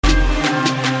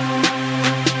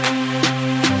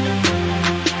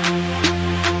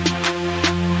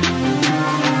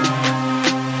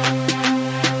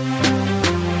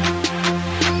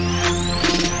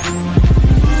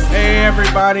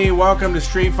everybody. Welcome to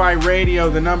Street Fight Radio,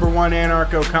 the #1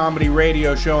 anarcho-comedy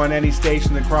radio show on any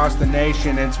station across the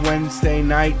nation. It's Wednesday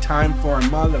night, time for a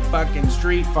motherfucking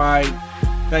street fight.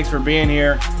 Thanks for being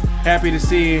here. Happy to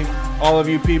see all of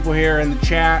you people here in the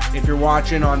chat. If you're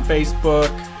watching on Facebook,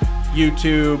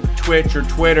 YouTube, Twitch, or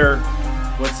Twitter,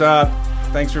 what's up?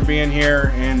 Thanks for being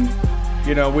here. And,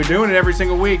 you know, we're doing it every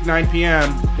single week, 9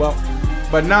 p.m. Well,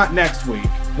 but not next week.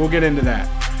 We'll get into that.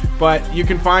 But you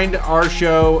can find our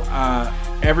show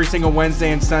every single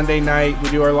Wednesday and Sunday night.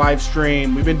 We do our live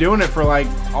stream. We've been doing it for like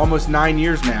almost 9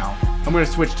 years now. I'm going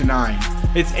to switch to 9.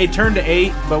 It turned to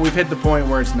 8, but we've hit the point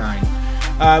where it's 9.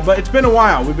 But it's been a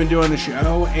while. We've been doing the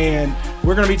show, and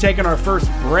we're going to be taking our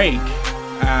first break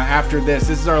after this.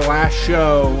 This is our last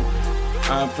show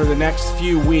for the next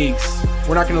few weeks.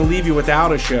 We're not going to leave you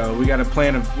without a show. We got a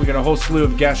whole slew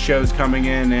of guest shows coming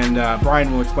in, and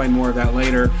Brian will explain more of that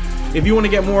later. If you want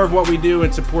to get more of what we do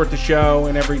and support the show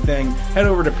and everything, head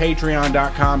over to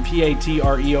patreon.com,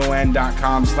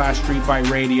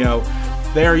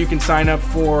 patreon.com/streetfightradio. There you can sign up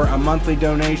for a monthly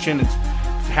donation. It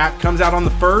comes out on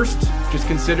the 1st. Just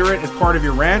consider it as part of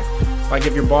your rent. Like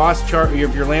if your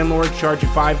if your landlord charge you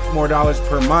 $5 more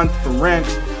per month for rent,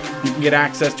 you can get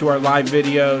access to our live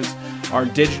videos, our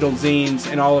digital zines,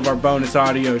 and all of our bonus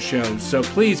audio shows. So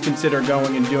please consider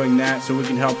going and doing that so we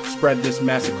can help spread this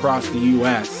mess across the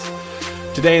U.S.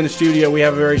 Today in the studio, we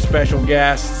have a very special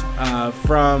guest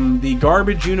from the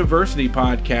Garbage University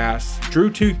podcast, Drew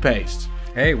Toothpaste.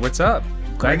 Hey, what's up?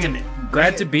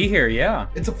 Glad to be here, yeah.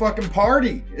 It's a fucking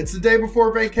party. It's the day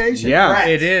before vacation. Yeah, Brett.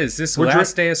 It is. This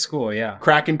last day of school, yeah.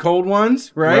 Cracking cold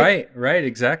ones, right? Right,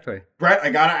 exactly. Brett, I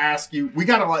gotta ask you. We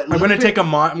gotta like. I'm gonna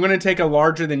take a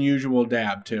larger than usual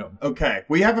dab too. Okay,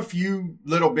 we have a few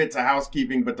little bits of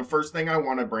housekeeping, but the first thing I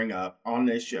want to bring up on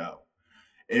this show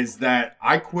is that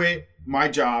I quit my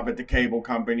job at the cable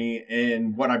company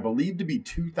in what I believe to be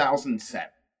 2007.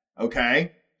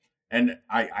 Okay. And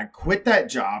I quit that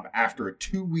job after a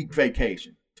 2-week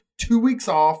vacation. 2 weeks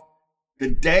off. The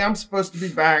day I'm supposed to be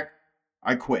back,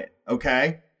 I quit.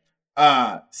 Okay?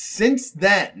 Since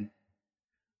then,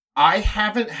 I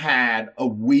haven't had a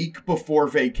week before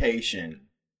vacation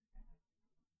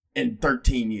in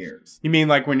 13 years. You mean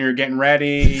like when you're getting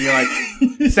ready, you're like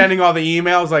sending all the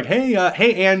emails like, hey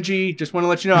Angie, just want to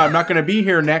let you know I'm not going to be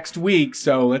here next week,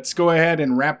 so let's go ahead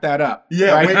and wrap that up.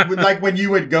 Yeah, right? like when you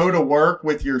would go to work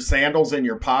with your sandals in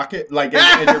your pocket, like in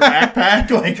your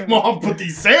backpack, like, Mom, put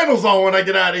these sandals on when I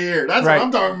get out of here. That's right. What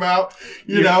I'm talking about,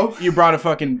 you know? You brought a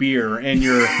fucking beer in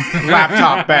your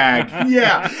laptop bag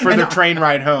for the train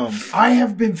ride home. I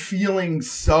have been feeling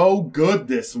so good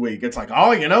this week. It's like,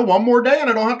 oh, one more day and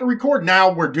I don't have to record.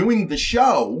 Now we're doing the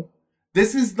show.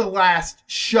 This is the last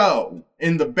show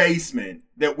in the basement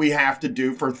that we have to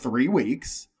do for 3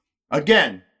 weeks.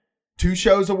 Again, 2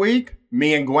 shows a week.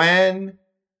 Me and Gwen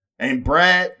and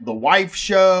Brett, the wife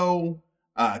show,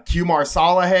 Kumar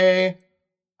Salahay,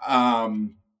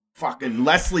 fucking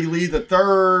Leslie Lee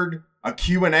III, a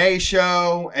Q&A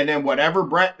show, and then whatever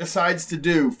Brett decides to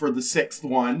do for the 6th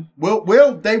one,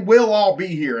 they will all be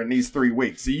here in these 3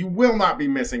 weeks. So you will not be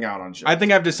missing out on shows. I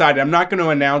think I've decided I'm not going to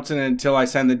announce it until I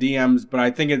send the DMs, but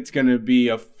I think it's going to be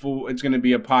a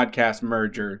podcast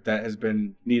merger that has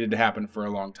been needed to happen for a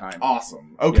long time.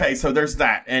 Awesome. Okay, So there's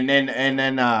that. And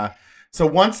then so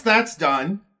once that's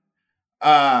done,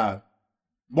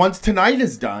 once tonight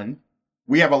is done,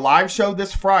 we have a live show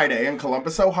this Friday in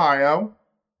Columbus, Ohio.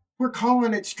 We're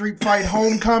calling it Street Fight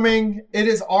Homecoming. It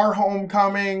is our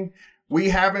homecoming. We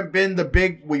haven't been the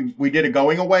big... We did a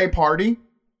going away party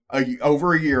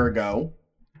over a year ago,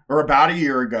 or about a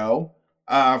year ago,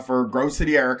 for Grove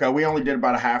City Erica. We only did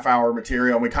about a half-hour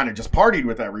material, and we kind of just partied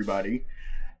with everybody.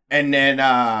 And then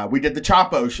we did the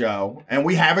Chapo show, and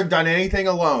we haven't done anything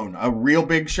alone. A real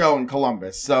big show in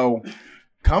Columbus. So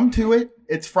come to it.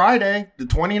 It's Friday, the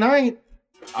 29th.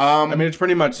 It's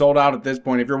pretty much sold out at this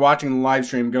point. If you're watching the live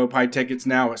stream, go buy tickets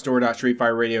now at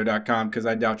store.streetfightradio.com because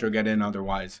I doubt you'll get in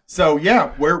otherwise. So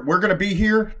yeah, we're gonna be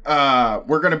here.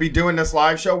 We're gonna be doing this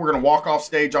live show. We're gonna walk off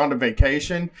stage onto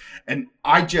vacation, and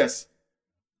I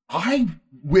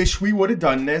wish we would have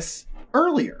done this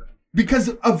earlier because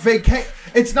of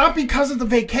It's not because of the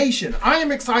vacation. I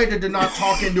am excited to not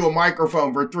talk into a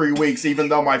microphone for 3 weeks, even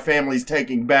though my family's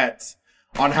taking bets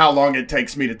on how long it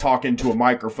takes me to talk into a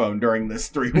microphone during this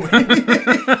 3 weeks.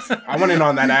 I went in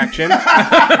on that action.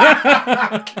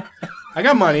 I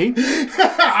got money.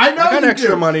 I know I got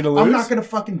extra money to lose. I'm not going to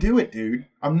fucking do it, dude.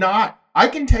 I'm not. I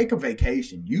can take a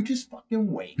vacation. You just fucking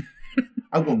wait.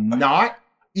 I will not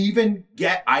even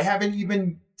I haven't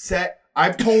even set.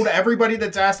 I've told everybody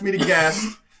that's asked me to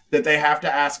guest that they have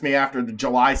to ask me after the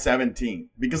July 17th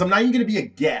because I'm not even going to be a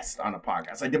guest on a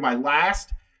podcast. I did my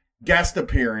last guest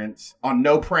appearance on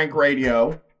No Prank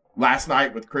Radio last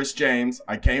night with Chris James.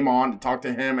 I came on to talk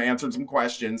to him, answered some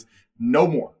questions. No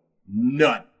more.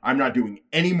 None. I'm not doing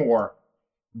any more.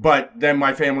 But then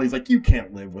my family's like, you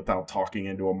can't live without talking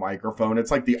into a microphone.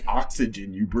 It's like the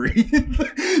oxygen you breathe.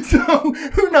 So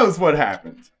who knows what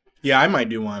happens. Yeah, I might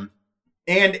do one.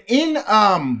 And in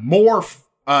more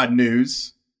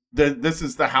news, this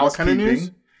is the housekeeping. What kind of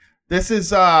news? This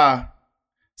is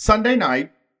Sunday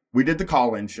night. We did the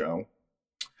call-in show.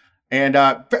 And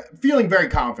feeling very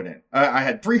confident. I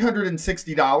had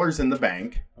 $360 in the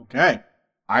bank. Okay.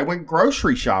 I went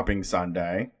grocery shopping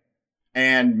Sunday.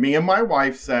 And me and my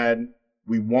wife said,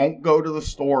 we won't go to the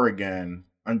store again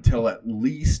until at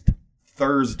least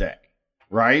Thursday,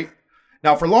 right?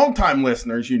 Now, for longtime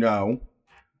listeners, you know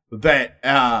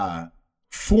that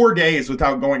 4 days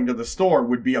without going to the store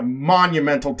would be a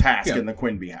monumental task in the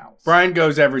Quinby house. Brian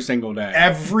goes every single day.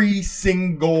 Every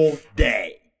single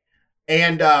day.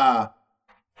 And I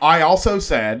also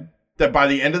said that by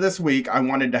the end of this week, I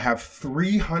wanted to have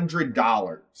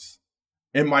 $300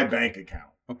 in my bank account.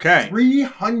 Okay.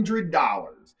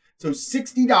 $300. So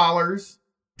 $60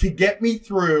 to get me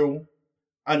through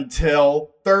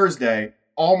until Thursday.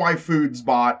 All my food's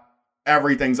bought.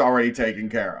 Everything's already taken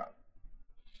care of.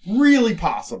 Really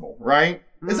possible, right?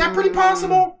 Is that pretty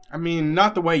possible? I mean,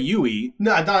 not the way you eat.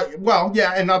 No,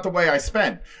 and not the way I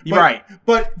spend. But, Right.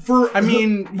 But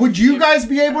would you guys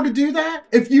be able to do that?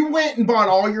 If you went and bought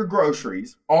all your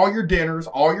groceries, all your dinners,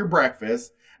 all your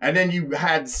breakfast, and then you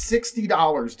had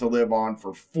 $60 to live on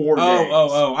for 4 days.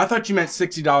 Oh. I thought you meant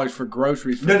 $60 for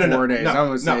grogroceries for 4 days. I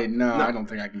was going to say, no, I don't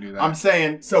think I can do that. I'm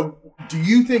saying, so do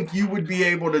you think you would be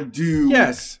able to do...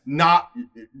 Yes. Not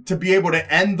to be able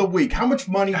to end the week? How much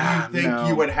money do you think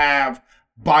you would have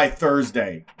by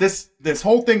Thursday? This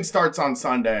whole thing starts on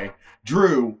Sunday.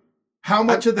 Drew, how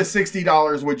much of the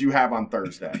 $60 would you have on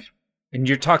Thursday? And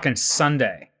you're talking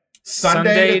Sunday.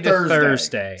 Sunday to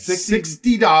Thursday.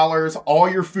 $60, all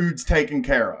your food's taken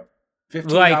care of.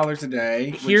 $15 a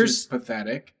day, which is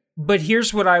pathetic. But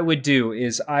here's what I would do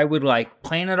is I would like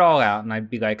plan it all out and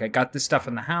I'd be like, I got this stuff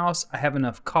in the house. I have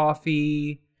enough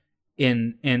coffee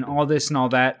and all this and all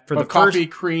that for the coffee,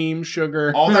 cream,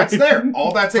 sugar. All that's there.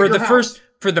 All that's in your house.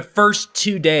 For the first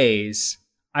 2 days,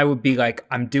 I would be like,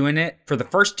 I'm doing it. For the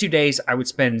first 2 days, I would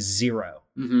spend $0.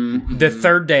 Mm-hmm. The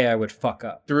third day I would fuck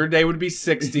up. Third day would be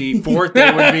 60. Fourth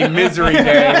day would be misery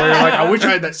day. Where you're like, I wish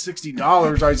I had that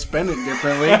 $60. I'd spend it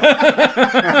differently.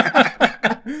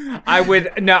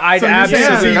 I'd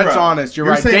absolutely. That's honest. You're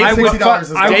right. I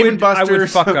would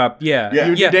fuck up. Yeah.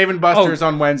 You do Dave and Buster's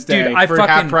on Wednesday for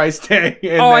half price day.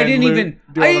 I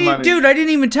didn't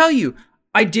even tell you.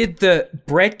 I did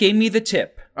Brett gave me the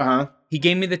tip. Uh-huh. He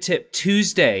gave me the tip.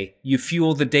 Tuesday, you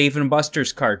fuel the Dave and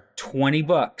Buster's card.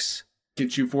 $20.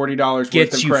 Gets you $40 worth of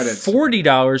credits. Gets you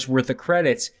 $40 worth of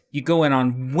credits. You go in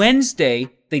on Wednesday,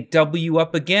 they double you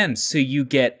up again. So you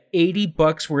get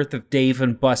 $80 worth of Dave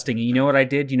and Busting. And you know what I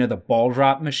did? You know the ball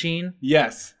drop machine?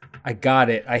 Yes. I got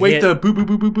it. The boop, boop,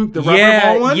 boop, boop, boop, the rubber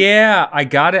ball one? Yeah, I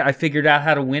got it. I figured out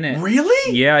how to win it.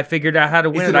 Really? Yeah, I figured out how to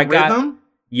win it.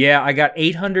 I got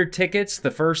 800 tickets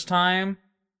the first time.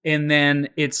 And then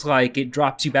it's like it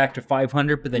drops you back to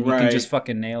 500, but then you can just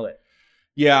fucking nail it.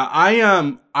 Yeah,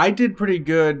 I did pretty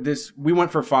good. We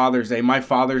went for Father's Day. My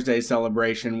Father's Day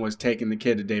celebration was taking the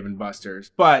kid to Dave and Buster's,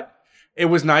 but it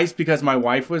was nice because my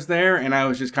wife was there, and I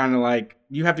was just kind of like,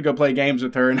 you have to go play games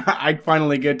with her, and I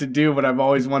finally get to do what I've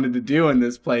always wanted to do in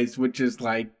this place, which is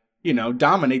like,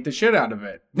 dominate the shit out of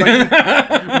it.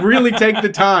 Like, really take the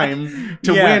time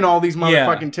to win all these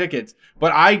motherfucking tickets.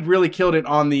 But I really killed it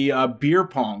on the beer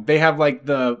pong. They have like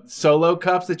the solo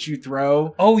cups that you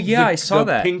throw. Oh, yeah, I saw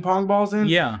that. Ping pong balls in.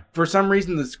 Yeah. For some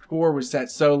reason, the score was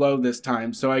set so low this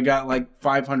time. So I got like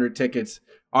 500 tickets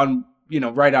on,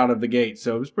 right out of the gate.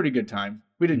 So it was a pretty good time.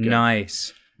 We did good.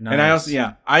 Nice. And I also,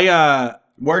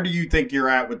 where do you think you're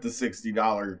at with the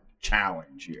 $60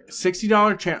 challenge here?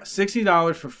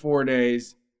 $60 for 4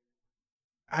 days.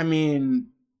 I mean,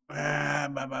 would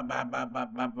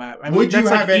you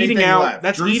have anything left?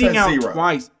 That's Drew eating out 0.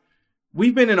 twice.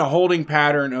 We've been in a holding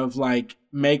pattern of like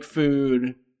make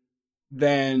food,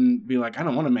 then be like, I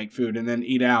don't want to make food, and then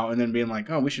eat out, and then being like,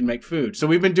 oh, we should make food. So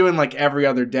we've been doing like every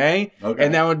other day,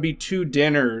 and that would be 2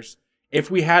 dinners.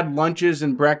 If we had lunches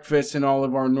and breakfasts and all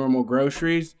of our normal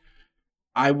groceries,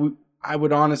 I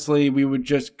would honestly, we would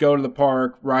just go to the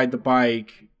park, ride the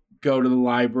bike, go to the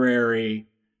library.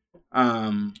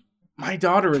 My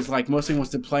daughter is like mostly wants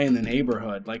to play in the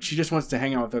neighborhood. Like she just wants to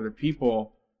hang out with other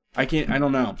people. I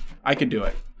don't know. I could do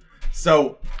it.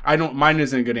 So Mine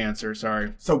isn't a good answer.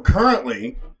 Sorry. So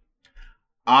currently,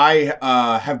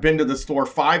 I have been to the store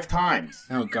 5 times.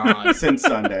 Oh God. Since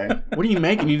Sunday. What are you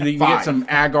making? You 5. get some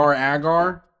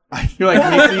agar. You're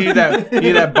like, you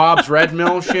need that Bob's Red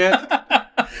Mill shit.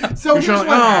 So here's what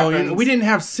happens. We didn't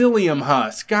have psyllium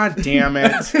husk. God damn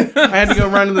it. I had to go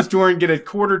run to the store and get a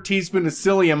 1/4 teaspoon of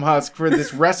psyllium husk for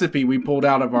this recipe we pulled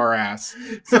out of our ass.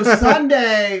 So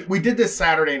Sunday, we did this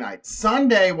Saturday night.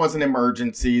 Sunday was an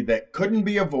emergency that couldn't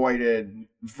be avoided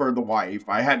for the wife.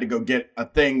 I had to go get a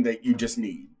thing that you just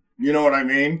need. You know what I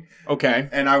mean? Okay.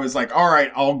 And I was like, all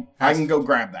right, I can go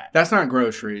grab that. That's not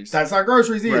groceries. That's not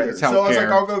groceries either. Right, so I was like,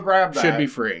 I'll go grab that. Should be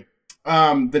free.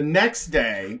 The next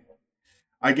day,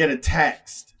 I get a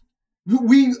text.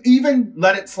 We even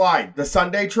let it slide. The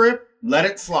Sunday trip, let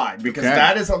it slide. Because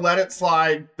that is a let it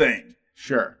slide thing.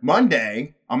 Sure.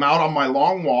 Monday, I'm out on my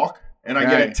long walk, and I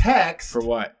get a text. For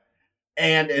what?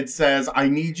 And it says, I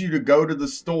need you to go to the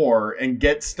store and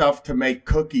get stuff to make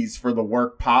cookies for the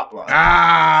work potluck.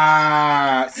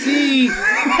 See?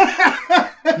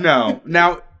 No.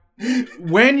 Now,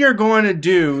 when you're going to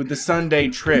do the Sunday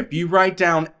trip, you write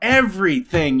down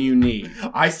everything you need.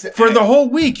 For the whole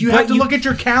week, you have to look at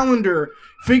your calendar,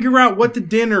 figure out what the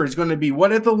dinner is going to be,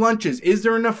 what are the lunches, is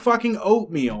there enough fucking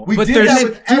oatmeal?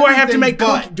 Do I have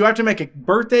to make a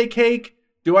birthday cake?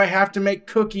 Do I have to make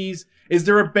cookies? Is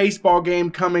there a baseball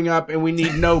game coming up and we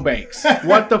need no bakes?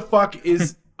 What the fuck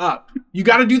is up? You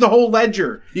got to do the whole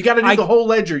ledger. You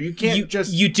can't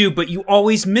just... You do, but you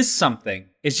always miss something.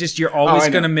 It's just you're always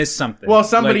going to miss something. Well,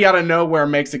 somebody out of nowhere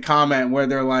makes a comment where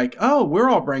they're like, oh, we're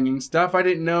all bringing stuff. I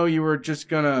didn't know you were just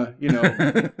going to,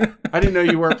 I didn't know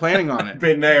you weren't planning on it.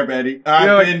 Been there, Betty.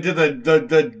 I've been to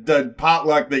the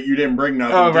potluck that you didn't bring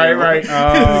nothing to. Oh, right.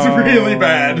 It's really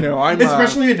bad. No,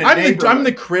 especially in the neighborhood. I'm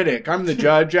the critic. I'm the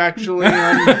judge, actually.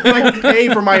 I pay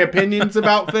for my opinions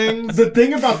about things. The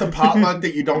thing about the potluck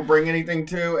that you don't bring anything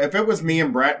to, if it was me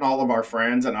and Brett and all of our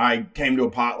friends and I came to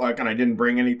a potluck and I didn't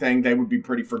bring anything, they would be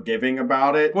pretty forgiving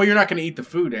about it. Well, you're not going to eat the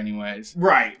food anyways.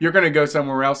 Right. You're going to go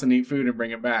somewhere else and eat food and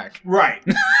bring it back. Right.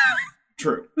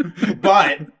 True.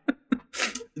 But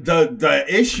the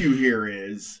issue here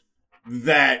is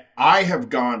that I have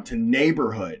gone to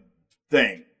neighborhood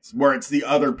things where it's the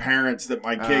other parents that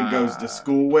my kid goes to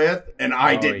school with, and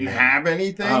I didn't have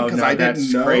anything because I didn't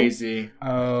know. That's crazy.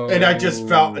 And I just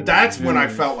felt, that's when I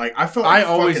felt like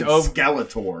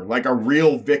Skeletor, like a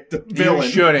real villain. You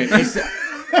shouldn't.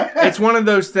 It's one of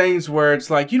those things where it's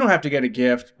like, you don't have to get a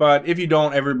gift, but if you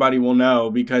don't, everybody will know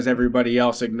because everybody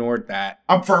else ignored that.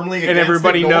 I'm firmly against and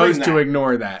everybody knows to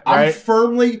ignore that, right?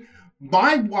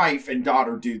 My wife and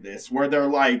daughter do this where they're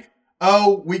like,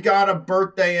 oh, we got a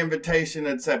birthday invitation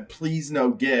that said, please no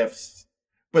gifts.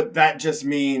 But that just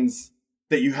means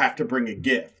that you have to bring a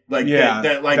gift. Like,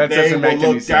 that they will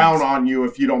look down on you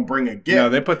if you don't bring a gift. No,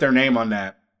 they put their name on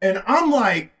that. And I'm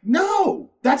like, no,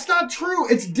 that's not true.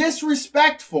 It's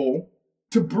disrespectful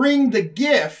to bring the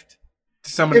gift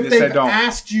to somebody if they've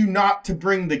asked you not to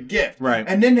bring the gift. Right.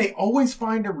 And then they always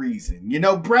find a reason.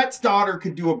 Brett's daughter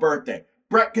could do a birthday.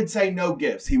 Brett could say no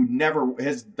gifts. He would never,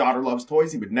 his daughter loves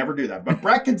toys. He would never do that. But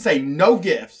Brett could say no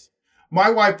gifts. My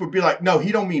wife would be like, no,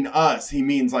 he don't mean us. He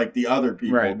means like the other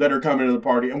people that are coming to the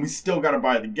party. And we still got to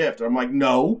buy the gift. And I'm like,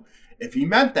 no, if he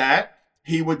meant that,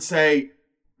 he would say,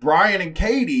 Brian and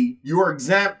Katie, you are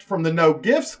exempt from the no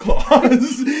gifts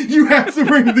clause. You have to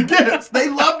bring the gifts. They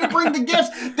love to bring the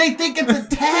gifts. They think it's a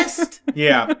test.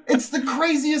 Yeah. It's the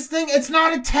craziest thing. It's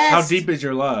not a test. How deep is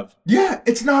your love? Yeah,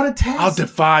 it's not a test. I'll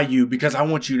defy you because I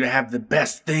want you to have the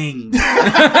best things.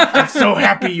 I'm so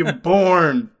happy you're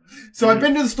born. So I've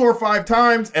been to the store 5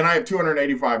 times, and I have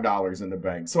 $285 in the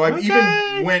bank. So I've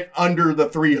even went under the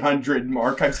 300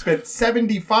 mark. I've spent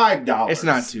 $75. It's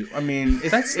not too. I mean,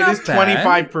 it is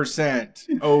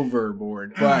 25%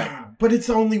 overboard, but it's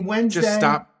only Wednesday. Just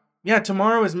stop. Yeah,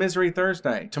 tomorrow is Misery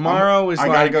Thursday. Tomorrow is I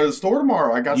gotta go to the store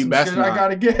tomorrow. I got some shit I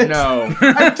gotta get. No.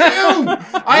 I do!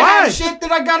 I have shit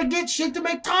that I gotta get, shit to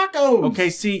make tacos. Okay,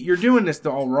 see, you're doing this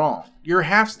all wrong. You're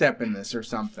half-stepping this or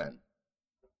something.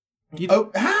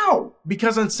 How?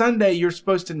 Because on Sunday, you're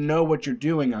supposed to know what you're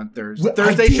doing on Thursday.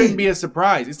 Thursday shouldn't be a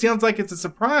surprise. It sounds like it's a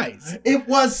surprise. It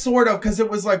was sort of, because it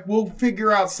was like, we'll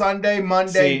figure out Sunday,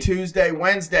 Monday, Tuesday,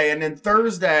 Wednesday, and then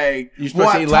Thursday, you're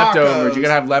supposed to eat leftovers. You're going to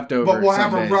have leftovers. But we'll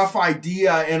have a rough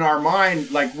idea in our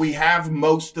mind. Like, we have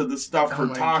most of the stuff for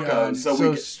tacos. God,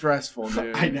 so stressful,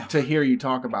 dude. I know. To hear you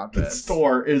talk about this. The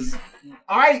store is...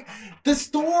 I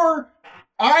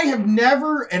have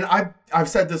never, and I've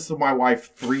said this to my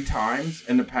wife 3 times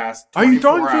in the past 24 Are you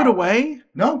throwing hours. food away?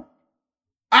 No.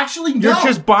 Actually, no. You're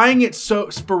just buying it so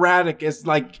sporadic as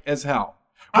hell.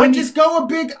 I just go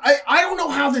I don't know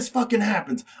how this fucking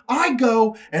happens. I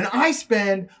go and I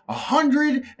spend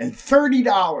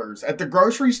 $130 at the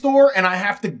grocery store and I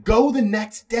have to go the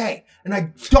next day. And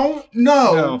I don't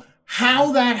know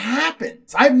how that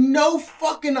happens. I have no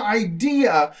fucking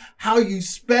idea how you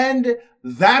spend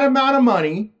that amount of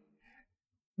money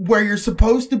where you're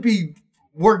supposed to be,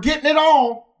 we're getting it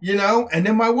all, you know? And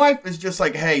then my wife is just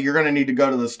like, hey, you're going to need to go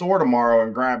to the store tomorrow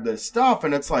and grab this stuff.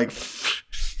 And it's like,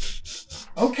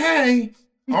 okay,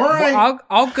 all right. Well,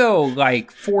 I'll go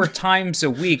like 4 times a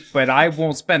week, but I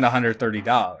won't spend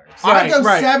 $130. I go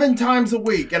 7 times a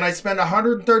week, and I spend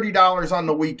 $130 on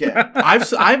the weekend. I've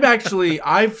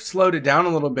slowed it down a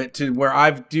little bit to where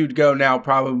I do go now.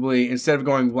 Probably instead of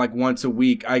going like once a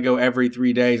week, I go every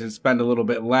 3 days and spend a little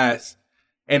bit less.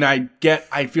 And I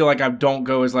feel like I don't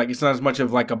go as like, it's not as much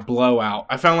of like a blowout.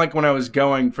 I found like when I was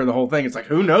going for the whole thing, it's like,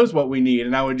 who knows what we need?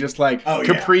 And I would just like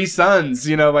Capri Suns,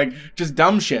 you know, like just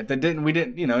dumb shit that didn't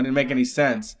make any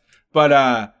sense.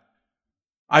 But,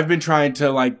 I've been trying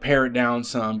to like pare it down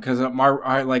some because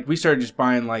we started just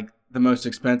buying like the most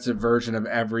expensive version of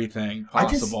everything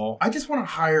possible. I just want to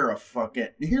hire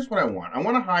here's what I want. I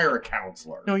want to hire a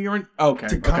counselor. No,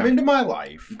 to come into my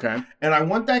life. Okay. And I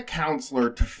want that counselor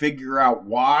to figure out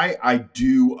why I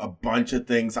do a bunch of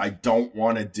things I don't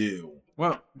want to do.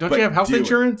 Well, don't you have health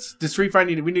insurance? Does Street Fight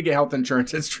we need to get health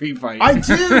insurance at Street Fight? I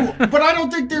do, but I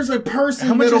don't think there's a person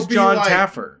How much is John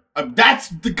Taffer? That's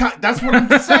what I'm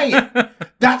saying.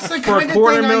 That's the kind of thing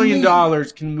I need. For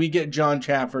 $250,000, can we get John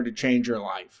Chaffer to change your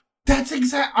life? That's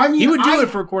exact. I mean, he would do it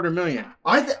for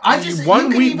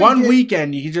 $250,000. One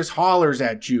weekend, he just hollers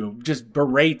at you, just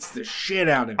berates the shit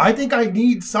out of you. I think I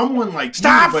need someone like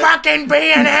Stop fucking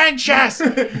being anxious.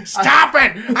 Stop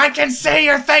it. I can see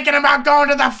you're thinking about going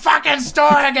to the fucking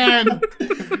store again.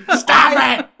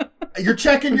 Stop it. You're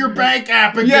checking your bank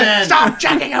app again. Yeah, stop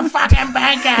checking your fucking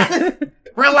bank app.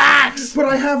 Relax. But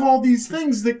I have all these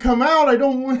things that come out. I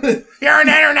don't want to. You're an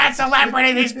internet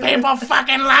celebrity. These people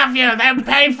fucking love you. They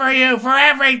pay for you for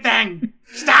everything.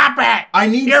 Stop it.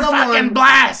 You're fucking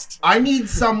blessed. I need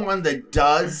someone that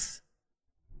does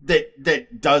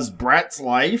Brett's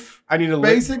life. I need to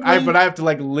basically, but I have to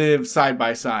like live side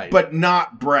by side. But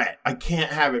not Brett. I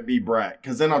can't have it be Brett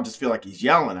because then I'll just feel like he's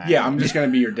yelling at me. Yeah, I'm just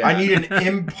gonna be your dad. I need an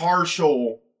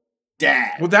impartial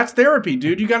dad. Well, that's therapy,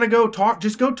 dude. You gotta go talk.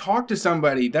 Just go talk to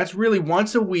somebody. That's really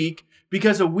once a week,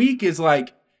 because a week is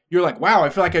like, you're like, wow, I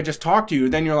feel like I just talked to you.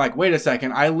 Then you're like, wait a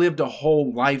second, I lived a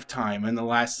whole lifetime in the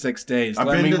last 6 days.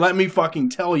 Let me fucking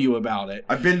tell you about it.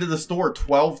 I've been to the store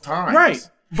 12 times. Right.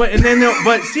 And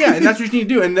that's what you need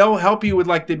to do. And they'll help you with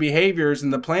like the behaviors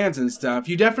and the plans and stuff.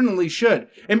 You definitely should.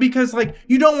 And because like,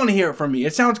 you don't want to hear it from me.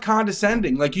 It sounds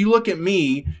condescending. Like you look at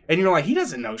me and you're like, he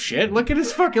doesn't know shit. Look at him.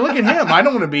 I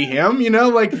don't want to be him, you know,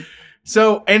 like,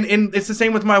 so, and it's the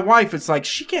same with my wife. It's like,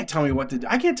 she can't tell me what to do.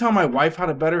 I can't tell my wife how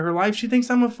to better her life. She thinks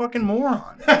I'm a fucking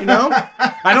moron, you know?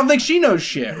 I don't think she knows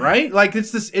shit, right? Like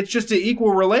it's just an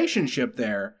equal relationship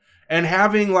there. And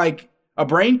having like a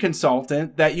brain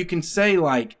consultant that you can say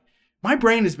like, my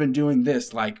brain has been doing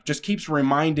this, like just keeps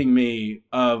reminding me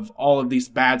of all of these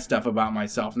bad stuff about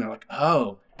myself. And they're like,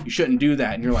 oh, you shouldn't do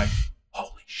that. And you're like,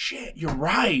 holy shit, you're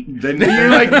right. Then you're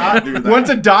like, not do that. Once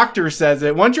a doctor says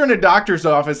it, once you're in a doctor's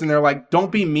office and they're like,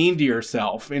 don't be mean to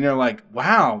yourself. And you're like,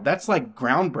 wow, that's like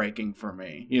groundbreaking for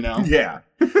me, you know? Yeah.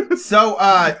 So,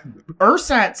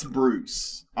 Ursat's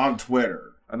Bruce on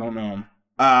Twitter. I don't know him.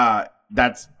 I'm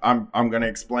going to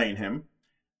explain him.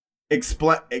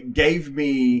 It gave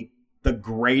me the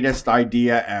greatest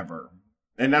idea ever.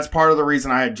 And that's part of the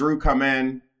reason I had Drew come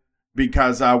in,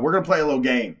 because we're going to play a little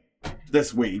game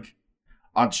this week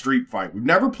on Street Fight. We've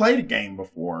never played a game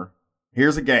before.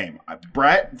 Here's a game.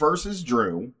 Brett versus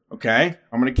Drew. Okay.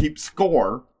 I'm going to keep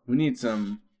score. We need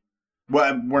some...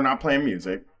 Well, we're not playing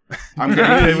music. We need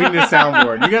a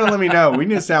soundboard. You got to let me know. We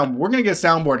need a sound. We're going to get a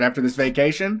soundboard after this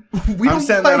vacation. I'm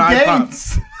setting that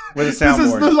games. With a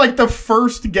soundboard. This is like the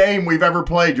first game we've ever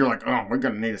played. You're like, oh, we're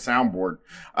going to need a soundboard.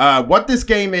 What this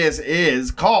game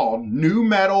is called Nu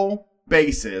Metal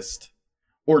Bassist,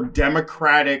 or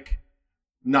Democratic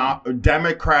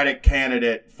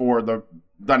candidate for the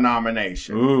Ooh,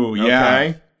 nomination. yeah.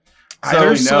 Okay?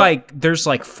 There's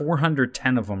like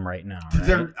 410 of them right now.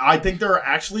 Right? I think there are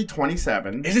actually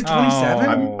 27. Is it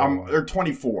 27? Or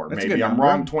 24, That's maybe. I'm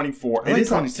wrong. 24. It is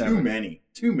 27.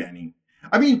 Too many.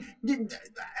 I mean,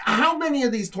 how many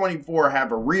of these 24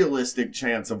 have a realistic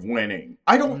chance of winning?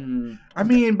 I don't. I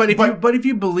mean, but if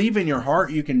you believe in your heart,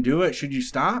 you can do it. Should you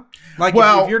stop? Like,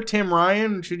 if you're Tim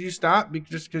Ryan, should you stop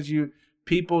just because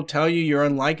people tell you you're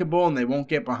unlikable and they won't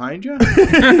get behind you?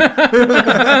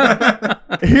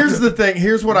 Here's the thing.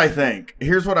 Here's what I think.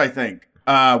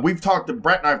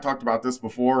 Brett and I have talked about this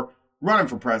before. Running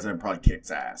for president probably kicks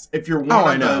ass. If you're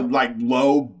one of the like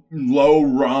low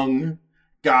rung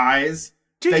guys,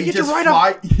 dude, they you get just to write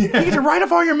fly. off. You get to write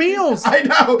off all your meals. I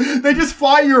know. They just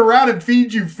fly you around and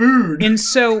feed you food. And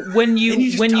so when you And you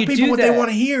just when tell you people do what that, they want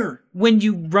to hear. when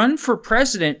you run for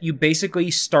president, you basically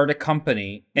start a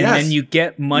company, and Yes. then you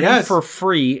get money Yes. for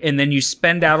free, and then you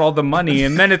spend out all the money,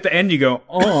 and then at the end you go,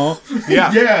 oh,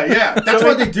 Yeah. Yeah. That's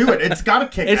why they do it. It's got to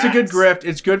kick It's ass. a good grift.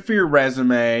 It's good for your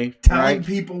resume. Telling right?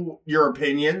 people your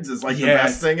opinions is like the Yes.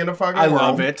 best thing in the fucking I world.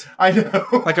 love it. I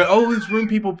know. Like,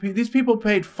 these people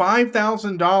paid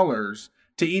 $5,000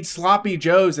 to eat sloppy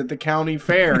joes at the county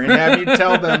fair and have you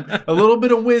tell them a little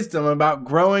bit of wisdom about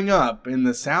growing up in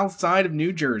the south side of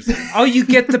New Jersey. oh, you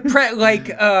get the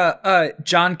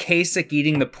John Kasich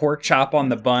eating the pork chop on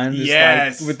the bun,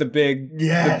 Yes. like, with the big You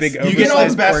get all the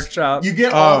oversized best. pork chop. You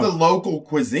get all the local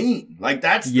cuisine. Like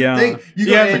that's the Yeah. thing. You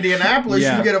go Yeah, to but- Indianapolis,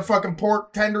 yeah. you get a fucking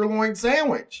pork tenderloin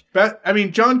sandwich. But I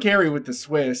mean, John Kerry with the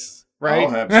Swiss, right? I'll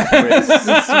have Swiss.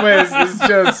 The Swiss is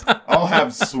just I'll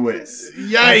have Swiss.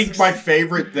 Yikes. That's my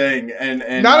favorite thing.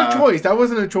 And not a choice. That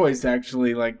wasn't a choice,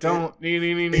 actually. Like, don't.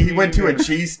 He went to a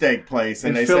cheesesteak place and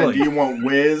In they Philly. said, "Do you want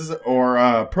whiz or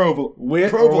provolone?"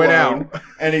 With or without.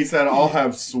 And he said, "I'll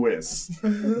have Swiss."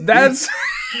 That's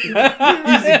He's they're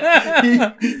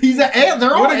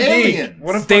all What a geek. aliens.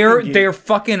 What a they're fucking they're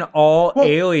fucking all Well,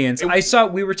 aliens.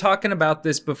 We were talking about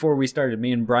this before we started.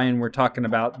 Me and Brian were talking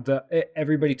about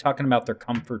everybody talking about their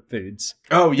comfort foods.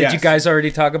 Oh, yes. Did you guys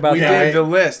already talk about We that? did the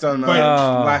list on the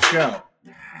last show.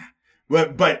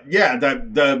 But yeah,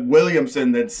 the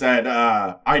Williamson that said,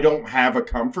 "I don't have a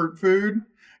comfort food,"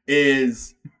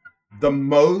 is the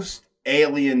most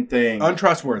alien thing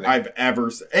Untrustworthy. I've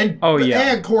ever seen. And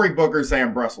yeah. and Cory Booker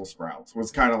saying Brussels sprouts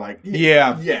was kind of like,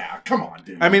 Yeah. come on,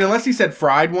 dude. I mean, unless he said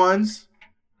fried ones.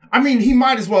 I mean, he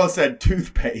might as well have said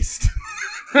toothpaste.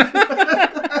 All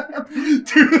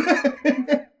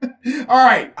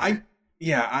right,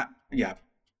 Yeah.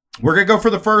 we're gonna go for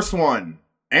the first one,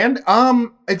 and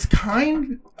it's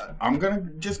I'm gonna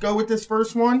just go with this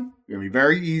first one. It's gonna be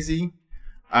very easy.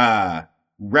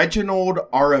 Reginald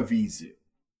Aravizu.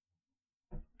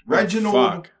 Reginald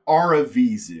fuck.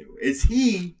 Aravizu. Is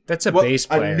he That's a Well, bass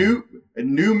player. a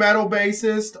new metal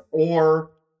bassist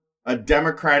or a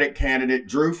Democratic candidate?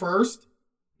 Drew first.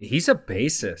 He's a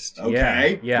bassist.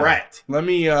 Okay. Yeah. Brett. Let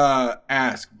me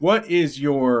ask, what is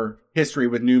your history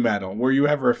with new metal? Were you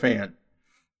ever a fan?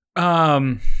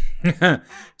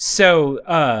 So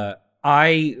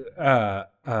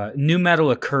new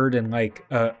metal occurred in like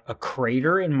a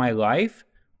crater in my life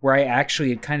where I actually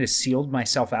had kind of sealed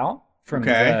myself out from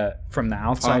Okay. the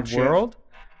outside shit. world,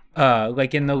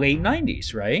 like in the late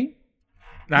 90s, right?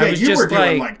 And Yeah, I was you just were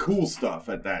doing like cool stuff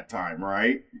at that time,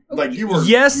 right? Like you were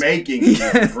Yes. making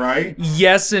music, right?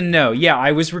 yes and no. Yeah,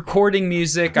 I was recording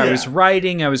music, I was Yeah.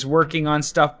 writing, I was working on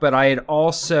stuff, but I had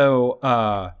also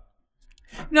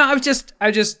no, I was just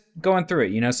going through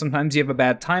it. You know, sometimes you have a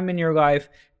bad time in your life,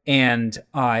 and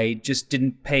I just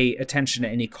didn't pay attention to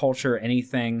any culture,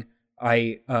 anything.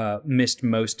 I missed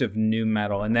most of new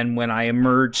metal, and then when I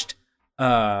emerged,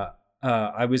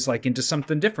 I was like into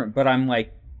something different. But I'm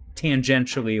like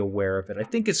tangentially aware of it. I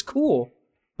think it's cool,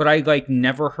 but I like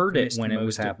never heard it when it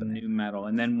was happening. New metal,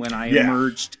 and then when I Yeah.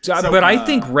 emerged, So, but I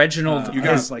think Reginald you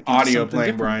got is like into audio something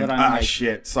playing, different, Brian. But I'm like,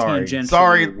 Shit. Sorry. tangentially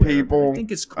Sorry, aware of it. people. I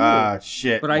think it's cool.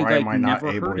 Shit. But Why I, like, am I not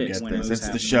never able heard to it get when it this? was It's the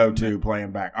happening. show too,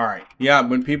 playing back. All right. Yeah,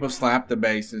 when people slap the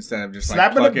bass instead of just like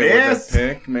Slapping pluck the it bass? with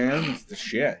a pick, man, it's the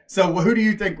shit. So who do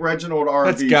you think Reginald RV?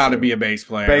 That's got to be a bass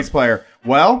player. bass player.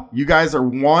 Well, you guys are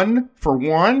 1 for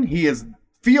 1. He is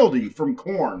Fieldy from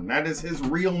Korn. That is his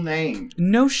real name.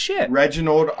 No shit.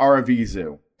 Reginald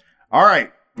Aravizu. All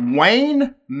right.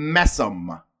 Wayne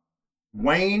Messam.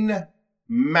 Wayne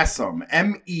Messam.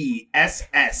 Messam.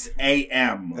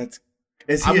 That's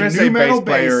Is I'm he a gonna new say metal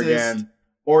bass player bassist again.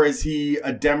 or is he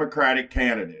a Democratic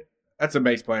candidate? a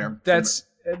bass player. That's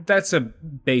a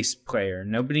bass player.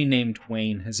 Nobody named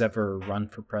Wayne has ever run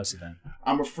for president.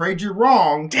 I'm afraid you're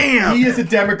wrong. Damn. He is a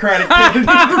Democratic candidate.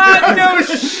 No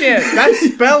shit. That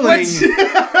spelling. What's-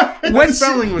 That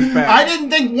spelling was bad. I didn't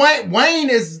think Wayne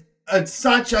is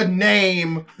such a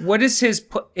name. What is his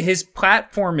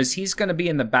platform? Is he's going to be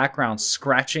in the background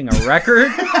scratching a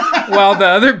record while the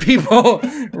other people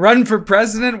run for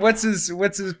president? What's his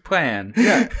plan?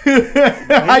 Yeah.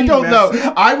 I don't know.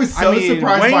 I was so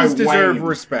surprised Wayne's by deserve Wayne.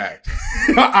 respect.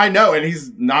 I know, and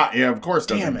he's not. Yeah, of course,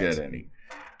 doesn't Damn it. get any.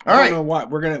 I All don't right, know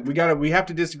what we have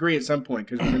to disagree at some point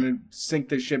because we're gonna sink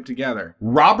this ship together.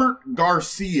 Robert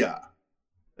Garcia.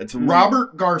 It's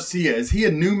Robert Garcia. Is he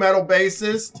a new metal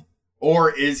bassist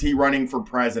or is he running for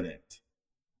president?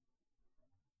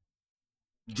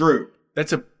 Drew.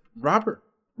 That's a Robert.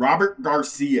 Robert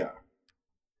Garcia.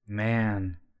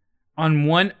 Man. On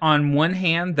one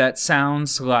hand, that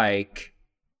sounds like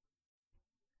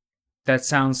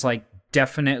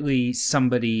definitely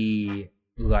somebody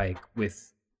like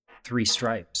with 3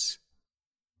 stripes.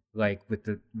 Like with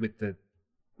the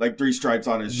like 3 stripes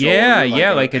on his shoulder.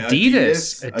 Yeah, like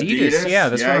Adidas. Yeah,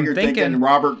 that's what I'm you're thinking.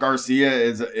 Robert Garcia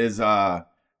is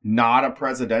not a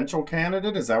presidential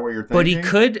candidate? Is that what you're thinking? But he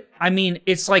could, I mean,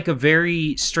 it's like a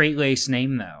very straight-laced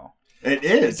name, though. It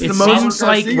is. It seems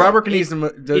like Robert needs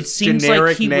the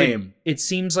generic name. It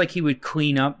seems like he would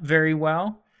clean up very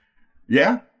well.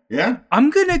 Yeah.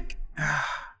 I'm gonna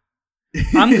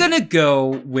go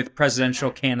with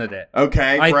presidential candidate.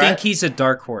 Okay, I Brett? think he's a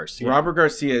dark horse. Yeah. Robert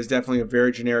Garcia is definitely a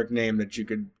very generic name that you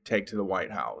could take to the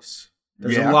White House.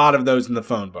 There's Yeah. a lot of those in the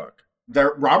phone book.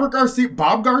 Robert Garcia,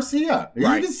 Bob Garcia.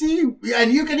 Right.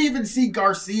 You can even see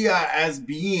Garcia as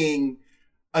being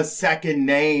a second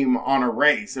name on a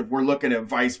race. If we're looking at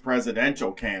vice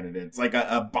presidential candidates, like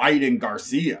a Biden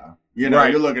Garcia,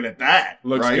 Right. You're looking at that.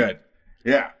 Looks right? good.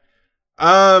 Yeah.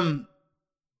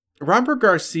 Robert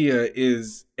Garcia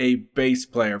is a bass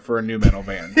player for a new metal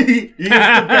band. He is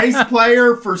the bass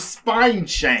player for Spine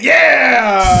Shank.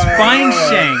 Yeah! Spine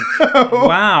Shank.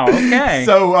 Wow. Okay.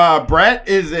 So Brett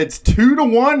it's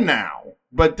 2-1 now,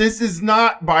 but this is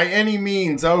not by any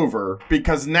means over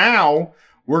because now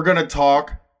we're gonna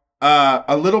talk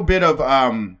a little bit of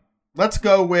let's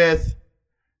go with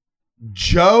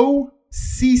Joe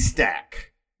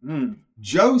Seastack.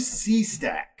 Joe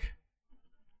Seastack.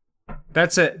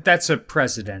 That's a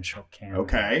presidential candidate.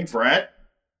 Okay, Brett.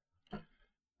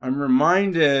 I'm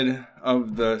reminded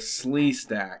of the Slee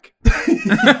Stack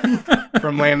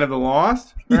from Land of the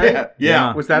Lost. Right?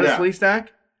 Yeah. Was that Yeah. a Slee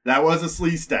Stack? That was a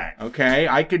Slee Stack. Okay,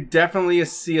 I could definitely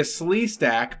see a Slee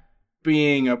Stack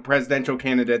being a presidential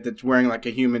candidate that's wearing like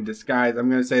a human disguise. I'm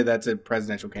going to say that's a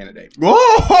presidential candidate.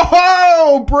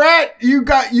 Whoa, Brett! You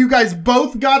guys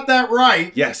both got that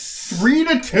right. Yes.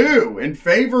 3-2 in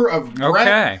favor of Brett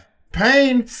Okay.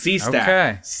 Payne. C-Stack.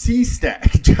 Okay.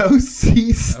 C-Stack. Joe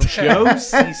C-Stack. Joe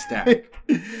C-Stack.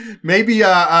 Maybe here's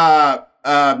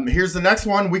the next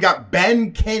one. We got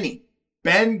Ben Kenney.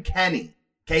 Ben Kenney.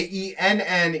 Kenney.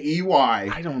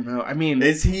 I don't know. I mean,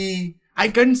 Is he... I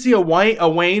couldn't see a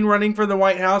Wayne running for the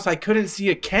White House. I couldn't see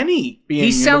a Kenny being.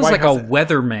 He sounds in the like White a House.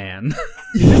 weatherman.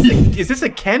 Is this a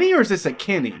Kenny or is this a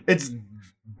Kenny? It's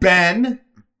Ben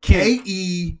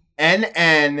Kenney.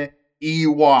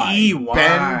 E-Y.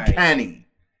 Ben Kenney.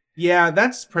 Yeah,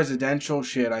 that's presidential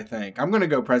shit, I think. I'm going to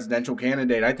go presidential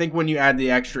candidate. I think when you add the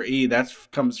extra E, that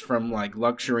comes from like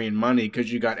luxury and money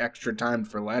because you got extra time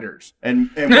for letters.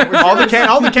 And what was all the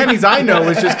Kennys I know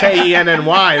is just Kenny. They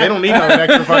don't need no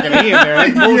extra fucking E in there.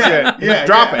 That's bullshit. Just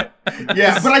drop it.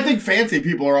 Yeah, but I think fancy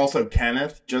people are also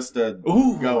Kenneth just to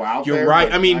go out there. You're right.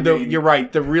 But, I mean, you're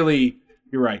right. You're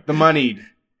right. The moneyed.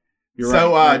 You're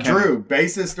so, right. Drew,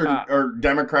 bassist or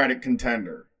Democratic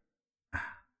contender?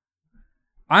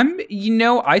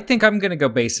 I think I'm gonna go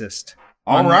bassist.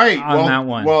 All right. On that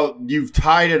one. Well, you've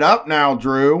tied it up now,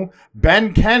 Drew.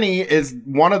 Ben Kenney is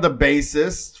one of the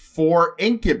bassists for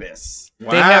Incubus.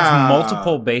 They have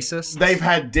multiple bassists. They've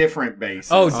had different bassists.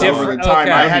 Oh, over different. the time.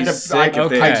 Okay. I had Sick to. if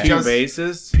they I had two just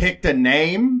bases. picked a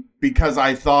name because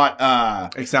I thought.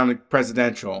 It sounded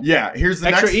presidential. Yeah. Here's the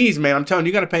Extra next. E's, man. I'm telling you,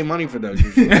 you got to pay money for those.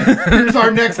 Usually. Here's our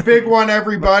next big one,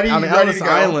 everybody. On You ready Ellis to go?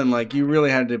 Island, like you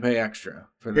really had to pay extra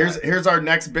for that. Here's our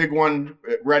next big one.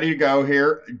 Ready to go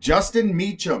here. Justin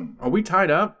Meacham. Are we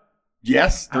tied up?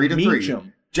 Yes, 3-3.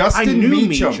 Meacham. Justin I knew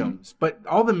Meacham. Meachams, but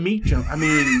all the Meacham. I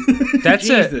mean, That's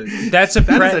Jesus. That's a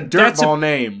That is a dirtball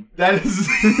name. That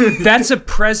is that's a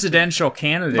presidential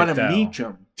candidate. But a though.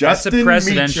 Meacham. That's a Justin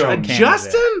presidential Meacham. candidate.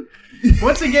 Justin?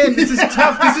 Once again, this is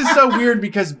tough. This is so weird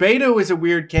because Beto is a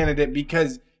weird candidate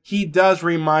because he does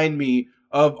remind me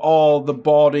of all the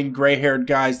balding, gray-haired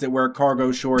guys that wear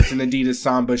cargo shorts and Adidas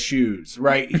Samba shoes,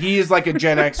 right? He is like a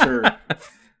Gen Xer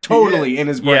totally in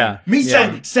his brain. Yeah. Me Yeah.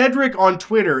 too. Cedric on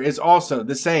Twitter is also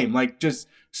the same, like just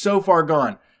so far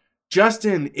gone.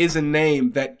 Justin is a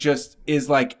name that just is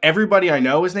like everybody I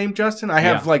know is named Justin. I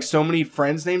have Yeah. like so many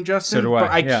friends named Justin, So do I,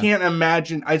 but I yeah. can't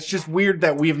imagine. It's just weird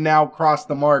that we've now crossed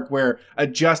the mark where a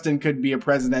Justin could be a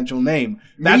presidential name.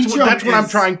 That's Meacham what I'm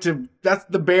is- trying to. That's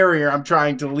the barrier I'm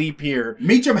trying to leap here.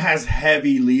 Meacham has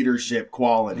heavy leadership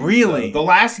qualities. Really? though. The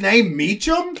last name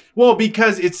Meacham? Well,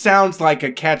 because it sounds like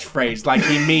a catchphrase, like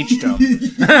he meached him.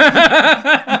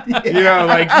 You know,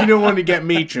 like you don't want to get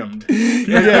meachamed. It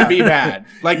could be bad.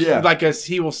 Like Yeah. like a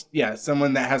he will. Yeah,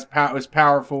 someone that has power. is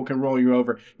powerful, can roll you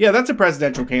over. Yeah, that's a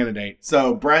presidential candidate.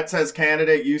 So Brett says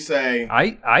candidate. You say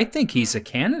I think he's a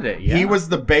candidate. Yeah. he was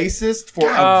the bassist for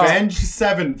Avenged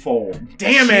Sevenfold.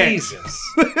 Damn it! Jesus.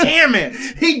 Damn it!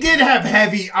 He did have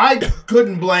heavy. I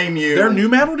couldn't blame you. They're new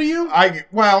metal to you? I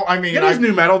mean, It is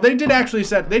new metal. They did actually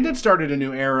started a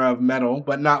new era of metal,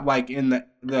 but not like in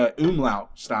the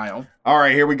umlaut style. All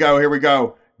right, here we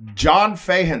go. John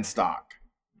Fahrenstock.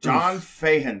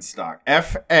 Fahrenstock.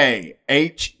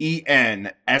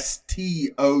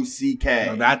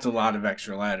 Now that's a lot of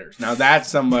extra letters. Now that's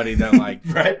somebody that like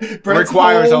Brett's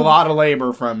requires a lot of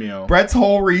labor from you. Brett's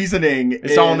whole reasoning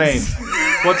It's all names.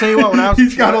 Well, I'll tell you what, when I was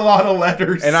He's got a lot of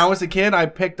letters. and I was a kid, I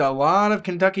picked a lot of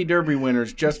Kentucky Derby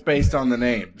winners just based on the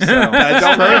name. So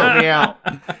don't throw me out.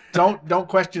 Don't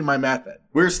question my method.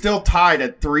 We're still tied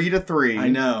at 3-3. I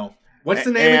know. What's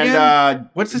the name again?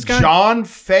 What's this guy? John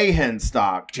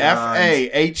Fahrenstock. Johns.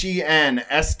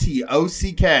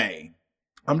 Fahrenstock.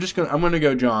 I'm gonna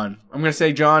go John. I'm gonna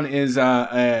say John is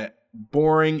a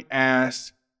boring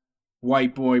ass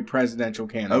white boy presidential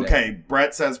candidate. Okay,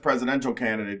 Brett says presidential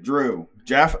candidate. Drew.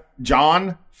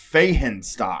 John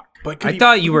Fahrenstock. But I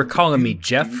thought you were calling me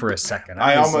Jeff for a second.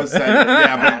 I almost said it,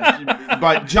 yeah,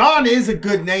 but John is a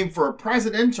good name for a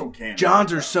presidential candidate.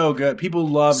 Johns are so good. People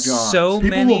love Johns.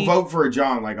 People will vote for a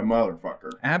John like a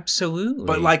motherfucker. Absolutely.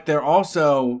 But like they're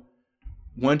also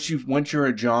once you're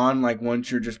a John, like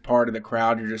once you're just part of the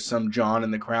crowd, you're just some John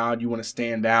in the crowd. You want to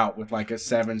stand out with like a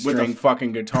 7-string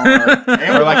fucking guitar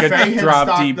or like a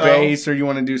drop D bass, or you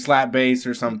want to do slap bass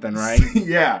or something, right?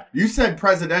 Yeah, you said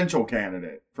presidential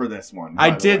candidate for this one.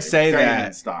 I did say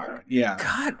that. Fahrenstock. Yeah.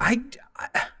 God,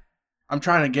 I'm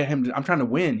trying to get him. I'm trying to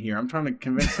win here. I'm trying to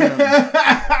convince him.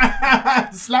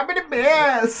 Slap me the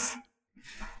bass.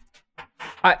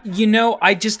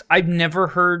 I've never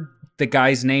heard the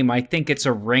guy's name. I think it's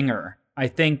a ringer. I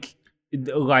think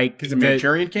like He's a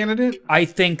Manchurian candidate? I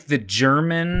think the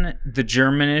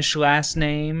Germanish last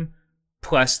name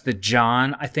plus the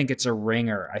John, I think it's a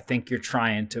ringer. I think you're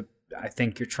trying to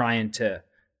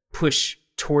push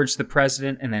towards the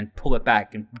president and then pull it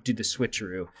back and do the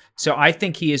switcheroo. So I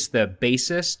think he is the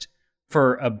bassist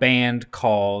for a band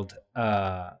called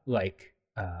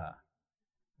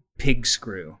Pig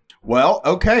Screw. Well,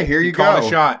 okay, here you Call go. a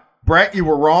shot. Brett, you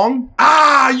were wrong.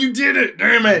 Ah, you did it!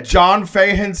 Damn it! John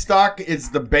Fahrenstock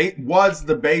was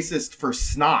the bassist for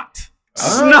Snot.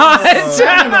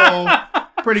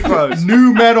 Snot! Pretty close.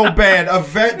 New metal band.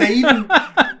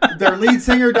 Their lead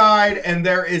singer died, and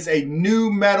there is a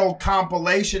new metal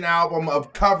compilation album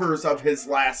of covers of his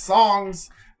last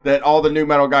songs that all the new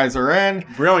metal guys are in.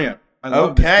 Brilliant. I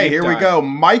love this Okay, deep here we dive. go.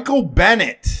 Michael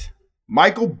Bennett.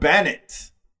 Michael Bennett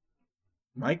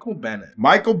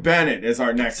is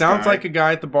our next Sounds guy. like a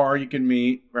guy at the bar you can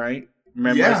meet, right?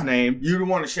 Remember his name. You'd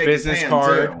want to shake Business his hand,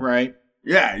 card, too. right?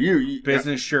 Yeah, you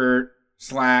Business shirt,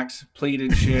 slacks,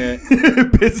 pleated shit.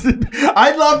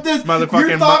 I love this. Motherfucking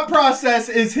Your thought process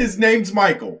is his name's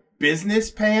Michael. Business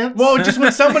pants? Well, just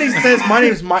when somebody says my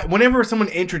name's Mike, whenever someone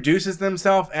introduces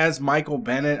themselves as Michael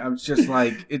Bennett, I'm just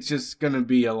like, it's just gonna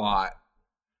be a lot.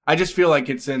 I just feel like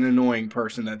it's an annoying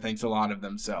person that thinks a lot of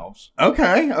themselves.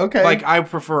 Okay. Like, I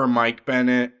prefer Mike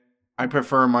Bennett. I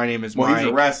prefer my name is Mike. Well, he's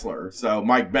a wrestler, so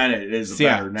Mike Bennett is a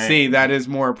better name. See, that is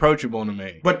more approachable to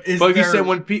me. But if you say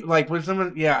when people when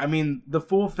someone, I mean, the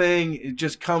full thing, it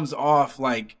just comes off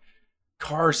like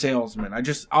car salesman.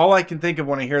 All I can think of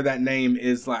when I hear that name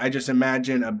is like I just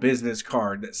imagine a business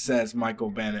card that says Michael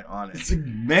Bennett on it.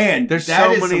 Man, there's that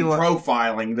so is many some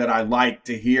profiling that I like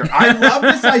to hear. I love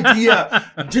this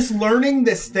idea. Just learning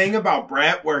this thing about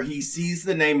Brett where he sees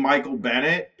the name Michael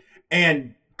Bennett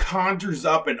and conjures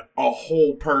up a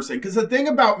whole person. Because the thing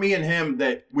about me and him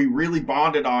that we really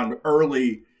bonded on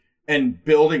early in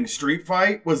building Street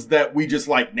Fight was that we just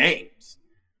like names.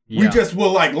 Yeah. We just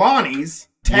will like Lonnie's,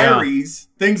 Terry's,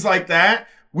 things like that.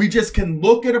 We just can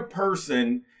look at a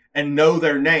person and know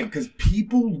their name because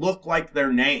people look like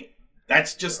their name.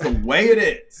 That's just the way it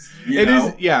is. You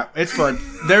know? Yeah, it's fun.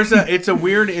 It's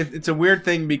a weird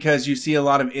thing because you see a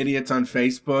lot of idiots on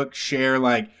Facebook share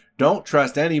like, don't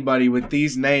trust anybody with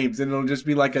these names, and it'll just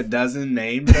be like a dozen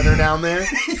names that are down there,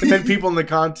 and then people in the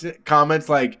comments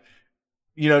like,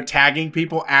 tagging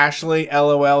people, Ashley,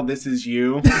 LOL, this is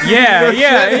you. Yeah.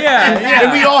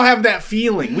 And we all have that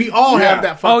feeling. We all have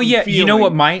that fucking feeling. You know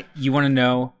what you want to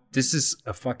know? This is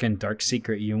a fucking dark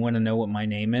secret. You want to know what my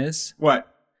name is? What?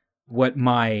 What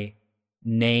my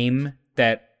name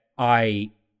that I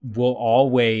will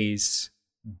always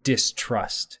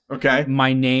distrust. Okay.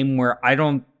 My name where I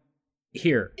don't...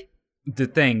 Here, the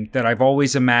thing that I've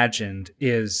always imagined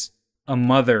is a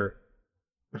mother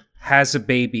has a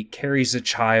baby, carries a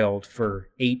child for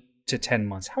 8 to 10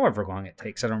 months, however long it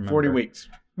takes. I don't remember. 40 weeks.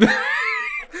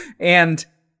 And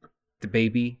the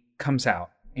baby comes out,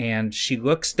 and she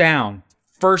looks down,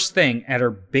 first thing, at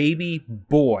her baby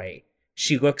boy.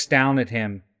 She looks down at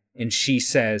him, and she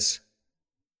says,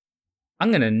 I'm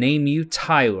going to name you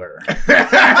Tyler.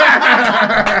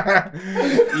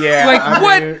 Yeah. Like,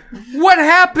 what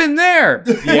happened there?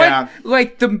 Yeah.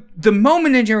 The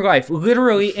moment in your life,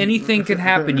 literally anything can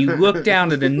happen. You look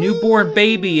down at a newborn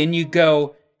baby and you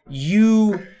go,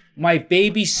 you, my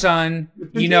baby son,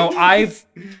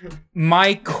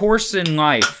 my course in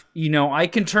life, I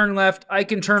can turn left, I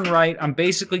can turn right. I'm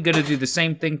basically going to do the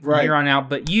same thing from here on out,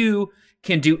 but you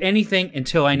can do anything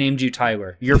until I named you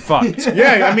Tyler. You're fucked.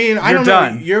 Yeah, I mean, I don't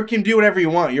done. know. You can do whatever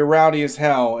you want. You're rowdy as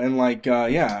hell, and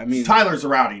Tyler's a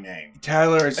rowdy name.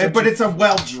 Tyler is, but it's a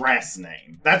well-dressed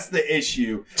name. That's the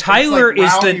issue. Tyler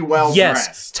is rowdy, well-dressed.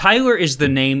 Yes. Tyler is the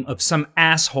name of some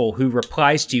asshole who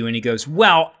replies to you, and he goes,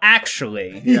 "Well,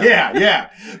 actually." Yeah.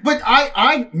 But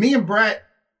me and Brett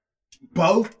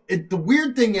both. The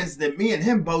weird thing is that me and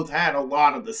him both had a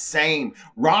lot of the same.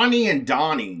 Ronnie and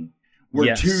Donnie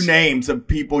were two names of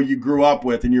people you grew up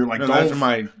with, and you're like, those are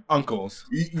my uncles.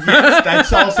 Yes,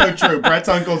 that's also true. Brett's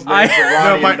uncles names are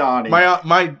Ronnie and Donnie.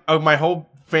 My whole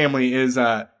family is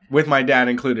with my dad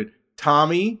included.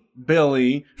 Tommy,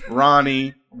 Billy,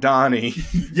 Ronnie, Donnie.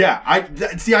 Yeah,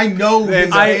 I know his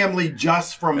family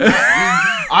just from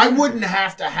that. I wouldn't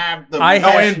have to have the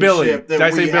relationship and Billy. that Did I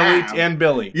say we Billy have. and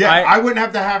Billy? Yeah, I wouldn't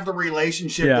have to have the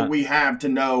relationship that we have to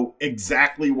know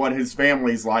exactly what his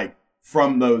family's like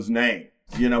from those names.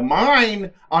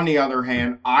 Mine, on the other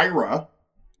hand, Ira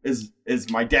is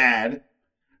my dad.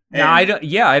 Now,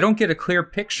 I don't get a clear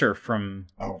picture from.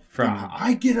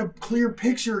 I get a clear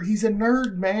picture. He's a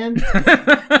nerd, man.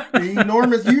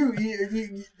 Enormous. But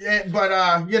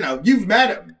you've met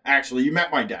him. Actually, you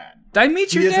met my dad. Did I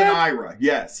meet your dad? He is an Ira.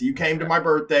 Yes, you came to my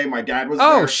birthday. My dad was there.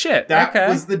 Oh shit! That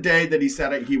was the day that he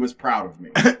said he was proud of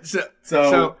me.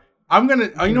 So I'm gonna.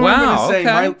 What I'm gonna say?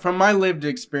 Okay. From my lived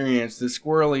experience, the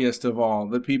squirreliest of all,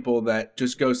 the people that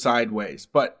just go sideways,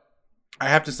 but. I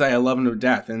have to say I love them to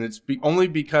death, and it's only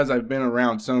because I've been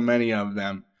around so many of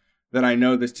them that I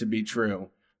know this to be true.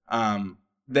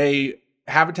 They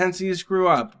have a tendency to screw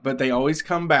up, but they always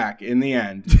come back in the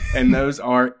end, and those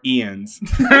are Ians.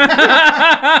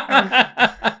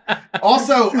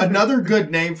 Also, another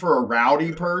good name for a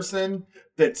rowdy person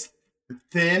that's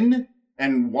thin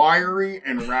and wiry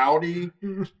and rowdy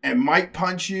and might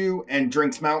punch you and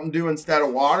drinks Mountain Dew instead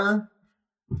of water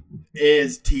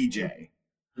is TJ.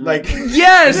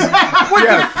 Yes! What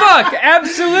the fuck?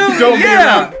 Absolutely. Don't get me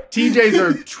wrong. TJs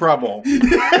are trouble.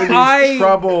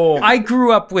 Trouble. I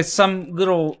grew up with some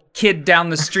little kid down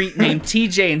the street named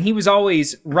TJ, and he was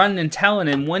always running and telling.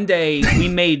 And one day we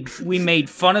made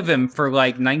fun of him for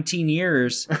like 19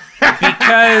 years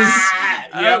because.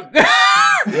 Yep.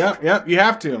 You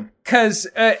have to. Because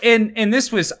and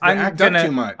this was I'm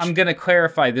gonna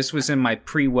clarify. This was in my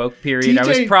pre-woke period. I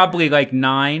was probably like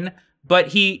 9. But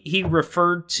he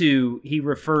referred to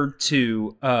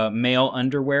male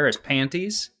underwear as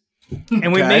panties,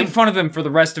 and we made fun of him for the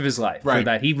rest of his life. Right. For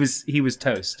that, he was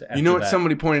toast. You know what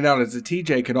somebody pointed out is a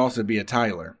TJ could also be a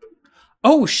Tyler.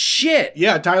 Oh shit!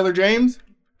 Yeah, Tyler James,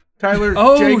 Tyler.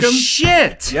 Oh Jacob.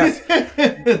 shit! Yes.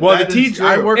 Well, the TJ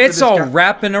I worked. It's all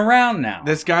wrapping around now.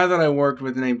 This guy that I worked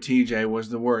with named TJ was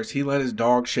the worst. He let his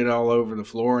dog shit all over the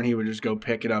floor, and he would just go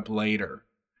pick it up later.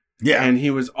 Yeah. And he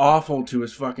was awful to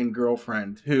his fucking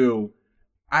girlfriend, who,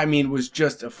 was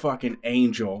just a fucking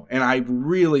angel. And I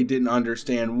really didn't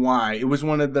understand why. It was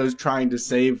one of those trying to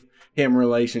save him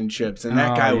relationships. And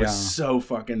that guy was so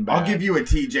fucking bad. I'll give you a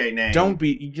TJ name.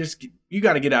 You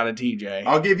got to get out of TJ.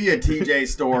 I'll give you a TJ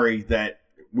story that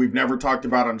we've never talked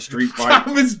about on Street Fight.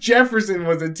 Thomas Jefferson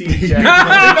was a TJ. That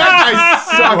guy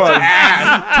sucked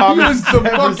ass. Thomas was the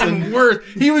fucking worst.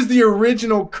 He was the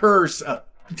original curse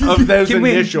of those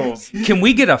initials. Can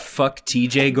we get a fuck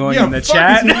TJ going in the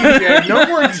chat? TJ. No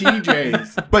more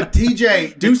TJs. But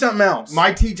TJ, do something else.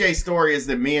 My TJ story is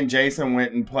that me and Jason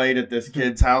went and played at this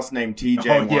kid's house named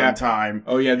TJ one time.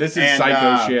 Oh yeah, this is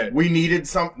psycho shit. We needed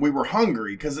we were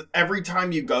hungry because every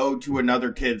time you go to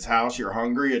another kid's house, you're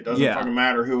hungry. It doesn't fucking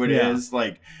matter who it is.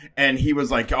 And he was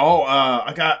like,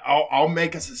 I'll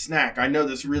make us a snack. I know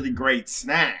this really great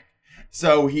snack.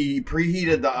 So he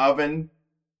preheated the oven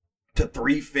to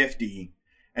 350,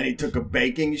 and he took a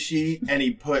baking sheet and he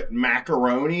put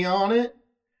macaroni on it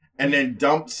and then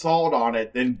dumped salt on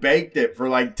it, then baked it for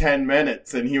like 10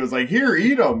 minutes, and he was like, here,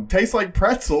 eat them, tastes like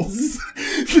pretzels.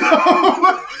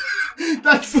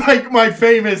 That's like my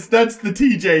famous. That's the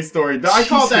TJ story. I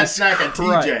call that snack a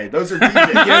Christ. TJ. Those are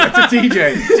TJ. Yeah, that's a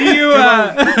TJ. Do you,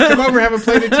 Come over, have a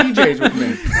plate of TJs with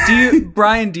me.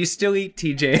 Brian, do you still eat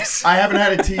TJs? I haven't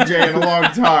had a TJ in a long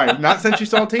time. Not since you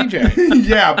saw TJ.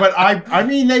 Yeah, but I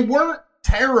mean, they weren't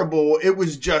terrible. It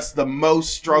was just the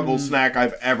most struggle snack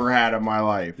I've ever had in my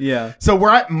life. Yeah. So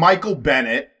we're at Michael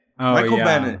Bennett. Oh, Michael yeah.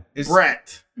 Bennett.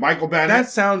 Brett. Michael Bennett. That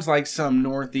sounds like some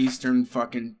northeastern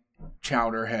fucking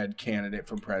chowderhead candidate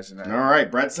for president. All right,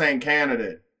 Brett's saying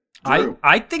candidate. I Drew.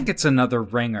 think it's another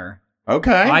ringer.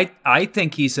 Okay. I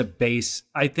think he's a bass.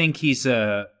 I think he's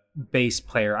a bass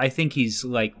player. I think he's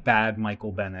like bad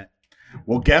Michael Bennett.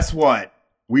 Well, guess what?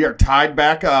 We are tied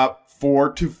back up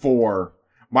 4-4.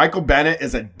 Michael Bennett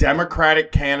is a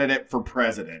Democratic candidate for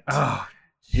president. Oh,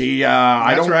 He,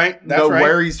 I That's don't right. That's know right.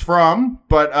 where he's from,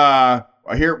 but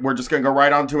here we're just gonna go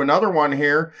right on to another one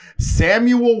here.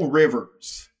 Samuel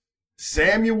Rivers.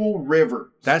 Samuel Rivers.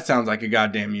 That sounds like a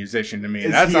goddamn musician to me.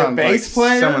 Is That he a sounds bass like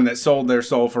player? someone that sold their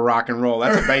soul for rock and roll.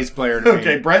 That's a bass player to me.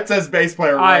 Okay, Brett says bass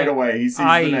player right away. He sees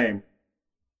the name.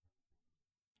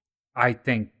 I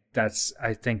think that's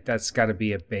got to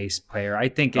be a bass player. I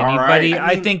think All anybody. right.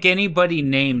 I think anybody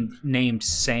named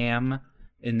Sam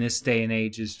in this day and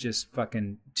age is just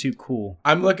fucking too cool.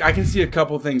 I can see a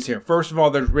couple things here. First of all,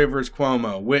 there's Rivers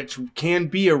Cuomo, which can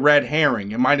be a red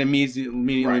herring. It might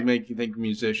immediately Right. make you think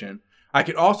musician. I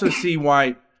could also see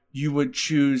why you would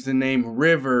choose the name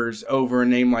Rivers over a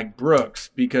name like Brooks,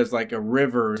 because like a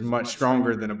river is much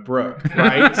stronger than a brook,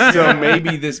 right? So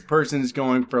maybe this person's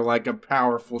going for like a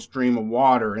powerful stream of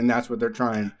water, and that's what they're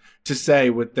trying to say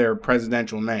with their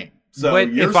presidential name. So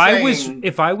but you're if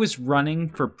I was running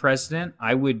for president,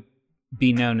 I would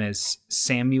be known as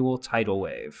Samuel Tidal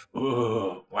Wave.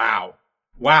 Oh, wow.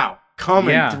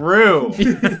 Coming Yeah. through.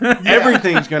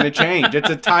 Everything's going to change. It's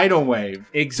a tidal wave.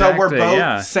 Exactly. we're both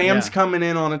yeah, Sam's yeah. coming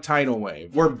in on a tidal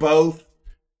wave. we're both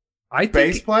I think,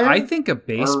 bass player? I think a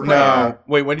bass Or- player. No.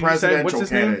 Wait, what did you say? presidential What's his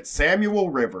candidate. name? Samuel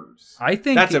Rivers. I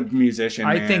think That's a musician,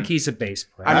 I man. think he's a bass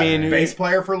player. I mean, bass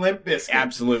player for Limp Bizkit.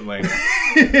 Absolutely.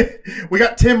 We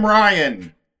got Tim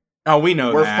Ryan. Oh, we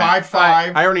know We're that.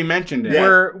 5'5". I already mentioned it.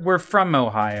 Yeah. we're from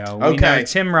Ohio. We Okay. know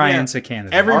Tim Ryan's a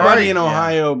candidate. Everybody All right, in yeah.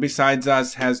 Ohio besides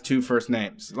us has two first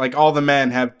names. Like all the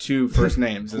men have two first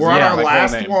names. We're on Yeah, our like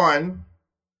last whole name. one,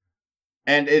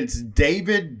 and it's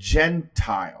David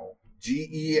Gentile.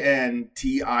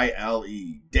 Gentile.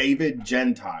 David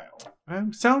Gentile.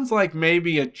 Sounds like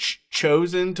maybe a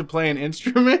chosen to play an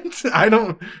instrument. I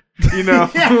don't, you know.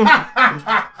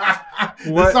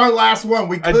 This is our last one.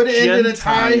 We could end in a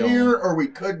tie Gentile. here, or we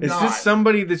could Is not. this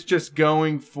somebody that's just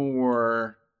going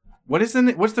for what's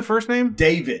the first name?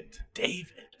 David. David.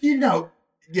 You know,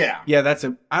 yeah. Yeah, that's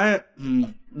a I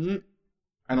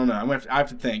don't know. I have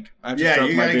to think. I have to Yeah,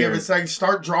 stroke you my gotta give beard. a second.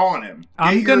 Start drawing him.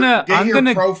 I'm Get your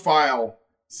gonna profile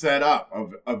set up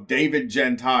of David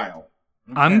Gentile.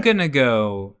 I'm gonna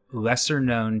go lesser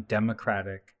known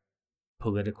Democratic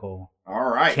political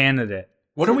All right. candidate.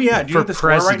 What are we at? Do you for have the score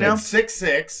right now? president.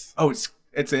 6-6. Oh,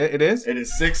 it is. It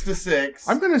is 6-6.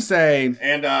 I'm gonna say.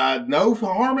 And no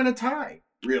harm in a tie,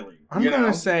 really. I'm You gonna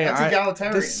know, say that's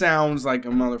egalitarian. this sounds like a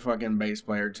motherfucking bass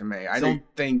player to me. I So- don't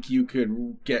think you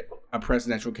could get a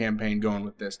presidential campaign going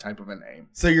with this type of a name.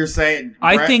 So you're saying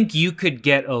I Brett- think you could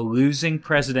get a losing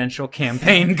presidential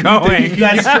campaign going.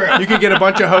 that's true. You could get a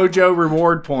bunch of Hojo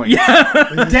reward points.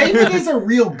 David is a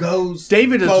real goes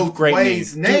David is a both great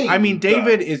ways name. name. I mean,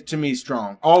 David though. is to me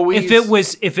strong. Always.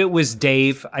 If it was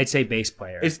Dave, I'd say bass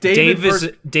player. It's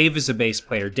David Dave is a bass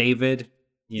player. David,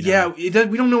 you know. Yeah,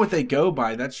 we don't know what they go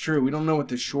by. That's true. We don't know what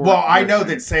the short. Well, I know version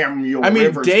that is. Samuel I mean,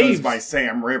 Rivers Dave- goes by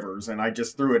Sam Rivers, and I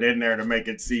just threw it in there to make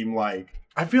it seem like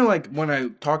I feel like when I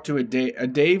talk to a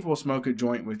Dave will smoke a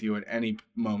joint with you at any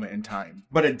moment in time.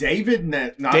 But a David,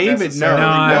 not David, necessarily.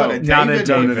 no. would. Not a would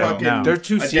David, fucking- no. They're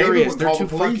too a David serious. would They're call too the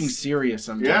police. fucking serious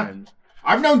sometimes.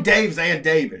 I've known Daves and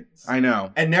Davids. I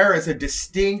know. And there is a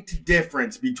distinct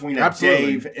difference between a Absolutely.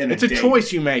 Dave and it's a a David.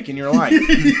 choice you make in your life.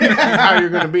 How you're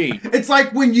going to be. It's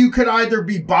like when you could either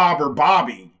be Bob or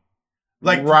Bobby.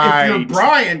 Like, if you're Right.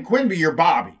 Brian Quinby, you're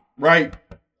Bobby, right?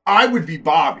 I would be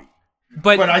Bobby.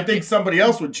 But I think somebody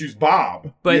else would choose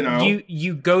Bob. But you know?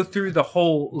 you go through the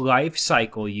whole life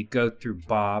cycle. You go through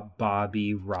Bob,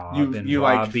 Bobby, Rob, and you,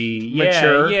 like, Robbie.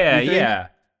 mature, Yeah, you think?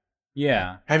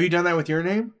 yeah. Have you done that with your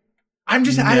name? I have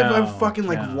No, a fucking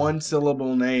like no. one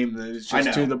syllable name that is I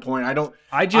just know. to the point. I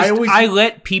I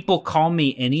let people call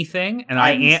me anything, and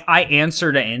I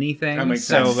answer to anything. That makes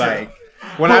so sense. like,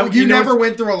 when But you know never what's-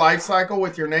 went through a life cycle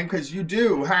with your name because you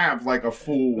do have like a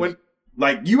full.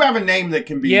 Like, you have a name that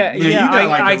can be... Yeah, you yeah, got,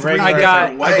 like, I three got-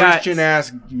 different ways. I got- Christian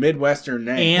ass Midwestern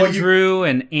name. Andrew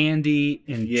and Andy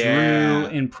and Yeah. Drew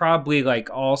and probably like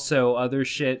also other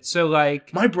shit. So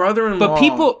like, My brother-in-law.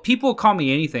 but people call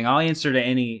me anything. I'll answer to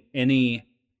any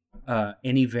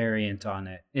variant on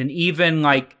it. And even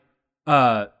like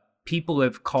people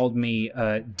have called me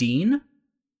Dean.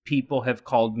 People have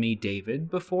called me David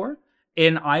before,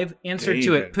 and I've answered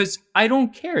to it David. because I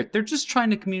don't care. They're just trying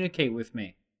to communicate with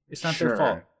me. It's not their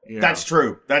fault. Yeah. That's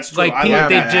true. That's true. Like I people, love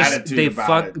they that just attitude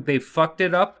about it. they fucked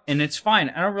it up, and it's fine.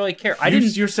 I don't really care.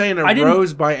 You're saying a I didn't-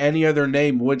 rose by any other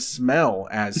name would smell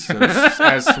as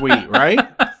sweet, right?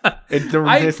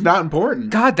 It's not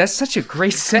important. God, that's such a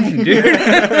great saying, dude.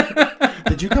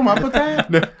 Did you come up with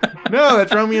that? No,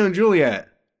 that's Romeo and Juliet.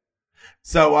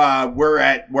 So we're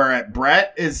at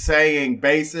Brett is saying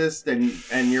bassist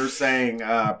and you're saying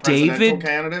presidential David,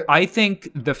 candidate. I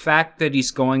think the fact that he's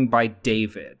going by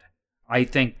David, I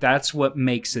think that's what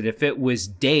makes it. If it was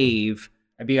Dave,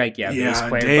 I'd be like, yeah, bass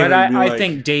player. David But would be I like-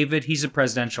 think David, he's a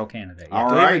presidential candidate. Yeah. All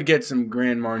David right. gets some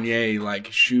Grand Marnier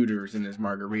like shooters in his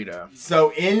margarita.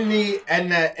 So in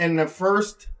the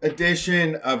first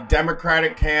edition of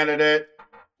Democratic candidate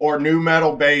or new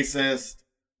metal bassist,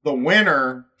 the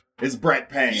winner is Brett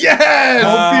Payne. Yes!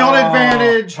 Home field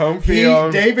advantage. Home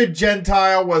field. David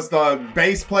Gentile was the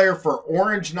bass player for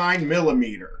Orange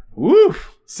 9mm.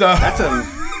 Woof. So That's a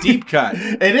deep cut.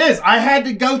 it is. I had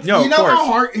to go. No, You know of course. how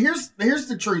hard. Here's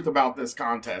the truth about this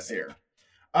contest here.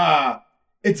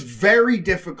 It's very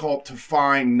difficult to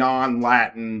find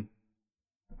non-Latin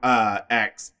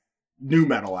new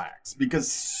metal acts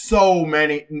because so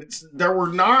many. There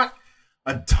were not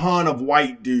a ton of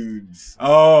white dudes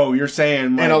Oh, you're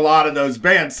saying like in a lot of those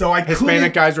bands. So I Hispanic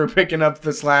couldn't- guys were picking up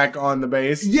the slack on the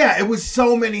bass. Yeah, it was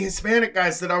so many Hispanic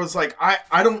guys that I was like, I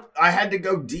had to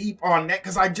go deep on that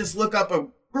because I just look up a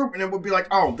group and it would be like,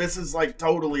 oh, this is like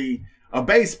totally a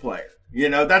bass player. You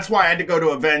know, that's why I had to go to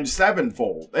Avenged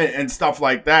Sevenfold and stuff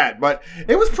like that. But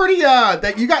it was pretty,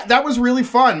 that was really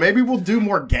fun. Maybe we'll do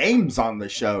more games on the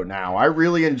show now. I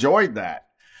really enjoyed that.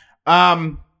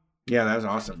 Yeah, that was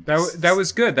awesome. That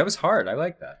was good. That was hard. I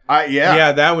like that.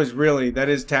 Yeah, that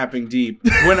is tapping deep.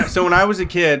 When I was a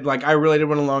kid, like I really did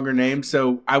want a longer name,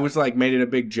 so I was like made it a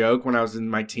big joke when I was in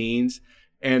my teens,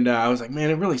 and I was like, man,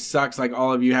 it really sucks. Like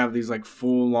all of you have these like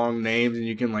full long names, and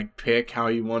you can like pick how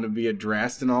you want to be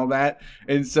addressed and all that.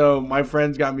 And so my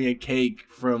friends got me a cake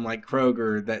from like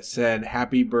Kroger that said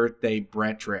 "Happy Birthday,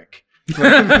 Brettrick."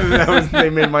 They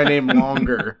made my name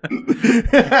longer,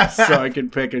 so I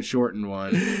could pick a shortened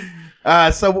one.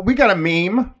 So we got a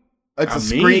meme. It's a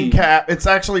screen meme? cap. It's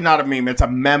actually not a meme. It's a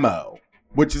memo,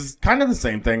 which is kind of the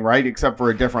same thing, right? Except for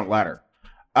a different letter.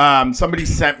 Somebody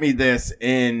sent me this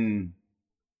in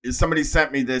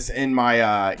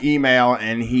my email,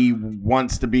 and he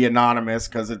wants to be anonymous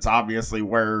because it's obviously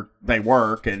where they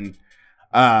work. And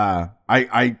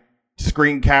I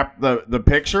screen cap the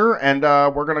picture, and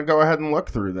we're gonna go ahead and look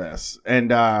through this,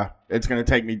 and it's gonna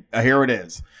take me. Here it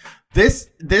is. This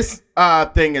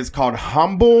thing is called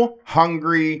Humble,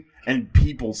 Hungry, and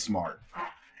People Smart.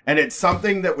 And it's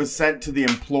something that was sent to the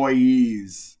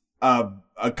employees of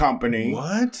a company.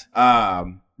 What?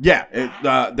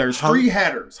 There's three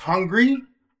headers. Hungry.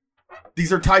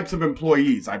 These are types of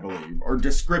employees, I believe, or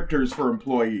descriptors for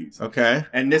employees. Okay.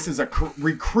 And this is a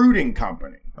recruiting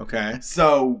company. Okay.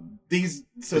 So this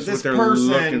what they're person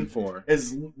looking for.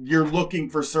 you're looking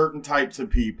for certain types of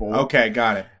people. Okay,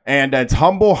 got it. And it's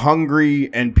humble, hungry,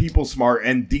 and people smart.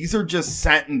 And these are just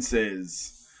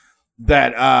sentences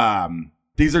that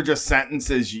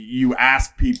you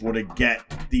ask people to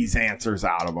get these answers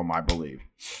out of them, I believe.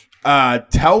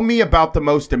 Tell me about the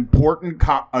most important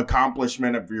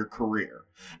accomplishment of your career.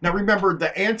 Now, remember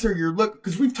the answer you're looking,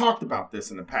 because we've talked about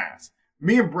this in the past.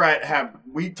 Me and Brett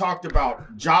we talked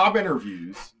about job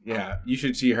interviews. Yeah, you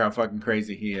should see how fucking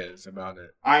crazy he is about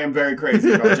it. I am very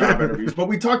crazy about job interviews, but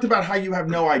we talked about how you have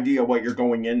no idea what you're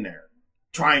going in there.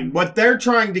 What they're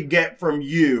trying to get from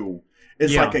you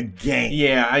is like a game.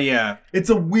 Yeah. It's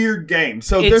a weird game.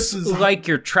 So It's this is like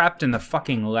you're trapped in the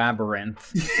fucking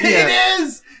labyrinth. It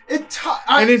is.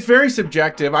 And it's very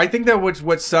subjective. I think that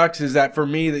what sucks is that for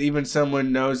me, that even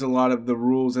someone knows a lot of the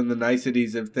rules and the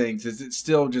niceties of things, is it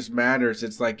still just matters.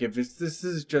 It's like if this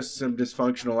is just some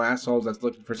dysfunctional assholes that's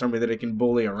looking for somebody that it can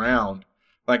bully around.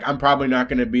 Like I'm probably not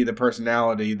going to be the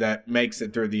personality that makes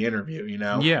it through the interview. You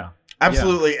know? Yeah.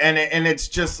 absolutely. And it's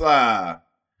just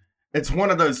it's one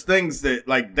of those things that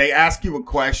like they ask you a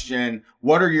question,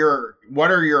 what are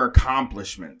your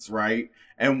accomplishments, right?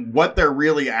 And what they're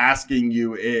really asking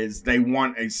you is they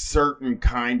want a certain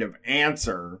kind of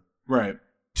answer. Right.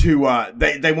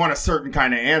 they want a certain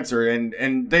kind of answer,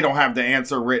 and they don't have the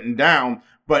answer written down,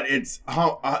 but it's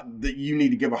that you need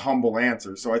to give a humble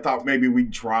answer. So I thought maybe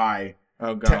we'd try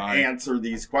to answer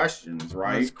these questions,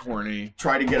 right? That's corny.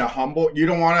 Try to get a humble. You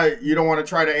don't want to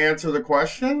try to answer the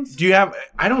questions? Do you have?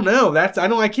 I don't know.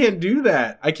 I can't do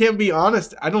that. I can't be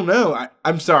honest. I don't know.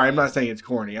 I'm sorry. I'm not saying it's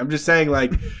corny. I'm just saying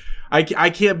like. I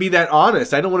can't be that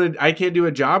honest. I can't do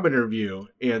a job interview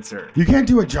answer. You can't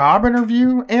do a job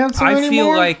interview answer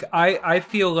anymore? I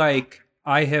feel like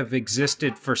I have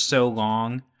existed for so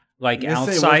long, like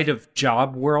outside of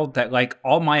job world, that like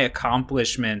all my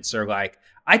accomplishments are like,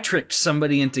 I tricked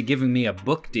somebody into giving me a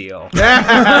book deal.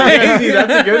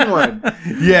 That's a good one.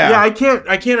 Yeah. I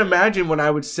can't imagine what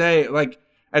I would say. Like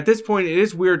at this point, it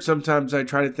is weird. Sometimes I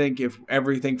try to think if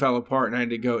everything fell apart and I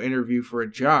had to go interview for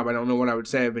a job, I don't know what I would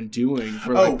say I've been doing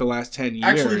for like the last 10 years.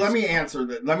 Actually, let me answer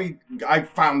that. I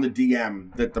found the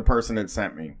DM that the person had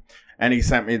sent me. And he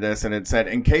sent me this, and it said,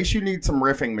 in case you need some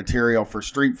riffing material for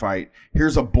Street Fight,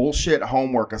 here's a bullshit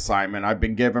homework assignment I've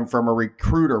been given from a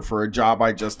recruiter for a job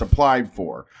I just applied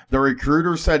for. The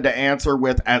recruiter said to answer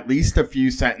with at least a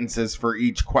few sentences for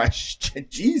each question.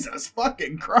 Jesus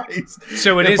fucking Christ.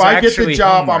 So if I get the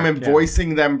job, I'm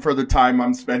invoicing them for the time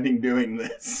I'm spending doing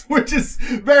this, which is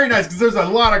very nice because there's a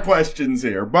lot of questions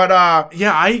here. But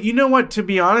you know what? To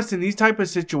be honest, in these type of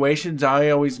situations, I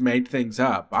always made things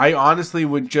up. I honestly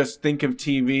would just think of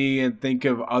TV and think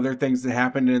of other things that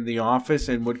happened in the office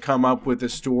and would come up with a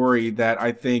story that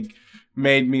I think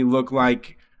made me look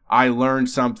like I learned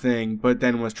something, but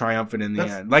then was triumphant in the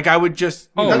end. Like I would just,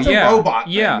 that's a robot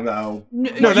thing, though.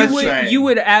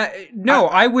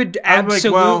 I would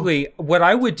absolutely. What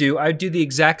I would do, I'd do the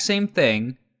exact same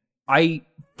thing. I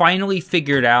finally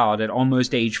figured out at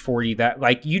almost age 40 that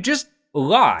like you just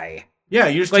lie. Yeah,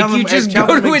 you just like tell them, you just tell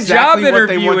go them to exactly a job what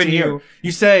they interview want and to hear.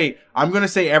 You say, I'm going to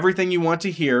say everything you want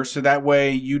to hear, so that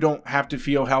way you don't have to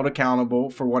feel held accountable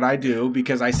for what I do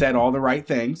because I said all the right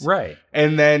things. Right.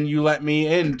 And then you let me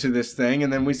into this thing,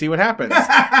 and then we see what happens.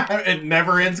 It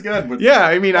never ends good.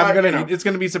 I mean, it's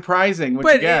going to be surprising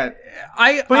what you get.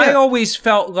 I always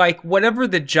felt like whatever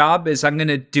the job is, I'm going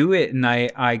to do it, and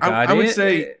I got it. I would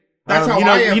say. That's how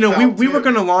we were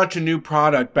going to launch a new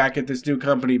product back at this new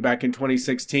company back in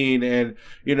 2016, and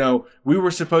we were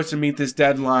supposed to meet this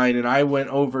deadline, and I went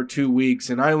over 2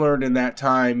 weeks, and I learned in that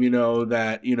time,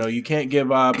 that you can't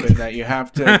give up and that you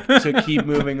have to keep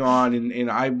moving on,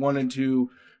 and I wanted to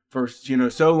for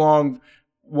so long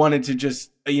wanted to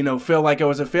just feel like I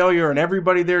was a failure, and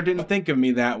everybody there didn't think of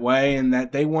me that way, and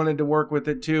that they wanted to work with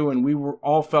it too, and we were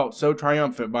all felt so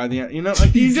triumphant by the end.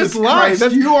 Like you just lie.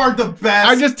 You are the best.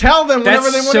 I just tell them whatever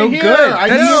they want to hear.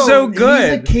 That's so good.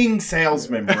 He's a king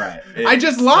salesman, Brett. I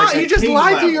just lie. You just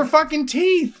lie through your fucking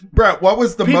teeth, Brett. What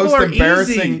was the most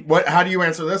embarrassing? Easy. How do you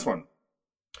answer this one?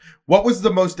 What was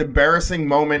the most embarrassing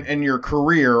moment in your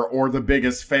career, or the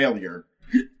biggest failure?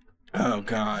 Oh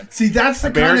God! See, that's the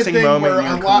kind of thing where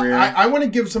I want to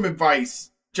give some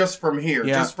advice just from here,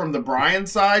 just from the Brian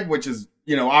side, which is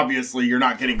obviously you're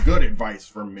not getting good advice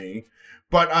from me,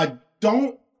 but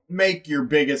don't make your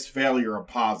biggest failure a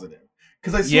positive,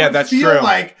 because I sort of feel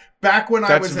like back when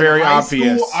I was in high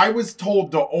school, I was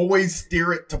told to always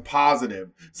steer it to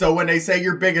positive. So when they say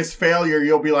your biggest failure,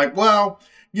 you'll be like, well,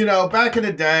 back in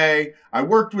the day, I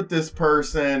worked with this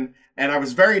person. And I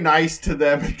was very nice to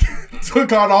them and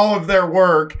took on all of their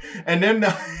work. And then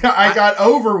I got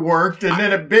overworked and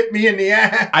then it bit me in the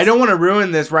ass. I don't want to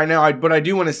ruin this right now, but I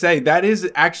do want to say that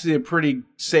is actually a pretty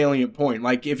salient point.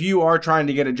 Like if you are trying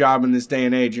to get a job in this day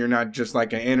and age, you're not just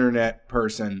like an internet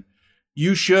person.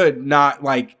 You should not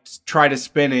like try to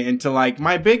spin it into like,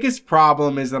 my biggest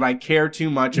problem is that I care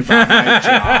too much about my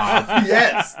job.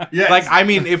 Yes. Like, I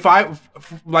mean,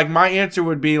 my answer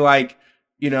would be like,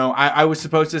 I was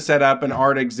supposed to set up an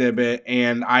art exhibit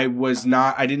and I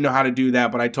didn't know how to do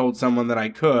that, but I told someone that I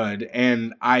could,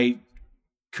 and I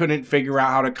couldn't figure out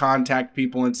how to contact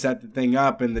people and set the thing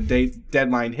up, and the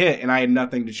deadline hit and I had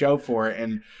nothing to show for it.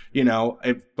 And,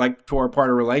 it like tore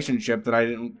apart a relationship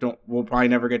that we'll probably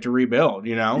never get to rebuild,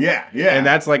 Yeah. And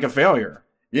that's like a failure.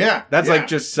 Yeah, that's like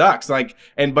just sucks. Like,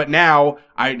 but now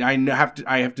I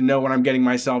have to know what I'm getting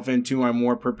myself into. I'm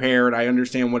more prepared. I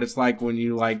understand what it's like when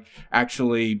you like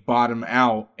actually bottom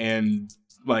out and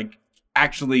like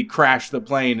actually crash the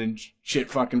plane and shit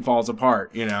fucking falls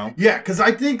apart. Yeah, because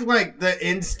I think like the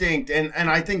instinct and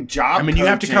I think job. I mean, you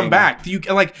have to come back. You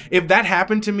like if that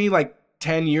happened to me like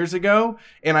 10 years ago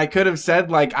and I could have said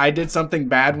like I did something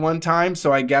bad one time,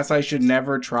 so I guess I should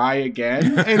never try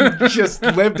again, and just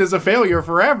lived as a failure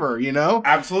forever,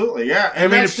 Absolutely, yeah.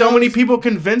 And I mean, if so many people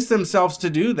convince themselves to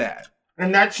do that.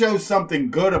 And that shows something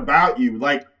good about you.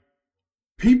 Like,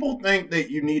 people think that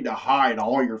you need to hide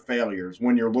all your failures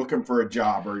when you're looking for a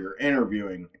job or you're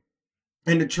interviewing.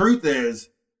 And the truth is,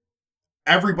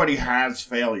 everybody has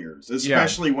failures,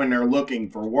 especially when they're looking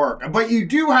for work. But you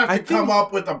do have to come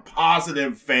up with a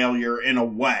positive failure in a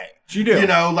way. You do. You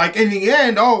know, like in the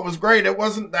end, it was great. It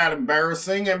wasn't that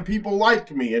embarrassing, and people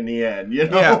liked me in the end, you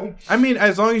know? Yeah. I mean,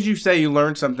 as long as you say you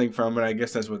learned something from it, I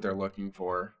guess that's what they're looking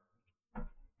for.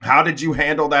 How did you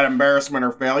handle that embarrassment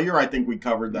or failure? I think we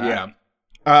covered that.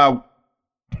 Yeah.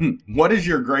 What is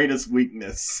your greatest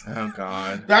weakness? Oh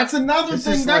God, that's another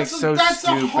thing. That's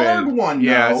a hard one.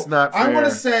 Yeah, though. it's not fair. I want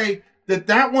to say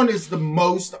that one is the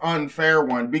most unfair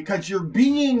one because you're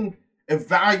being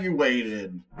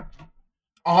evaluated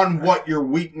on what your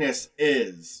weakness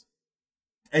is,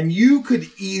 and you could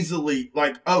easily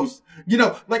if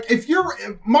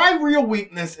my real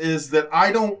weakness is that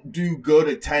I don't do good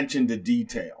attention to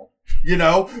detail. You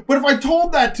know, but if I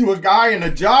told that to a guy in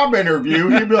a job interview,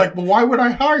 he'd be like, well, why would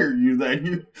I hire you then?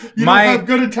 You don't have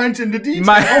good attention to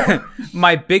detail.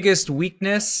 My biggest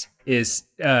weakness is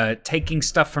taking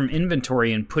stuff from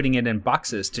inventory and putting it in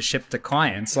boxes to ship to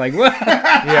clients. Like, what?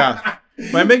 Yeah.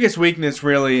 My biggest weakness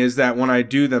really is that when I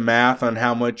do the math on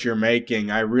how much you're making,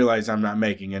 I realize I'm not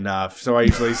making enough. So I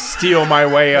usually steal my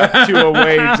way up to a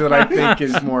wage that I think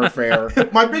is more fair.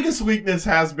 My biggest weakness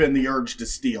has been the urge to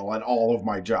steal at all of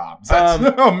my jobs. That's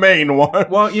a main one.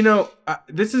 Well,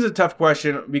 this is a tough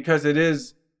question because it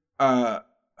is... they're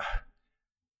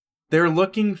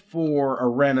looking for a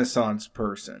Renaissance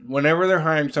person. Whenever they're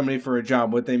hiring somebody for a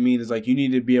job, what they mean is like, you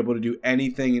need to be able to do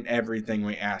anything and everything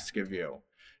we ask of you.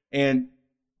 And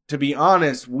to be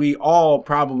honest, we all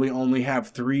probably only have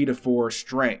 3 to 4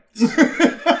 strengths.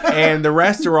 And the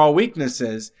rest are all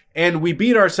weaknesses. And we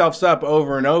beat ourselves up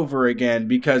over and over again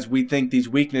because we think these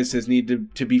weaknesses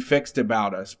need to be fixed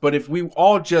about us. But if we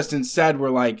all just instead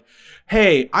were like,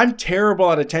 hey, I'm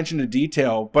terrible at attention to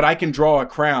detail, but I can draw a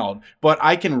crowd, but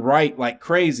I can write like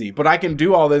crazy, but I can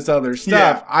do all this other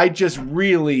stuff. Yeah. I just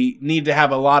really need to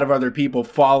have a lot of other people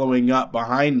following up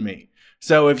behind me.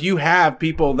 So if you have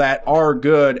people that are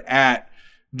good at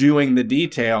doing the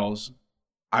details,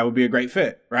 I would be a great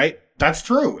fit, right? That's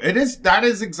true. That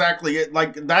is exactly it.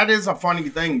 Like, that is a funny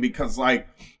thing because, like,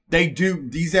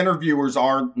 these interviewers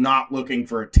are not looking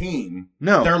for a team.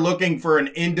 No. They're looking for an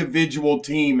individual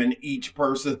team in each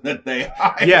person that they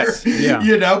hire. Yes. Yeah.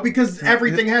 You know, because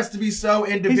everything has to be so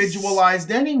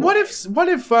individualized anyway. What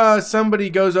if somebody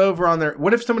goes over on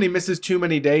what if somebody misses too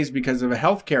many days because of a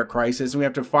healthcare crisis and we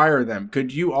have to fire them?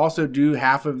 Could you also do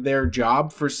half of their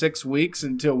job for 6 weeks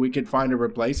until we could find a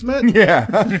replacement?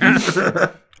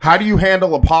 Yeah. How do you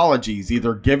handle apologies,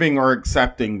 either giving or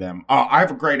accepting them? I have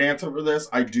a great answer for this.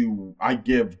 I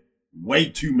give way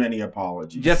too many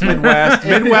apologies. Yes, Midwest.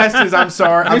 Midwest is I'm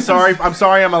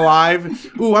sorry, I'm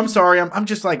alive. Ooh, I'm sorry, I'm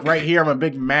just like right here. I'm a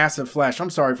big mass of flesh.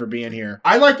 I'm sorry for being here.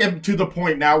 I like it to the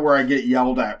point now where I get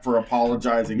yelled at for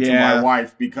apologizing to my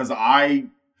wife because I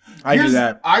do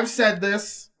that. I've said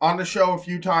this on the show a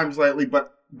few times lately,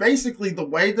 but basically the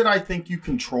way that I think you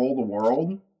control the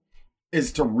world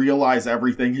is to realize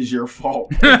everything is your fault.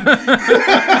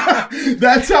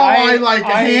 That's how I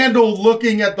handle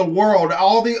looking at the world.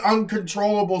 All the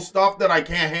uncontrollable stuff that I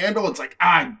can't handle, it's like,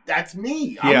 that's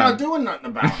me. I'm not doing nothing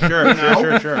about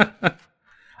it. Sure.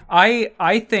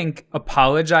 I think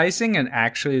apologizing and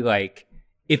actually, like,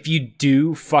 if you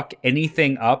do fuck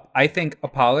anything up, I think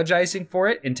apologizing for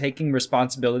it and taking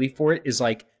responsibility for it is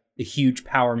like a huge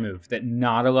power move that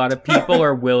not a lot of people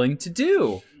are willing to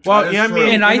do. Well, yeah, I mean,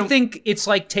 and I think it's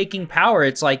like taking power.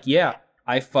 It's like, yeah,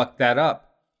 I fucked that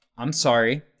up. I'm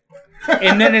sorry.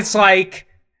 And then it's like,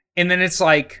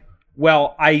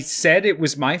 well, I said it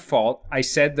was my fault. I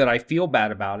said that I feel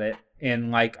bad about it. And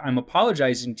like, I'm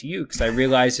apologizing to you because I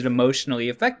realized it emotionally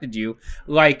affected you.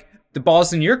 Like, the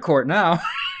ball's in your court now.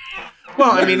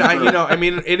 Well, I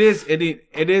mean,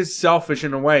 it is selfish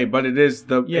in a way, but it is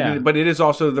but it is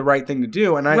also the right thing to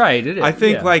do. And it is. I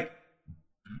think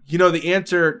the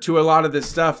answer to a lot of this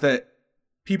stuff that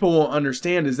people won't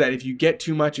understand is that if you get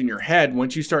too much in your head,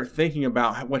 once you start thinking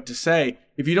about what to say,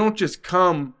 if you don't just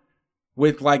come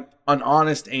with like an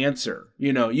honest answer,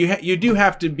 you do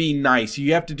have to be nice.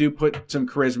 You have to put some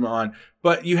charisma on,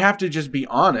 but you have to just be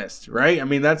honest, right? I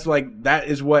mean, that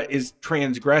is what is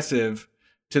transgressive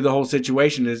to the whole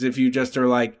situation, is if you just are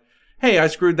like, hey, I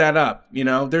screwed that up.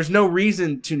 There's no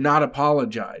reason to not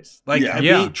apologize.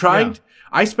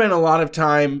 I spent a lot of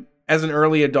time as an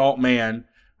early adult man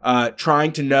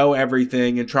trying to know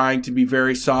everything and trying to be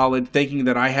very solid, thinking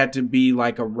that I had to be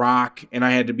like a rock and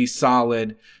I had to be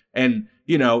solid. And,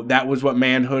 you know, that was what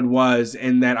manhood was,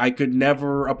 and that I could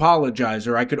never apologize,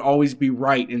 or I could always be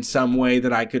right in some way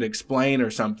that I could explain or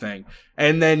something.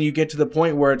 And then you get to the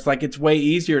point where it's like, it's way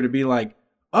easier to be like,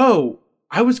 oh,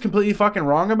 I was completely fucking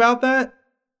wrong about that.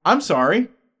 I'm sorry.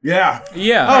 Yeah.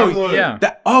 Yeah. Absolutely. Yeah.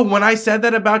 When I said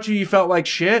that about you, you felt like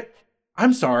shit.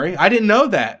 I'm sorry. I didn't know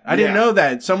that. I didn't know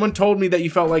that. Someone told me that you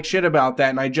felt like shit about that,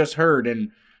 and I just heard,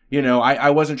 and, you know, I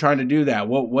wasn't trying to do that.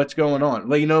 What's going on?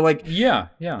 Like, you know, like, Yeah.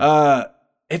 Yeah.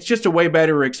 it's just a way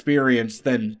better experience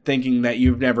than thinking that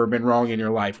you've never been wrong in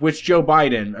your life, which Joe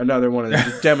Biden, another one of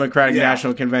the Democratic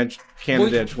National Convention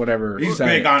candidates, whatever. He's said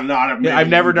big on not admitting I've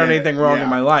never you done did anything it. wrong Yeah. in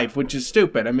my life, which is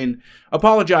stupid. I mean,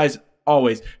 apologize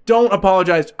always. Don't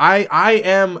apologize. I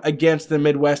am against the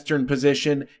Midwestern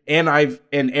position, and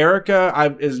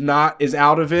Erica is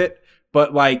out of it,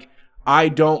 but like, I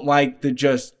don't like the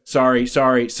just sorry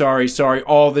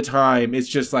all the time. It's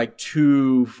just like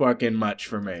too fucking much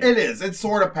for me. It is. It's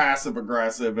sort of passive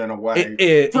aggressive in a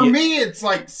way. For Me, it's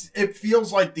like, it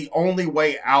feels like the only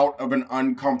way out of an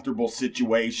uncomfortable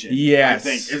situation. Yes. I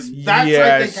think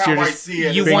I think how You're I just- see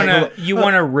it. You It's like,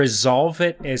 want to resolve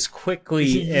it as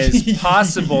quickly as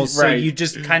possible, so Right. you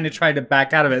just kind of try to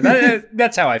back out of it.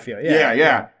 That's how I feel.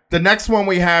 yeah. The next one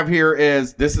we have here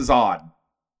is, this is odd.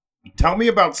 Tell me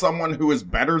about someone who is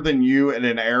better than you in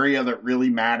an area that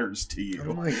really matters to you.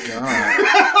 Oh my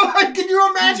god. Like, can you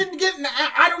imagine getting?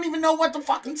 I don't even know what to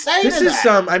fucking say. This to is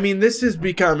that. this is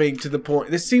becoming to the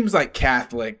point. This seems like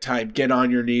Catholic type. Get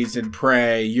on your knees and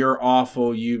pray. You're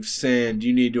awful. You've sinned.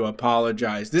 You need to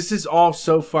apologize. This is all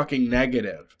so fucking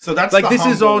negative. So that's Like, the this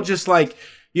is all humble- just like,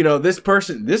 you know, this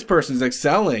person's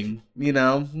excelling. You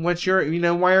know,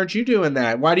 why aren't you doing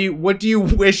that? What do you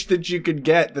wish that you could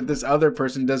get that this other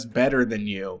person does better than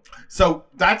you? So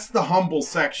that's the humble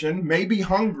section. Maybe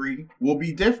hungry will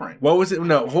be different. What was it?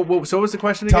 No. So what was the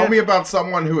question again? Tell me about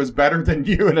someone who is better than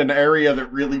you in an area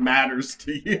that really matters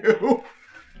to you.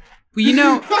 Well, you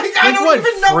know, Like, I don't what,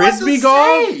 even know frisbee what to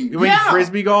golf? say. You mean Yeah.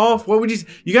 frisbee golf? What would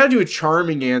you got to do a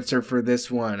charming answer for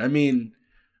this one. I mean,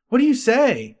 what do you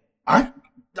say?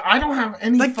 I don't have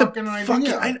any Like fucking the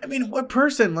idea. I mean, what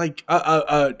person? Like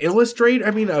a illustrator?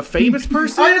 I mean, a famous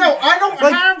person? I know. I don't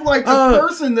Like, have like a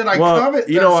person that I covet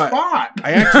you their know what? spot.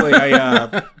 I actually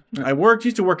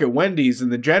used to work at Wendy's,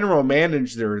 and the general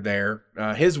manager there,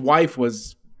 his wife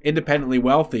was independently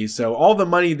wealthy, so all the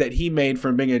money that he made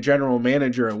from being a general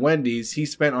manager at Wendy's, he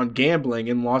spent on gambling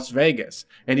in Las Vegas,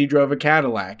 and he drove a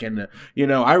Cadillac. And you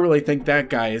know, I really think that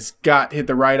guy has hit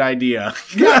the right idea.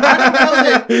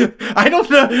 I don't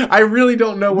know. I really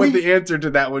don't know what the answer to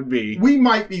that would be. We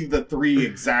might be the three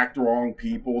exact wrong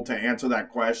people to answer that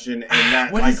question, and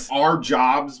that What like is- our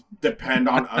jobs depend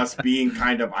on us being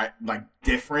kind of like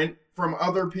different from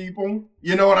other people.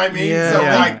 You know what I mean? Yeah. So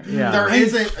Yeah. like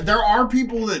Yeah. there are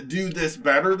people that do this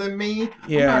better than me.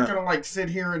 Yeah. I'm not gonna like sit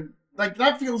here and like,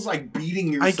 that feels like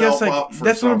beating I yourself guess up for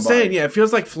that's what I'm somebody. saying. Yeah, it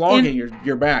feels like flogging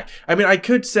your back. I mean, I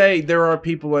could say there are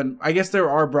people, and I guess there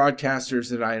are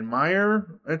broadcasters that I admire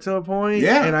to a point.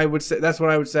 Yeah. and I would say that's what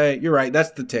I would say. You're right.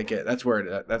 That's the ticket. That's where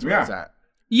it's at.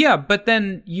 Yeah, but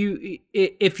then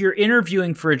if you're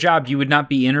interviewing for a job, you would not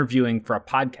be interviewing for a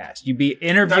podcast. You'd be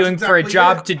interviewing for a exactly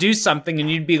job it. to do something, and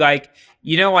you'd be like,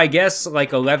 you know, I guess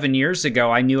like 11 years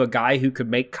ago, I knew a guy who could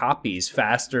make copies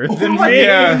faster than Like, me.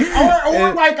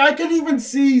 or like I could even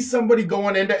see somebody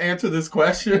going in to answer this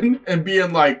question and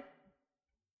being like,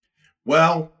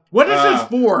 well, What is this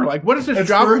for? Like, what is this it's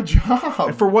job? for a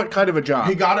job. For what kind of a job?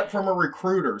 He got it from a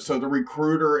recruiter, so the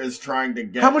recruiter is trying to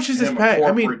get How much does this him pay? a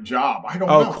I mean- corporate job. I don't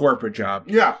know. corporate job.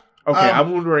 Yeah. Okay, Um,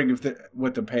 I'm wondering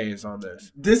what the pay is on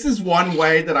this. This is one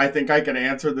way that I think I can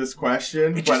answer this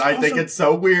question, It but just I think also- it's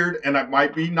so weird, and it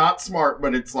might be not smart,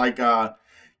 but it's like,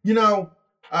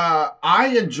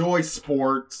 I enjoy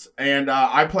sports, and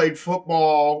I played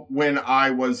football when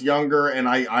I was younger, and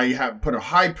I have put a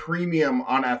high premium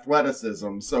on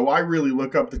athleticism, so I really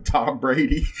look up to Tom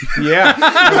Brady. Yeah,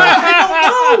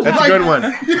 I don't know. that's a good one.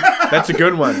 That's a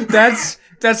good one.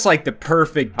 That's like the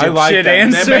perfect I like dipshit that.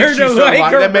 answer That makes you to so,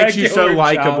 like a that makes you so regular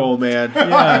likable, job. man.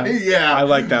 Yeah. Yeah, I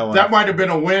like that one. that might have been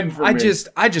a win for I me.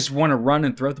 just want to run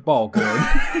and throw the ball good.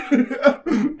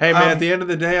 Hey man, at the end of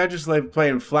the day, I just like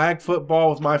playing flag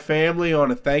football with my family on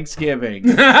a Thanksgiving.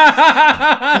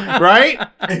 Right?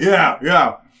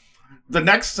 Yeah. The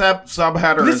next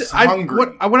subheader is hungry.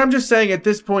 What I'm just saying at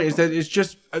this point is that it's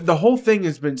just the whole thing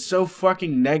has been so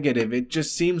fucking negative. It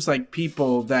just seems like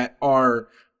people that are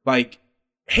like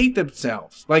hate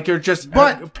themselves. Like they're just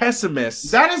But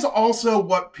pessimists. That is also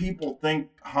what people think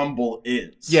humble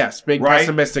is. Yes, being right?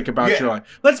 pessimistic about your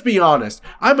life. Let's be honest.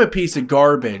 I'm a piece of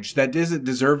garbage that isn't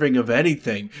deserving of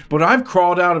anything, but I've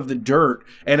crawled out of the dirt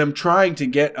and I'm trying to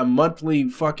get a monthly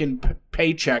fucking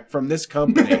paycheck from this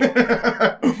company.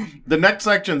 The next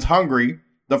section's hungry.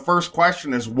 The first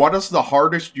question is, what is the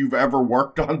hardest you've ever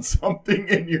worked on something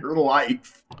in your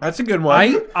life? That's a good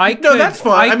one. That's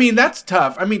fun. I mean, that's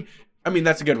tough. I mean,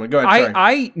 that's a good one. Go ahead.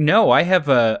 Sorry. I have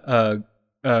a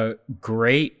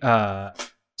great.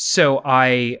 So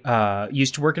I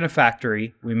used to work in a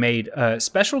factory. We made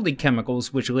specialty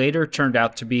chemicals, which later turned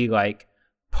out to be like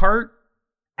part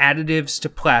additives to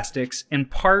plastics and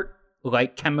part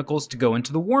like chemicals to go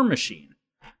into the war machine.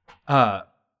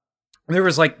 There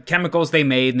was like chemicals they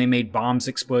made, and they made bombs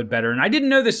explode better. And I didn't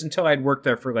know this until I'd worked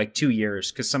there for like 2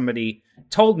 years because somebody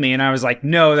told me, and I was like,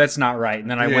 no, that's not right. And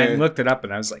then I went and looked it up,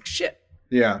 and I was like, shit.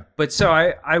 Yeah. But so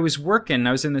I was working,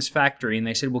 I was in this factory, and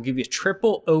they said, we'll give you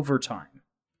triple overtime.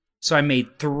 So I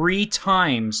made 3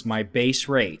 times my base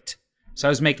rate. So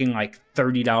I was making like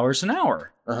 $30 an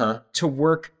hour to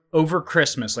work over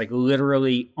Christmas, like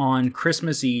literally on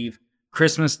Christmas Eve,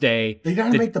 Christmas Day. They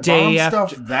gotta make the bomb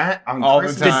stuff that on all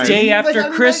Christmas. The day after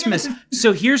Christmas.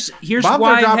 So here's bombs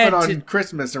why are dropping I had on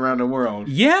Christmas around the world.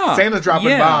 Yeah, Santa's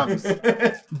dropping bombs.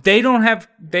 They don't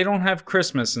have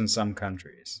Christmas in some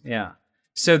countries. Yeah.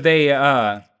 So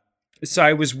so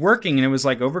I was working, and it was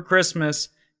like over Christmas,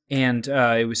 and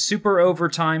it was super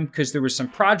overtime because there was some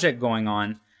project going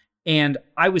on, and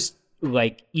I was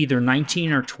like either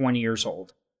 19 or 20 years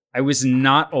old. I was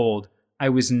not old. I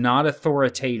was not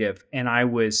authoritative, and I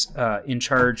was in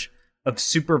charge of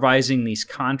supervising these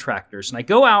contractors. And I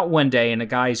go out one day, and a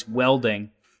guy's welding,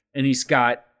 and he's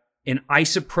got an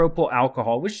isopropyl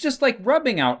alcohol, which is just like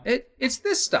rubbing out. It's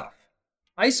this stuff.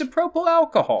 Isopropyl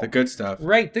alcohol. The good stuff.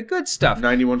 Right, the good stuff.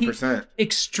 91%.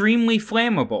 Extremely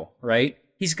flammable, right?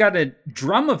 He's got a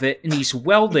drum of it, and he's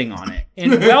welding on it.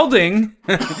 And welding,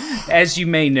 as you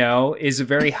may know, is a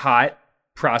very hot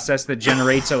process that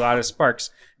generates a lot of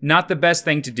sparks. Not the best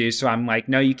thing to do, so I'm like,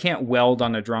 no, you can't weld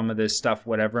on a drum of this stuff,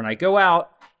 whatever. And I go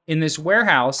out in this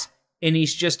warehouse, and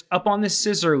he's just up on this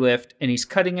scissor lift, and he's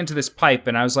cutting into this pipe.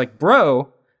 And I was like,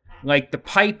 bro, like the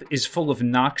pipe is full of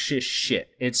noxious shit.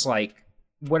 It's like,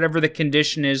 whatever the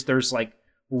condition is, there's like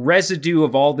residue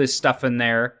of all this stuff in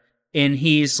there. And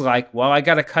he's like, well, I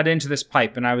got to cut into this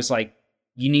pipe. And I was like,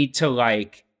 you need to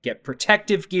like get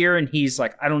protective gear. And he's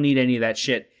like, I don't need any of that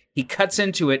shit. He cuts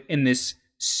into it, and this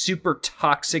super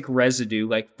toxic residue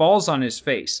like falls on his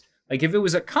face. Like if it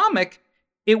was a comic,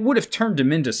 it would have turned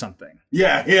him into something.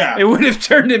 Yeah. It would have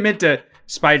turned him into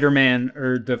Spider-Man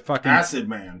or the fucking Acid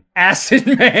Man.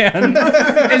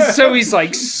 And so he's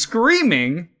like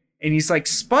screaming, and he's like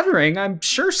sputtering. I'm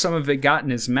sure some of it got in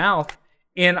his mouth.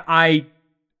 And I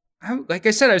like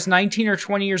I said, I was 19 or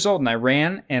 20 years old, and I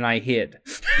ran and I hid.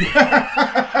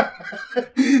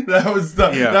 That was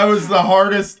the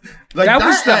hardest. Like that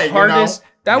was the hardest. You know?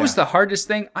 That was the hardest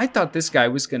thing. I thought this guy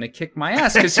was going to kick my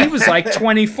ass because he was like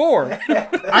 24.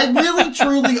 I really,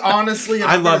 truly, honestly,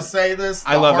 I'm going to say this.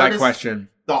 I love that question.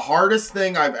 The hardest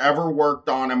thing I've ever worked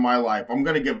on in my life, I'm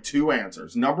going to give 2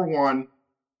 answers. Number 1,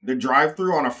 the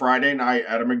drive-through on a Friday night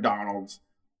at a McDonald's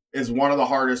is one of the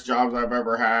hardest jobs I've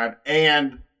ever had.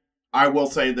 And I will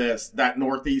say this, that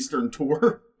Northeastern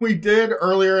tour we did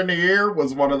earlier in the year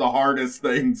was one of the hardest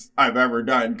things I've ever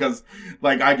done. Because,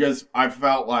 like, I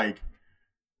felt like,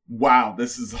 wow,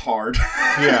 this is hard.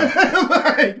 Yeah.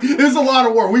 Like, it was a lot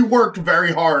of work. We worked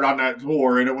very hard on that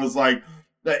tour, and it was like,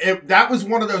 that was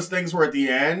one of those things where at the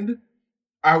end,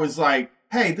 I was like,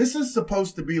 hey, this is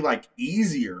supposed to be like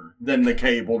easier than the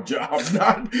cable job,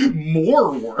 not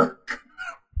more work.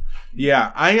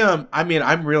 Yeah, I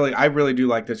really do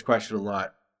like this question a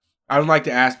lot. I would like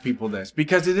to ask people this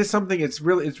because it is something it's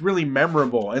really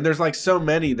memorable, and there's like so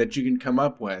many that you can come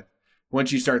up with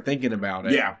once you start thinking about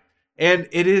it. Yeah. And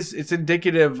it's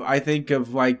indicative, I think,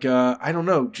 of like I don't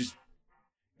know,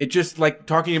 just like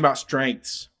talking about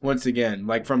strengths once again,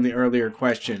 like from the earlier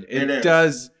question. It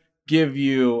does give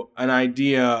you an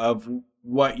idea of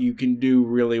what you can do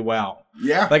really well.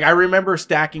 Yeah. Like I remember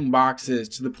stacking boxes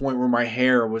to the point where my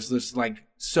hair was just like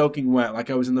soaking wet, like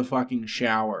I was in the fucking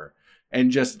shower,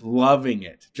 and just loving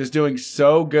it. Just doing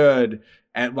so good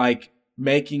at like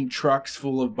making trucks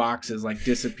full of boxes like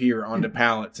disappear onto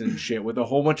pallets and shit with a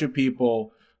whole bunch of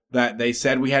people that they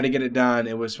said we had to get it done.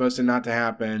 It was supposed to not to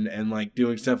happen, and like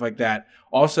doing stuff like that.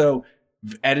 Also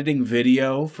editing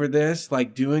video for this,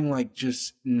 like doing like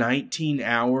just 19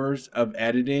 hours of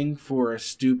editing for a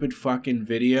stupid fucking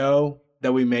video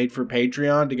that we made for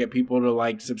Patreon to get people to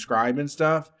like subscribe and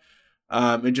stuff.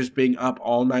 and just being up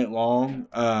all night long.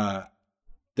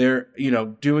 They're,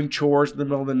 doing chores in the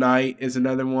middle of the night is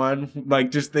another one.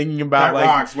 Like, just thinking about, that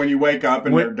rocks when you wake up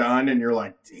and they're done and you're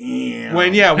like, damn.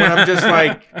 When I'm just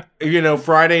like,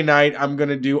 Friday night, I'm going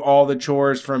to do all the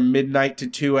chores from midnight to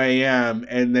 2 a.m.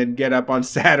 and then get up on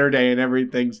Saturday and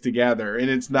everything's together. And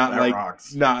it's not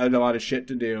not a lot of shit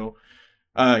to do.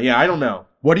 I don't know.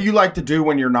 What do you like to do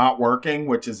when you're not working?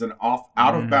 Which is an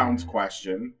out of bounds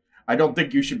question. I don't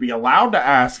think you should be allowed to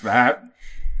ask that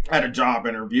at a job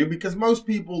interview, because most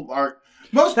people, if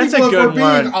we're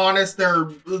being honest,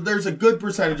 there's a good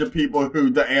percentage of people who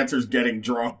the answer is getting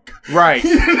drunk. Right.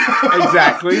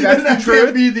 Exactly. That's the truth.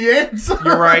 Can't be the answer.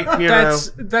 You're right.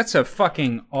 That's a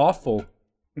fucking awful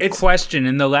question.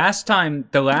 And the last time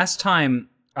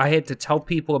I had to tell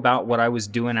people about what I was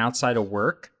doing outside of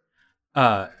work,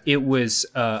 it was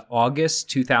August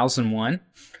 2001.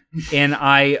 And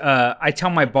I tell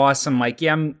my boss, I'm like,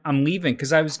 yeah, I'm leaving,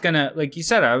 because I was gonna, like you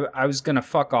said, I was gonna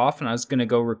fuck off and I was gonna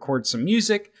go record some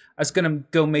music. I was gonna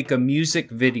go make a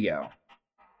music video,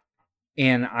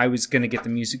 and I was gonna get the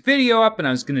music video up, and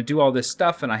I was gonna do all this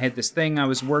stuff. And I had this thing I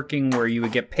was working where you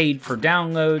would get paid for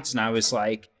downloads, and I was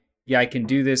like, yeah, I can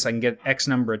do this. I can get X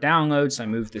number of downloads. I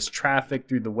move this traffic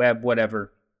through the web,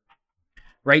 whatever.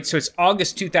 Right, so it's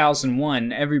August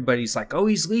 2001. Everybody's like, "Oh,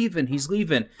 he's leaving.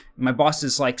 And my boss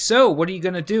is like, "So, what are you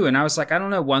gonna do?" And I was like, "I don't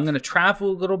know. Well, I'm gonna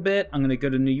travel a little bit. I'm gonna go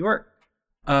to New York,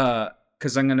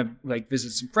 because I'm gonna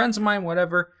visit some friends of mine,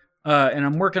 whatever. And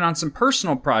I'm working on some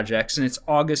personal projects." And it's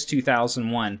August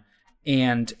 2001,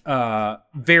 and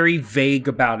very vague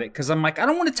about it, because I'm like, I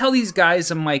don't want to tell these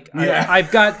guys. I'm like, I've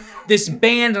got this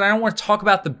band, and I don't want to talk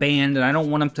about the band, and I don't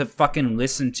want them to fucking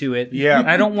listen to it. Yeah. And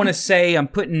I don't want to say I'm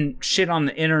putting shit on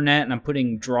the internet, and I'm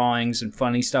putting drawings and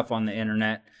funny stuff on the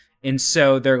internet. And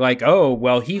so they're like, oh,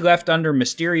 well, he left under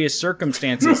mysterious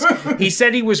circumstances. He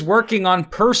said he was working on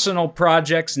personal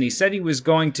projects, and he said he was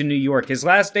going to New York. His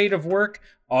last date of work,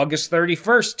 August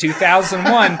 31st,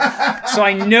 2001. So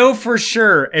I know for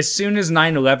sure, as soon as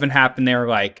 9/11 happened, they were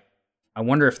like, I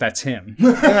wonder if that's him.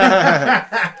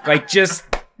 Like, just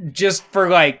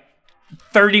for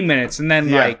 30 minutes, and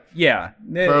then I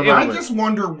just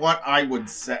wonder what I would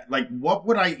say. Like, what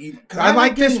would I eat? I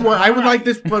like this one. I would like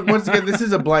this, but once again, this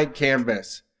is a blank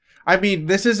canvas. I mean,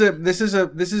 this is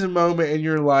a moment in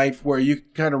your life where you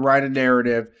kind of write a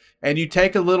narrative, and you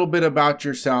take a little bit about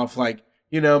yourself, like,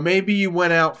 maybe you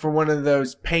went out for one of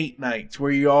those paint nights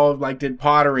where you all did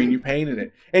pottery and you painted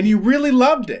it and you really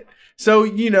loved it. So,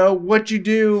 what you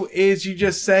do is you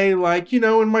just say, in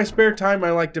my spare time,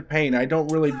 I like to paint. I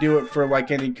don't really do it for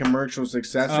any commercial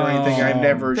success or anything. I've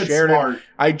never shared it.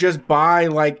 I just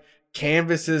buy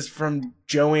canvases from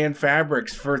Joann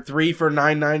Fabrics for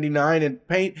 $9.99 and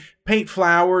paint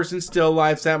flowers and still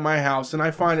lifes at my house, and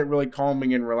I find it really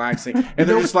calming and relaxing. And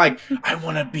they're just like, I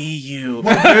want to be you.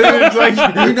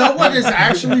 It's you know what is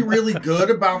actually really good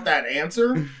about that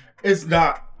answer is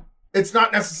it's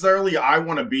not necessarily I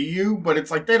want to be you, but it's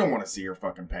they don't want to see your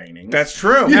fucking paintings. That's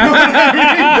true. You know what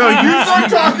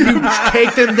I mean? You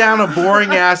take them down a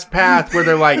boring ass path where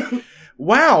they're like,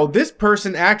 wow, this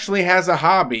person actually has a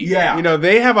hobby. Yeah.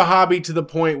 They have a hobby to the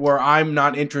point where I'm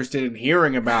not interested in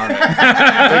hearing about it.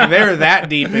 They're that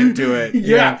deep into it.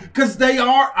 Yeah, because they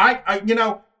are. I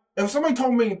if somebody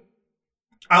told me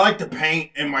I like to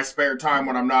paint in my spare time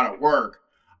when I'm not at work,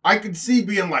 I could see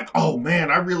being like, oh man,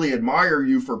 I really admire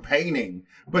you for painting.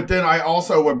 But then I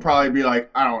also would probably be like,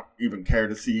 I don't even care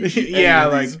to see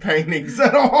these paintings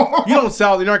at all. You're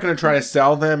not going to try to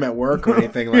sell them at work or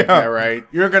anything like that, right?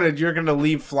 You're gonna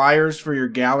leave flyers for your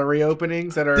gallery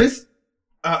openings that are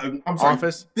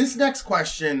office. This next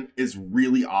question is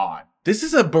really odd. This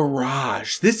is a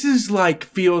barrage. This is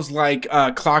feels like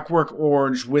Clockwork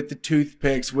Orange with the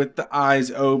toothpicks, with the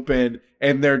eyes open,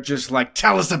 and they're just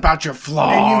tell us about your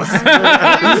flaws. And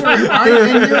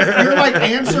you're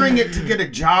answering it to get a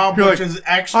job, which is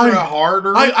extra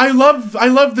harder. I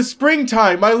love the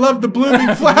springtime. I love the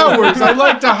blooming flowers. I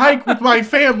like to hike with my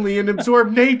family and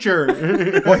absorb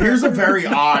nature. Well, here's a very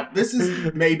odd. This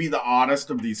is maybe the oddest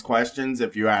of these questions,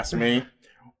 if you ask me.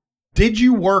 Did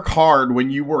you work hard when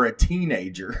you were a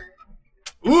teenager?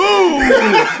 Ooh!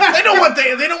 They don't want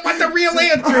the real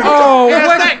answer. Oh,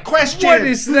 ask that question. What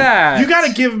is that? You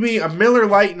gotta give me a Miller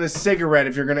Lite and a cigarette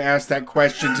if you're gonna ask that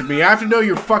question to me. I have to know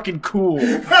you're fucking cool.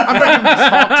 I'm not gonna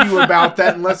talk to you about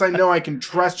that unless I know I can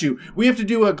trust you. We have to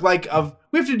do a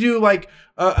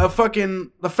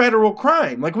federal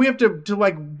crime. We have to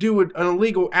do an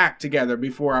illegal act together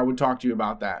before I would talk to you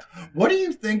about that. What do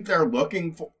you think they're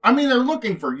looking for? I mean, they're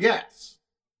looking for yes.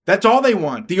 That's all they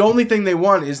want. The only thing they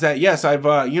want is that, yes, I've,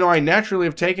 I naturally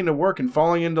have taken to work and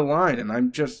falling into line, and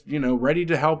I'm just, ready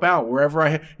to help out wherever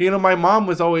I, my mom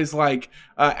was always like,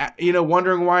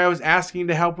 wondering why I was asking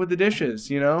to help with the dishes,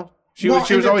 She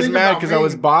was always mad because I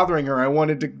was bothering her. I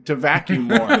wanted to vacuum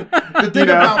more. The thing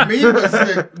about me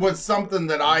was something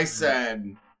that I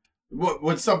said,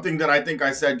 was something that I think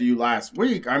I said to you last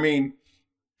week. I mean,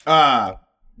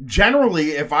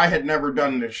 generally, if I had never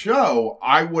done the show,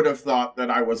 I would have thought that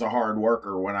I was a hard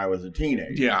worker when I was a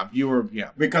teenager. Yeah, you were,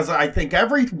 yeah. Because I think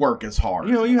every work is hard.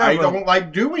 I don't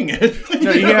like doing it.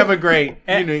 You have a great,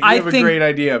 a great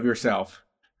idea of yourself.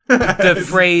 The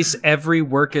phrase "every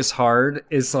work is hard"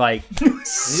 is like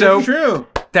so true.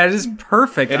 That is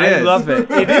perfect. I love it.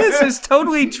 It is. It's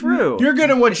totally true. You're good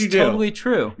at what you do. Totally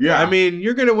true. Yeah. I mean,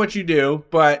 you're good at what you do,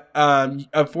 but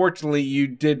unfortunately, you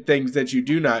did things that you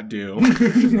do not do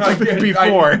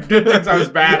before. Things I was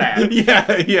bad at.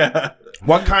 Yeah.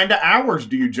 What kind of hours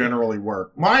do you generally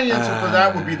work? My answer for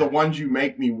that would be the ones you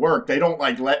make me work. They don't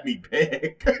let me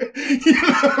pick.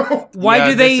 Why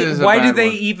do they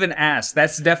even ask?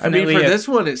 That's definitely for this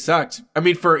one it sucks.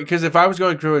 Because if I was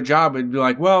going through a job, it'd be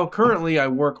like, well, currently I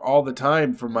work all the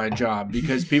time for my job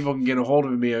because people can get a hold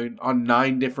of me on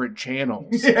 9 different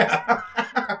channels. Yeah.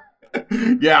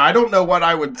 Yeah, I don't know what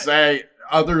I would say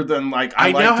other than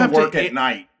I like to work at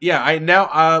night.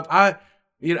 Yeah,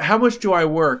 how much do I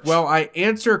work? Well, I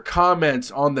answer comments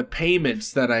on the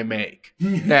payments that I make.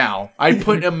 Now, I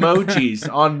put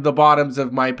emojis on the bottoms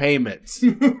of my payments.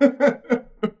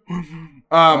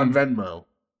 On Venmo.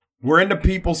 We're in the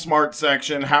People Smart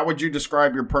section. How would you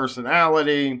describe your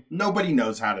personality? Nobody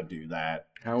knows how to do that.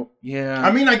 Yeah.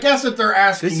 I mean, I guess if they're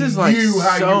asking how you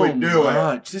would do it.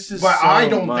 I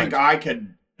don't think I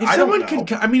could.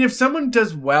 If someone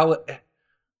does well,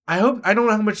 I don't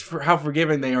know how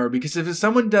forgiving they are, because if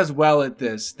someone does well at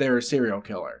this, they're a serial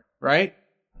killer, right?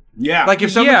 Yeah. Like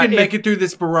if someone can make it through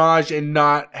this barrage and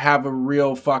not have a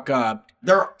real fuck up,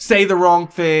 say the wrong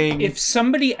thing. If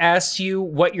somebody asks you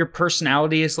what your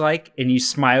personality is like and you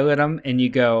smile at them and you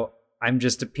go, I'm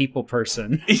just a people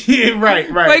person.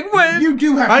 Right. Like what? You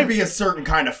do have to be a certain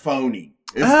kind of phoney.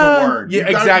 Is the word. Yeah,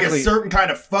 exactly. Be a certain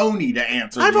kind of phony to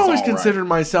answer. I've always considered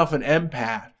myself an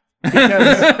empath.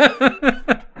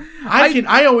 Because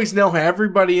I always know how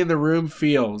everybody in the room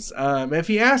feels. If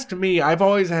you ask me, I've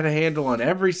always had a handle on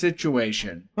every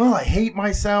situation. Well, I hate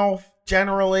myself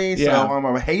generally, so I'm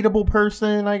a hateable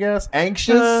person, I guess.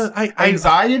 Anxious,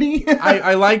 anxiety.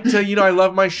 I like to, I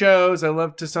love my shows. I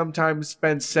love to sometimes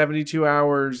spend 72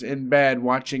 hours in bed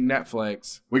watching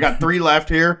Netflix. We got 3 left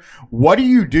here. What do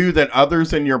you do that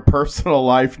others in your personal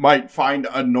life might find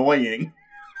annoying?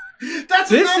 How is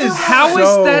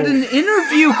that an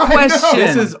interview question?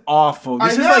 This is awful.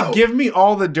 This is like, give me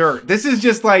all the dirt. This is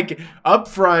just like up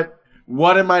front.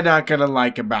 What am I not gonna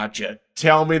like about you?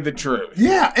 Tell me the truth.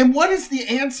 Yeah, and what is the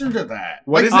answer to that?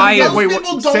 What is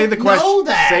it? Say the question.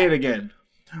 Say it again.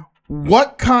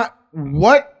 What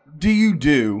do you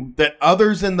do that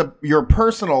others in your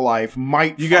personal life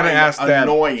might find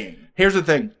annoying? Here's the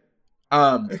thing.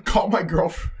 Call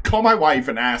my wife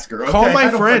and ask her. Okay? Call my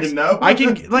friends. I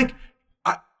can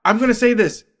I'm gonna say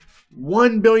this.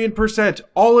 1,000,000,000%.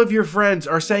 All of your friends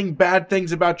are saying bad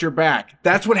things about your back.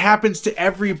 That's what happens to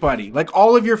everybody. Like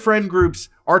all of your friend groups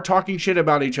are talking shit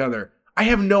about each other. I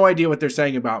have no idea what they're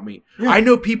saying about me. Yeah. I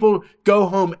know people go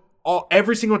home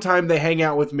every single time they hang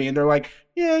out with me and they're like,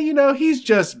 yeah, he's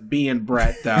just being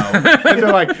Brett though. And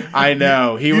they're like, I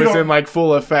know, he was in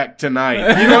full effect tonight.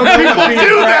 People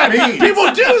do that. People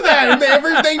do that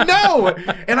and they know.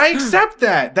 And I accept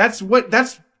that. That's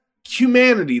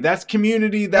humanity. That's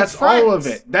community. That's all of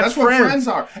it. That's what friends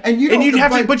are. And you'd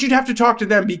have to talk to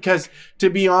them, because to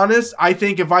be honest, I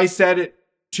think if I said it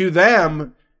to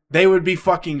them, they would be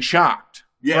fucking shocked.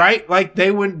 Yeah. Right? Like they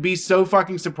wouldn't be so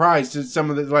fucking surprised to some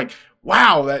of the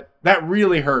wow, that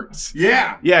really hurts.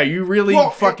 Yeah. Yeah, you really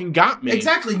fucking got me.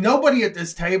 Exactly. Nobody at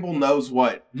this table knows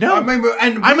what. No.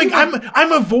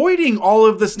 I'm avoiding all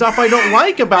of the stuff I don't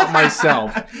like about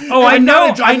myself. I know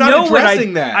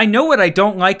what I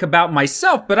don't like about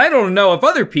myself, but I don't know if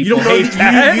other people hate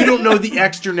that. You don't know the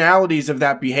externalities of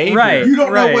that behavior. Right. You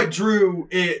don't know what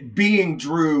being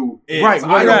Drew is. Right.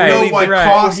 I don't know what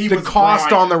the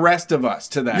cost on the rest of us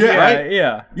to that. Yeah. Right?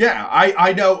 Yeah. Yeah.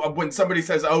 I know when somebody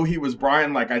says, oh, he was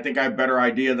Brian, I think I have a better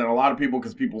idea than a lot of people,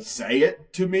 because people say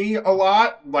it to me a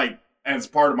lot, as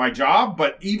part of my job.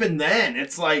 But even then,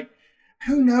 it's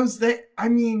who knows that? I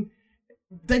mean,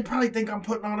 they probably think I'm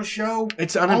putting on a show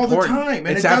all the time.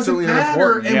 And it's absolutely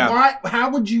unimportant. And how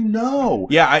would you know?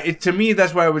 Yeah, to me,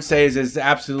 that's what I would say is it's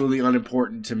absolutely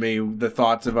unimportant to me, the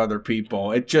thoughts of other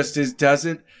people. It just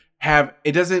doesn't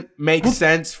it doesn't make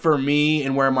sense for me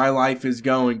and where my life is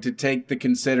going to take the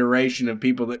consideration of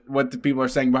what the people are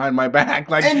saying behind my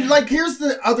back. And here's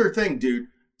the other thing, dude.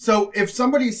 So if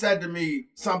somebody said to me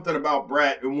something about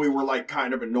Brett and we were like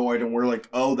kind of annoyed and we're like,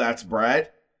 oh, that's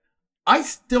Brett, I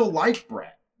still like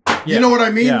Brett. Yeah. You know what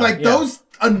I mean? Those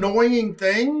annoying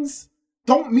things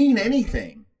don't mean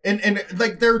anything. And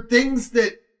like there are things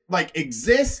that like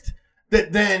exist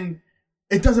that then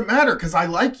it doesn't matter because I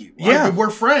like you. Yeah. We're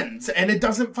friends and it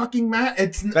doesn't fucking matter.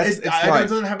 It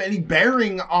doesn't have any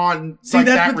bearing on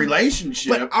that relationship.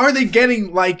 But are they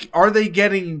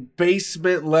getting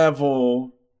basement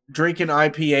level drinking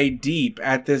IPA deep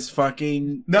at this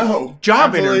fucking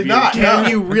job interview? Not, Can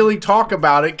you really talk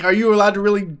about it? Are you allowed to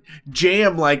really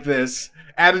jam like this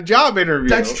at a job interview?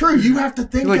 That's true. You have to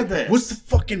think of this. What's the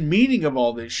fucking meaning of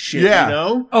all this shit? Yeah. You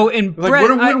know? Oh, and like,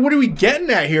 Brett, what are we getting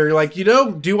at here? Like, you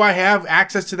know, do I have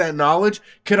access to that knowledge?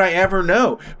 Could I ever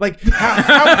know? Like, how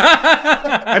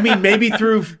I mean, maybe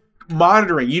through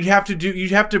monitoring. You'd have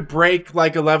to break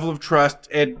like a level of trust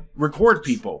and record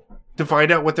people to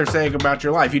find out what they're saying about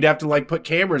your life. You'd have to like put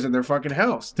cameras in their fucking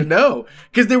house to know,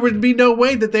 because there would be no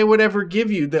way that they would ever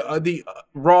give you the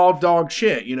raw dog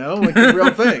shit, you know, like the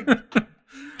real thing.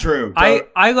 True.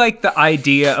 I like the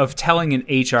idea of telling an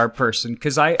HR person,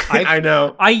 because I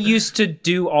know. I used to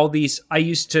do all these. I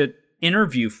used to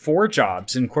interview for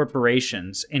jobs in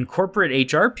corporations, and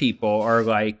corporate HR people are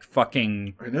like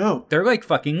fucking. I know. They're like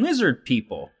fucking lizard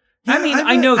people. Yeah,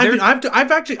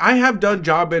 I have done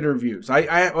job interviews.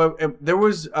 There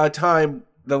was a time,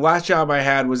 the last job I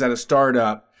had was at a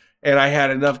startup, and I had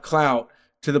enough clout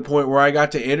to the point where I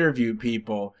got to interview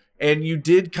people. And you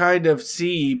did kind of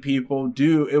see people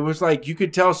it was like you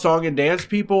could tell song and dance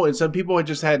people, and some people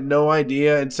just had no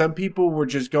idea, and some people were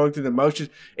just going through the motions.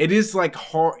 It is like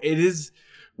hard. It is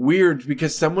weird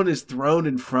because someone is thrown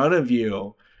in front of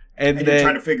you, and then you're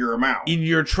trying to figure them out. And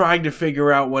you're trying to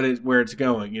figure out where it's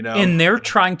going, you know. And they're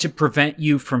trying to prevent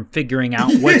you from figuring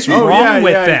out what's wrong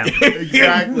with them.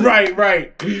 Exactly.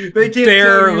 Right. They can't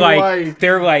tell you why.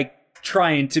 They're like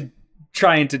trying to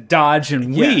dodge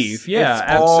and weave. Yeah, it's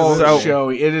absolutely. All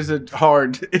showy. It's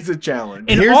a challenge.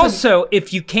 And also,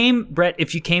 if you came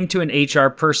to an HR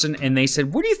person and they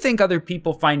said, what do you think other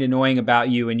people find annoying about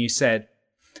you? And you said,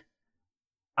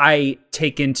 I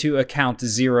take into account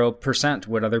 0%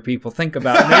 what other people think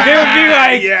about me.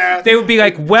 They would be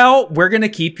like, well, we're going to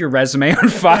keep your resume on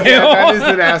file. Yeah, that is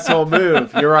an asshole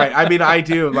move. You're right. I mean, I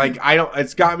do. Like,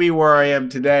 it's got me where I am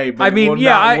today, but will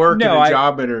not work in a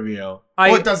job interview.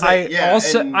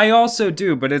 I also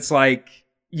do, but it's like,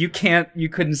 you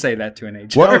couldn't say that to an HR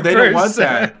person. They don't want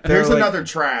that. Here's another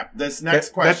trap. This next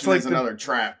question is another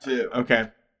trap, too. Okay.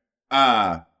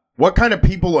 What kind of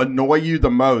people annoy you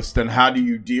the most, and how do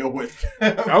you deal with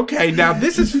them? Okay, now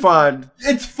this is fun.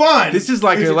 It's fun. This is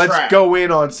like let's go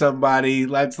in on somebody.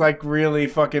 Let's like really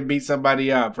fucking beat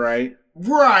somebody up, right?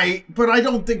 Right, but I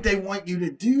don't think they want you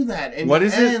to do that. And what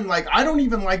is it? Like, I don't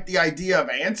even like the idea of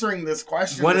answering this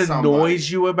question. What annoys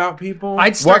you about people?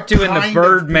 I'd start doing the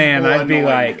Birdman. I'd be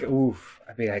like, oof.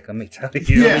 I'd be like, let me tell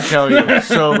you. Yeah. Let me tell you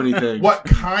so many things. What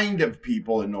kind of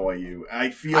people annoy you? I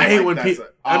hate when that's an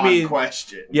odd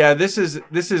question. Yeah, this is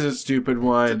a stupid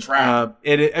one. It's a trap.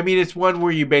 It's one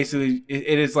where you basically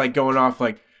it is like going off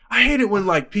like, I hate it when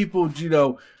like people, you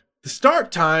know, the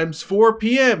start time's 4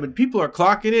 p.m. and people are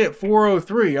clocking in at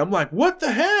 4:03. I'm like, what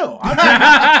the hell?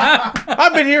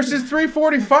 I've been here since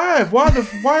 3:45.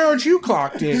 Why aren't you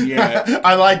clocked in yet?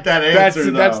 I like that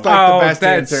answer. That's like the best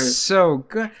answer. That's so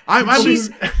good.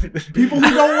 People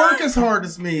who don't work as hard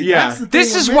as me. Yeah.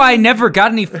 This is why I never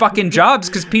got any fucking jobs,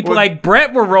 because people like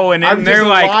Brett were rolling in and they're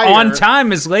like, on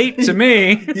time is late to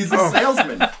me. He's a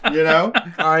salesman, you know?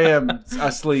 I am a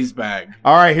sleazebag.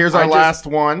 All right, here's our last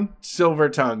one. Silver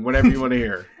tongue, whatever you want to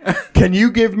hear. Can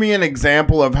you give me an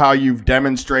example of how you've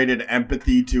demonstrated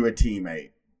empathy to a teammate?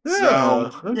 Okay.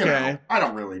 You know, I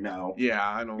don't really know. Yeah,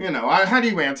 I don't. You know, how do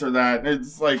you answer that?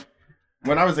 It's like,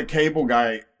 when I was a cable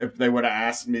guy, if they would have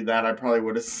asked me that, I probably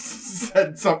would have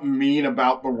said something mean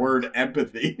about the word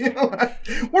empathy.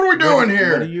 What are we doing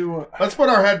here? Let's put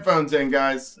our headphones in,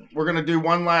 guys. We're going to do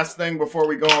one last thing before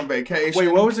we go on vacation.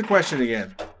 Wait, what was the question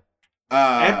again?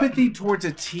 Empathy towards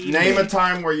a teammate. Name a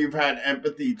time where you've had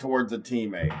empathy towards a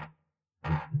teammate.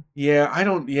 Yeah, I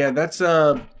don't know.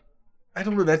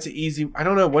 That's easy. I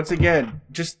don't know. Once again,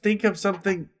 just think of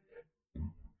something.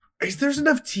 Is there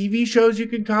enough TV shows you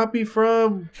can copy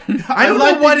from? I don't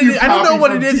know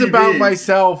what it is about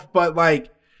myself, but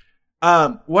like,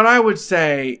 what I would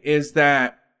say is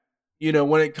that, you know,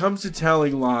 when it comes to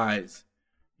telling lies,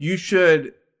 you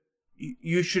should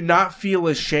you should not feel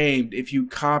ashamed if you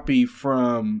copy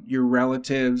from your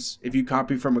relatives, if you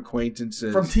copy from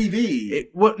acquaintances. From TV.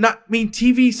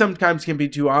 TV sometimes can be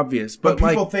too obvious. But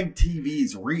people think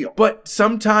TV's real. But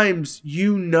sometimes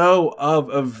you know of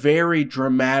a very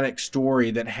dramatic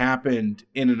story that happened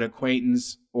in an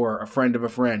acquaintance or a friend of a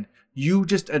friend. You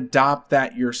just adopt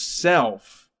that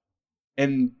yourself.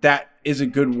 And that is a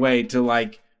good way to,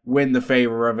 like, win the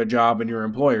favor of a job and your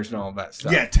employers and all of that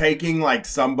stuff. Yeah, taking like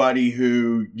somebody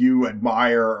who you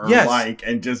admire or like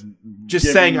and just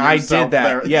saying I did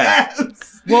that.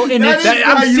 Yes. Well, and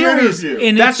I'm serious.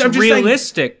 And it's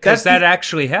realistic because that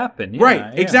actually happened. Yeah,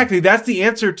 right. Yeah. Exactly. That's the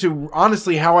answer to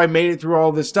honestly how I made it through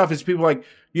all this stuff is people like,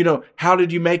 how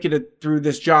did you make it through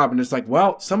this job? And it's like,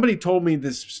 well, somebody told me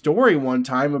this story one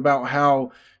time about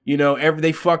how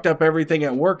they fucked up everything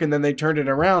at work and then they turned it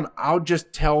around. I'll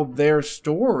just tell their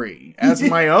story as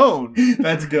my own.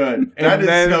 That's good. That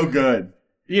is so good.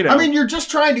 I mean, you're just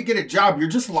trying to get a job. You're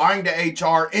just lying to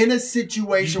HR in a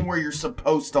situation where you're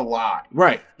supposed to lie.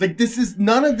 Right. Like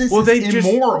none of this is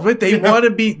immoral. But they want to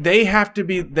be,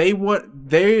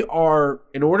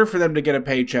 in order for them to get a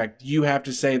paycheck, you have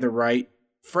to say the right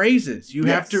phrases. You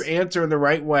have to answer in the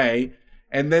right way.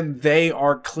 And then they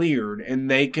are cleared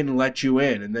and they can let you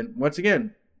in. And then once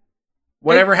again,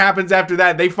 whatever happens after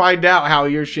that, they find out how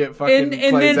your shit fucking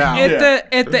plays out.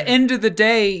 At the end of the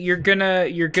day, you're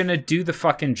gonna do the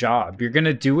fucking job. You're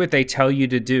gonna do what they tell you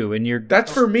to do. And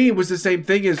that's for me was the same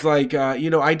thing as like,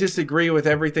 I disagree with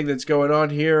everything that's going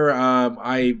on here.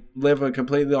 I live a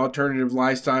completely alternative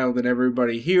lifestyle than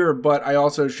everybody here, but I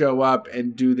also show up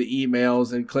and do the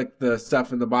emails and click the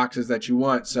stuff in the boxes that you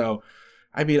want. So,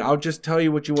 I mean, I'll just tell you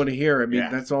what you want to hear. I mean,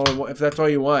 that's all. If that's all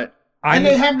you want, and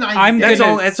they have 90 days.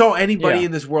 That's all anybody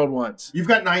in this world wants. You've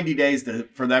got 90 days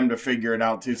for them to figure it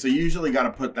out too. So you usually got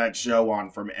to put that show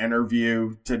on from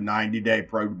interview to 90-day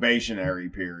probationary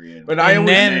period. But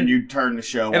then you turn the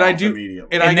show off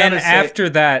immediately. And then after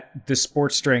that, the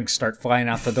sports drinks start flying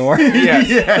out the door.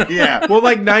 yeah. Well,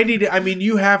 like 90 days. I mean,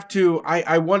 you have to.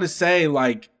 I want to say,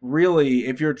 like, really,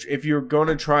 if you're going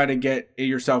to try to get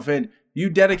yourself in. You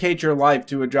dedicate your life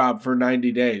to a job for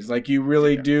 90 days. Like, you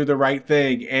really do the right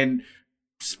thing and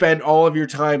spend all of your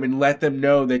time and let them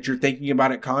know that you're thinking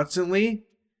about it constantly.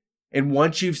 And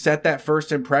once you've set that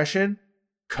first impression,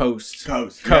 coast.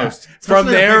 Yeah. From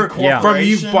there,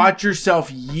 you've bought yourself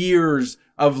years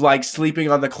of, like, sleeping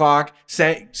on the clock,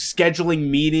 scheduling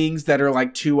meetings that are,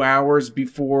 like, 2 hours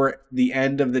before the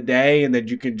end of the day, and then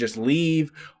you can just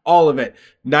leave. All of it.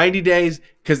 90 days,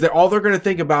 because all they're going to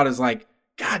think about is, like,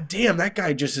 God damn, that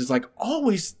guy just is like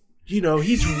always,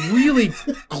 he's really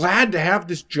glad to have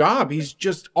this job. He's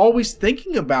just always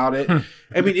thinking about it.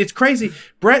 I mean, it's crazy.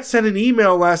 Brett sent an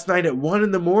email last night at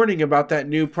 1 a.m. about that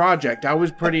new project. I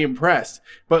was pretty impressed.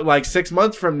 But like 6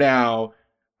 months from now,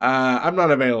 I'm not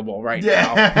available right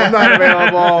now. I'm not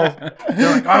available.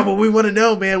 They're like, oh, well, we want to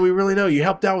know, man. We really know. You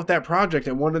helped out with that project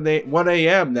at 1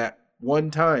 a.m. that one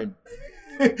time.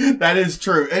 That is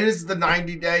true. It is the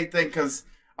 90-day thing because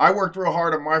I worked real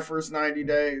hard on my first 90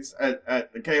 days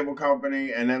at the cable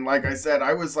company. And then, like I said,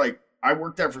 I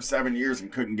worked there for 7 years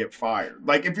and couldn't get fired.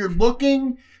 Like, if you're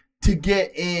looking to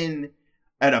get in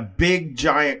at a big,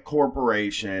 giant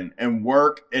corporation and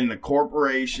work in the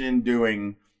corporation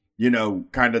doing,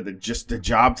 kind of the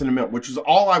jobs in the middle, which was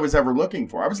all I was ever looking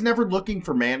for. I was never looking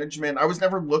for management.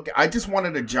 I just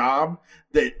wanted a job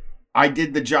that I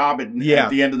did the job and at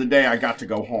the end of the day, I got to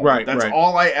go home. Right. That's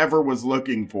all I ever was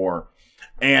looking for.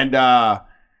 And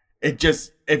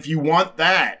if you want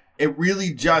that, it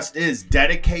really just is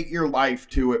dedicate your life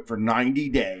to it for 90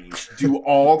 days, do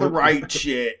all the right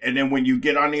shit. And then when you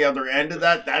get on the other end of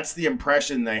that, that's the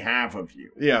impression they have of you.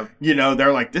 Yeah.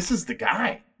 They're like, this is the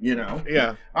guy,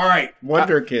 Yeah. All right.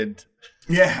 Wonder Kid.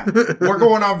 Yeah. We're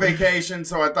going on vacation,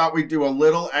 so I thought we'd do a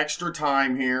little extra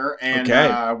time here. And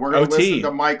we're going to listen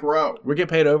to Mike Rowe. We get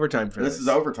paid overtime for this. This is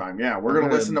overtime, yeah. We're going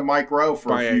to listen to Mike Rowe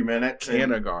for a few minutes.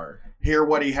 Canagar. Hear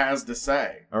what he has to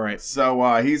say. All right.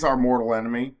 So he's our mortal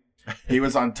enemy. He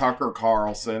was on Tucker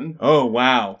Carlson. Oh,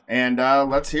 wow. And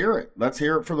let's hear it. Let's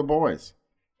hear it for the boys.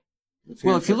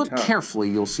 Well, if you look carefully,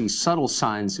 you'll see subtle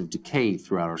signs of decay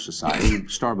throughout our society.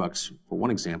 Starbucks, for one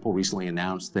example, recently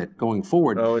announced that going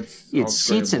forward, its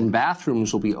seats and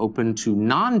bathrooms will be open to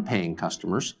non-paying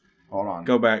customers. Hold on.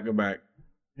 Go back.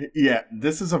 Yeah,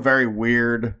 this is a very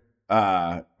weird...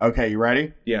 okay, you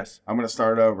ready? Yes. I'm going to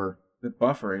start over. The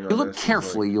buffering. If you look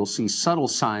carefully, you'll see subtle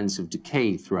signs of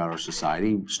decay throughout our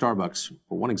society. Starbucks,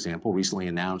 for one example, recently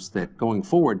announced that going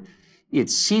forward,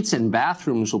 its seats and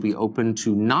bathrooms will be open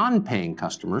to non-paying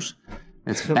customers.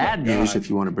 It's bad news if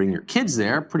you want to bring your kids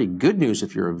there. Pretty good news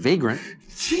if you're a vagrant.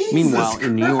 Jesus Meanwhile,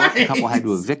 in New York, a Christ. couple had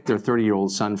to evict their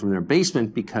 30-year-old son from their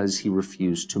basement because he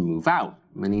refused to move out.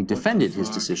 Many defended his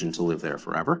decision to live there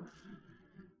forever.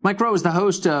 Mike Rowe is the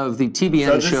host of the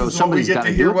TBN show Somebody's Got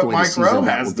to Do It. The latest season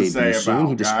that will debut soon.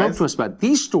 He just spoke to us about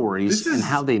these stories and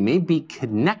how they may be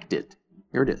connected.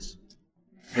 Here it is.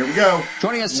 Here we go.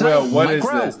 Joining us tonight, Mike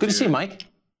Rowe. This, good to see you, Mike.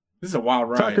 This is a wild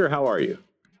ride. Tucker, how are you?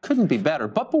 Couldn't be better,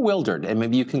 but bewildered, and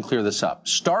maybe you can clear this up.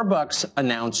 Starbucks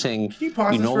announcing you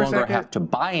no longer have to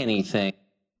buy anything.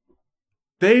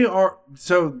 They are,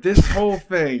 so this whole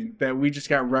thing that we just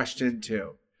got rushed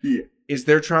into is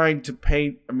they're trying to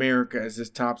paint America as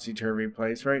this topsy-turvy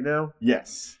place right now?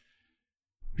 Yes.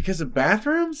 Because of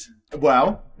bathrooms?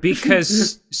 Well,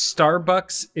 because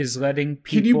Starbucks is letting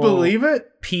people Can you believe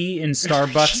it? Pee in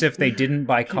Starbucks if they didn't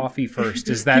buy coffee first.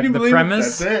 Is that the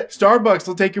premise? That's it. Starbucks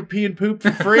will take your pee and poop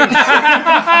for free. It's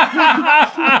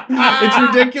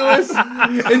ridiculous.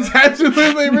 It's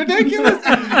absolutely ridiculous.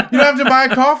 You don't have to buy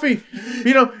coffee.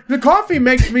 You know, the coffee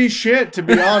makes me shit, to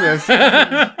be honest.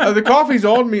 The coffee's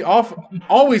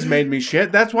always made me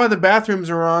shit. That's why the bathrooms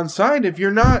are on site. If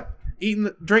you're not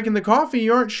drinking the coffee,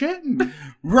 you aren't shitting.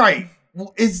 Right. They're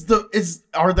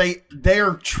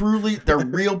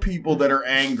real people that are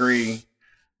angry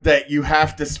that you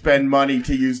have to spend money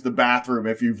to use the bathroom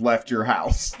if you've left your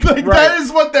house. Like, right. That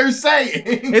is what they're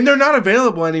saying. And they're not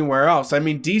available anywhere else. I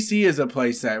mean, DC is a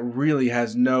place that really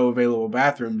has no available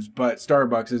bathrooms, but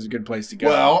Starbucks is a good place to go.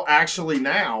 Well, actually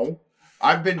now,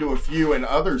 I've been to a few in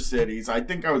other cities. I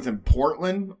think I was in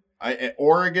Portland,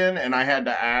 Oregon, and I had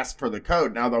to ask for the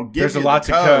code. Now they'll give you lots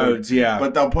the code, of codes, yeah,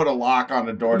 but they'll put a lock on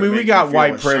the door. I mean, we got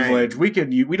white privilege. We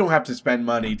don't have to spend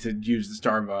money to use the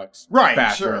Starbucks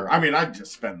bathroom. Sure. I mean, I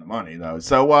just spend the money though.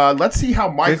 So let's see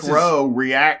how Mike Rowe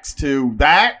reacts to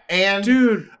that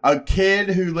and a kid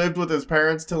who lived with his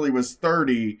parents till he was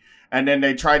 30, and then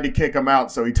they tried to kick him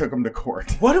out, so he took him to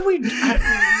court. What do we?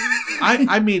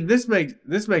 I mean, this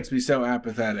makes me so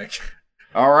apathetic.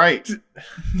 All right.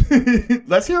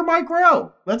 Let's hear Mike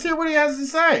Rowe. Let's hear what he has to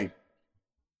say.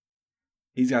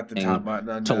 He's got the top button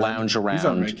on. To lounge around. He's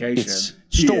on vacation. Its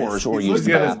stores or use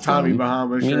the bathroom. Tommy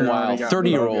Bahama shirt. Meanwhile,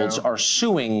 30-year-olds are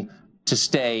suing to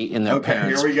stay in their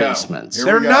parents' basements.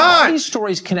 They're not. Are these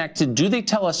stories connected? Do they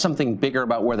tell us something bigger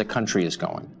about where the country is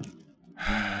going?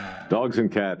 Dogs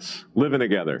and cats living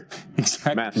together.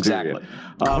 Exactly.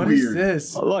 What is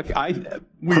this? Look,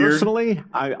 personally,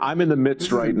 I'm in the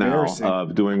midst right now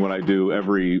of doing what I do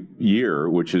every year,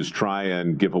 which is try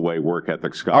and give away work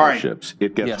ethic scholarships.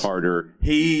 Right. It gets harder.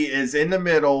 He is in the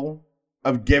middle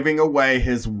of giving away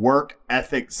his work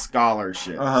ethic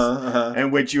scholarships,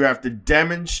 in which you have to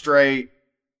demonstrate.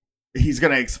 He's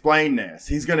going to explain this.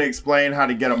 He's going to explain how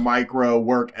to get a Mike Rowe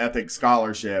work ethic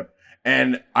scholarship.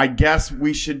 And I guess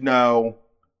we should know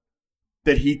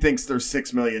that he thinks there's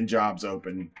 6 million jobs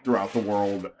open throughout the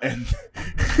world, and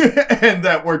and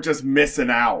that we're just missing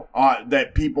out,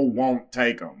 that people won't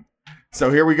take them.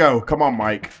 So here we go. Come on,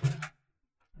 Mike.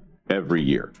 Every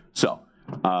year. So,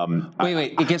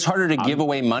 wait. It gets harder to give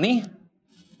away money?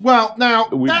 Well, now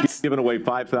we've given away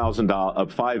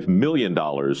 $5 million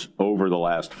over the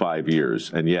last 5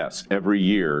 years, and yes, every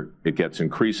year it gets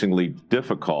increasingly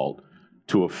difficult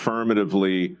to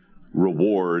affirmatively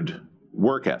reward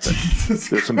work ethic.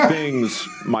 There's some things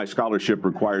my scholarship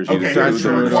requires you to do. That's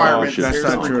the requirement. That's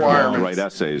not true. Write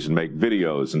essays and make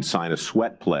videos and sign a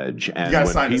sweat pledge. And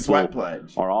when people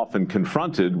are often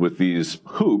confronted with these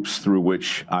hoops through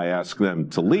which I ask them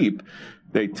to leap,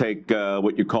 they take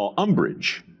what you call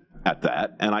umbrage at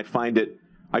that, and I find it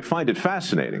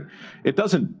fascinating. It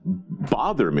doesn't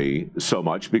bother me so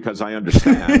much because I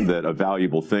understand that a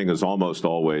valuable thing is almost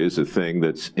always a thing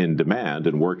that's in demand,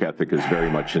 and work ethic is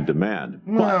very much in demand.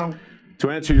 But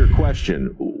to answer your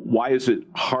question, why is it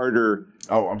harder?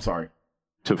 Oh, I'm sorry.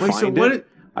 To find it?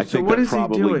 I think that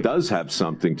probably does have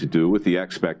something to do with the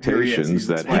expectations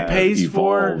that have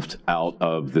evolved out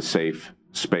of the safe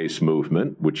space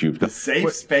movement, which you've done. The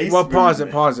safe space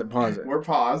movement. Pause it. We're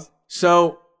paused.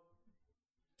 So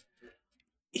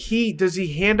what does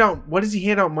he hand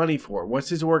out money for? What's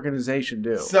his organization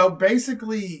do? So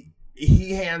basically,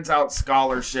 he hands out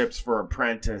scholarships for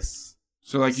apprentice.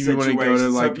 So like if you want to go to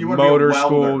like motor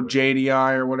school,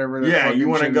 JDI or whatever. You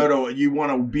want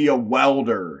to be a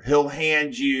welder. He'll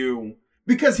hand you,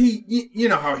 because you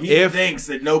know how he thinks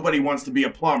that nobody wants to be a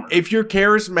plumber. If you're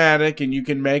charismatic and you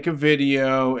can make a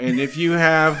video, and if you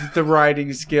have the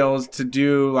writing skills to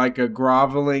do like a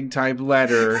groveling type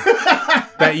letter,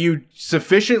 that you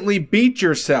sufficiently beat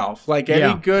yourself, like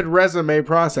any good resume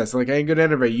process, like any good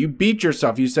interview. You beat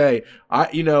yourself. You say,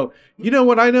 you know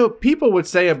what I know people would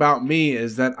say about me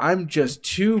is that I'm just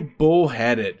too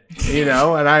bullheaded, and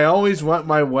I always want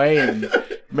my way and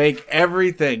make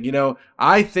everything,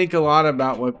 I think a lot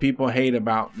about what people hate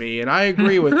about me, and I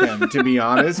agree with them, to be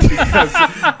honest, because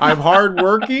I'm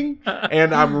hardworking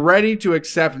and I'm ready to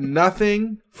accept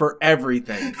nothing for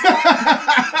everything.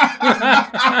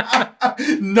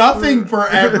 Nothing for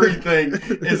everything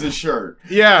is a shirt.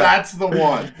 Yeah. That's the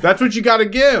one. That's what you got to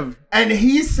give. And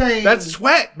he's saying... That's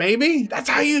sweat, baby. That's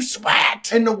how you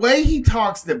sweat. And the way he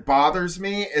talks that bothers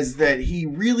me is that he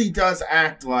really does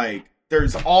act like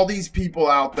there's all these people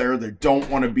out there that don't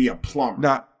want to be a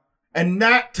plumber. And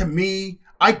that, to me,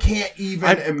 I can't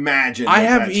even imagine. I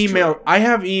have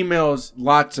emails,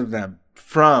 lots of them,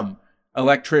 from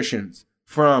electricians,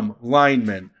 from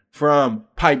linemen, from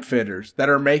pipe fitters that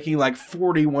are making like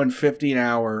 $41.50 an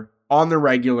hour on the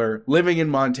regular, living in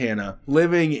Montana,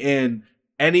 living in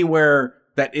anywhere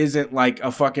that isn't like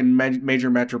a fucking major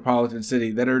metropolitan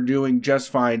city, that are doing just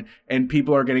fine, and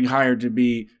people are getting hired to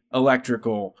be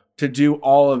electrical, to do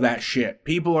all of that shit.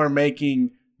 People are making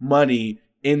money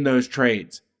in those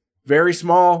trades. Very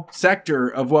small sector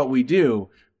of what we do,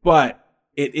 but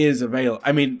it is available.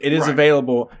 I mean, it is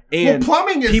available, and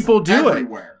plumbing is people do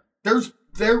everywhere.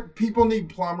 People need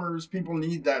plumbers, people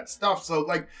need that stuff. So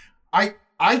like,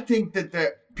 I think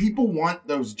that people want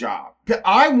those jobs.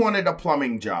 I wanted a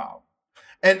plumbing job,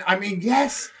 and I mean,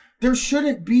 yes, there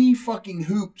shouldn't be fucking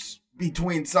hoops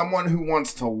between someone who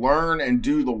wants to learn and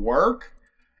do the work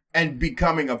and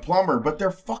becoming a plumber, but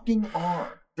there fucking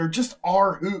are. There just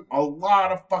are a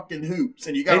lot of fucking hoops,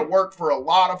 and you got to work for a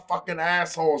lot of fucking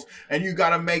assholes, and you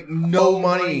got to make no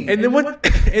money. And then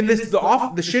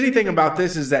the shitty thing about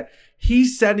this is that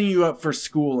he's setting you up for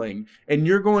schooling, and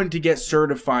you're going to get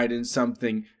certified in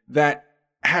something that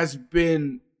has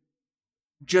been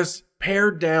just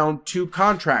pared down to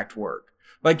contract work.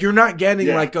 Like, you're not getting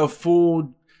like a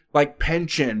full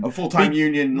pension, a full-time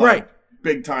union, right?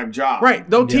 Big time job. Right.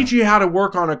 They'll teach you how to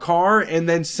work on a car and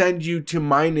then send you to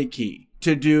Meineke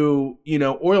to do,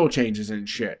 oil changes and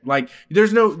shit. Like,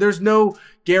 there's no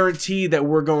guarantee that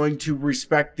we're going to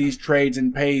respect these trades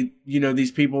and pay,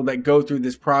 these people that go through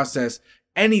this process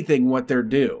anything what they're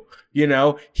due.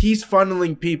 He's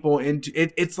funneling people into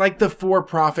it. It's like the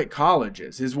for-profit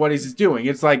colleges is what he's doing.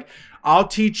 It's like, I'll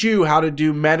teach you how to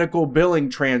do medical billing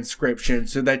transcription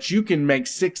so that you can make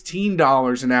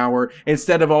 $16 an hour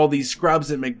instead of all these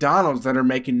scrubs at McDonald's that are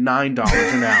making $9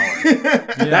 an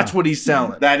hour. That's what he's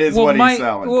selling. That is what he's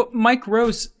selling. Well, Mike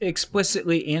Rowe's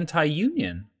explicitly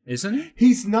anti-union, isn't he?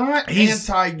 He's not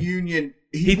anti-union.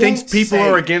 He thinks people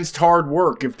are against hard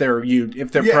work if they're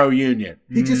pro-union.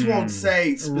 He just won't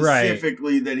say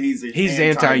specifically that he's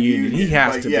anti-union. He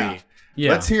has to be.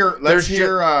 Yeah. Let's hear.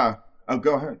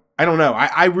 Go ahead. I don't know.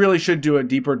 I really should do a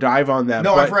deeper dive on that.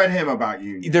 No, I've read him about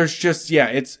union. There's just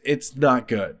it's not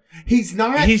good. He's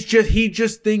not. He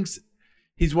just thinks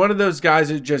he's one of those guys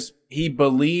that he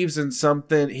believes in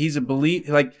something. He's a belief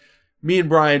like. Me and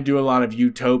Brian do a lot of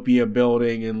utopia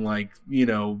building and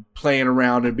playing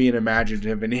around and being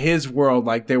imaginative. In his world,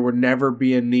 there would never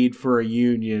be a need for a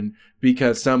union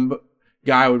because some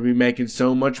guy would be making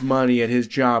so much money at his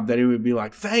job that he would be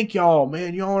like, thank y'all,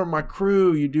 man. Y'all are my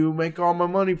crew. You do make all my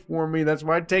money for me. That's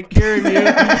why I take care of you.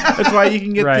 That's why you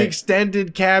can get the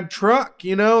extended cab truck.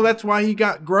 That's why you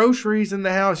got groceries in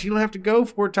the house. You don't have to go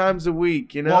 4 times a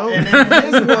week, Well, and in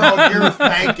his world, you're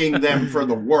thanking them for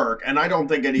the work. And I don't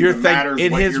think it even matters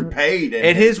what you're paid.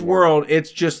 In his world,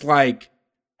 it's just like,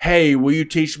 hey, will you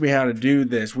teach me how to do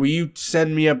this? Will you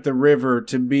send me up the river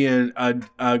to be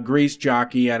a grease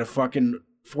jockey at a fucking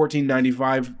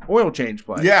 $14.95 oil change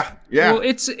place? Yeah. Well,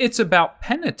 it's about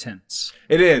penitence.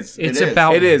 It is. It is.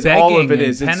 All of it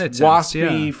is. Penitence. It's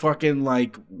waspy, fucking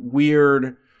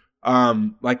weird,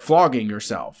 flogging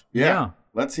yourself. Yeah.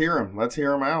 Let's hear him. Let's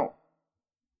hear him out.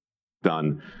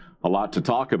 Done a lot to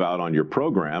talk about on your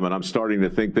program, and I'm starting to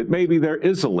think that maybe there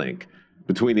is a link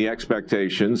between the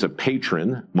expectations a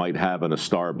patron might have in a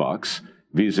Starbucks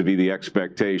vis-a-vis the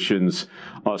expectations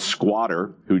a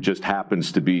squatter who just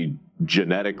happens to be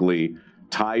genetically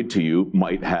tied to you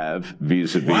might have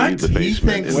vis-a-vis the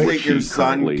basement in which your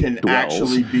son can dwells,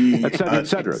 actually be et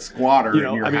cetera. A squatter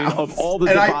in your house. Of all the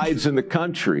divides in the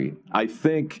country, I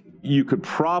think you could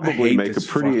probably make a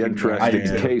pretty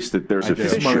interesting case that there's a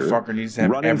fissure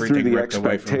running through the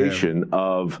expectation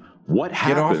of what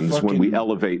happens when we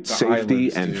elevate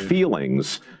safety and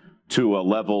feelings to a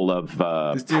level of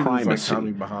primacy.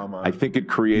 I think it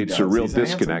creates a real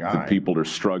disconnect that people are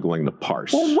struggling to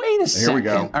parse. Well, wait a second. Here we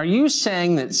go. Are you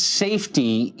saying that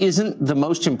safety isn't the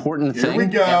most important thing? Here we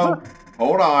go. Ever?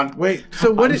 Hold on. Wait.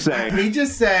 So what is he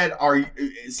just said?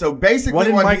 So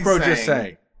basically, what Micro he's just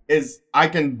say is I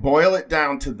can boil it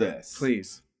down to this.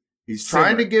 Please. He's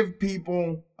trying to give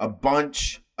people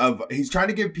he's trying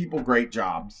to give people great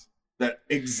jobs that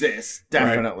exist,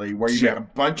 definitely, where you make a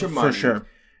bunch of money. For sure.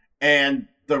 And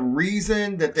the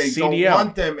reason that they don't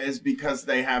want them is because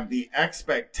they have the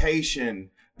expectation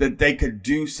that they could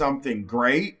do something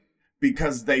great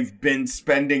because they've been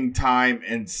spending time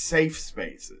in safe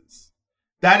spaces.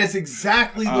 That is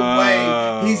exactly the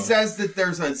way he says that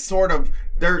there's a sort of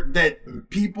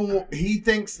he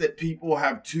thinks that people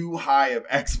have too high of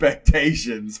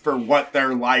expectations for what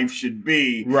their life should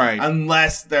be. Right.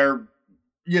 Unless they're,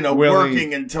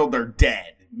 working until they're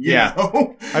dead. You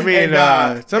know? I mean,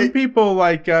 some people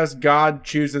like us, God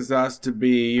chooses us to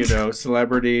be,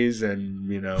 celebrities and,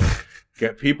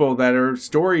 get people that are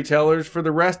storytellers for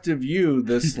the rest of you,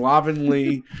 the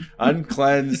slovenly,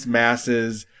 uncleansed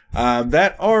masses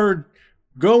that are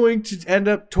going to end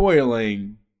up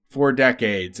toiling for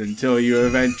decades until you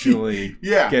eventually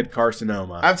get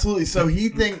carcinoma. Absolutely. So he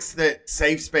thinks that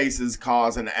safe spaces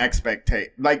cause an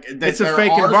expectation. Like, that it's a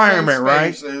fake environment,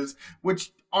 right?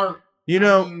 Which aren't,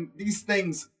 these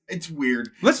things, it's weird.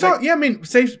 Let's talk. Yeah, I mean,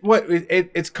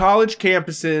 it's college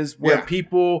campuses where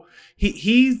people.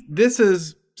 This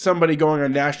is somebody going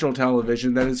on national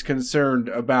television that is concerned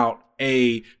about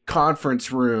a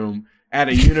conference room at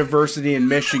a university in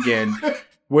Michigan,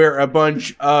 where a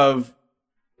bunch of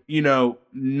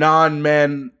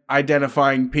non-men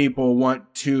identifying people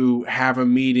want to have a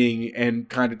meeting and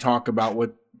kind of talk about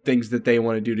what things that they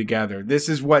want to do together. This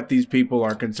is what these people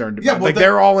are concerned about. Yeah,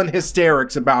 they're all in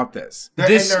hysterics about this.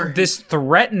 This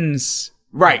threatens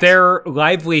their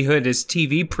livelihood as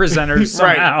TV presenters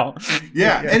somehow.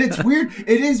 Yeah, and it's weird.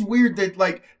 It is weird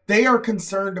that they are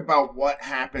concerned about what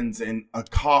happens in a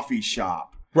coffee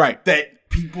shop. Right. That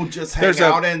people just hang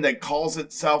out in that calls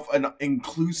itself an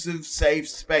inclusive, safe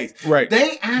space. Right.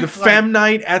 They act the fem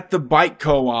night at the bike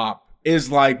co-op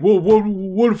is like, well,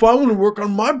 what if I want to work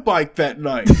on my bike that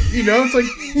night? It's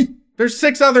like there's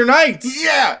 6 other nights.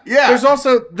 Yeah. There's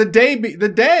also the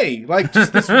day, like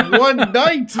just this one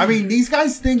night. I mean, these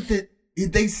guys think that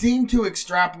they seem to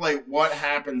extrapolate what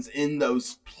happens in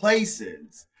those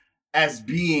places as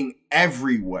being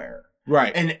everywhere.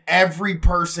 Right. And every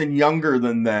person younger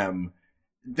than them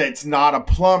that's not a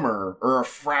plumber or a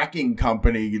fracking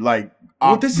company,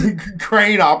 this is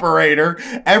crane operator,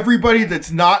 everybody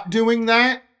that's not doing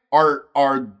that are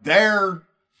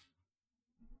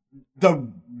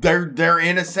they're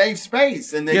in a safe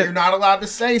space, and then you're not allowed to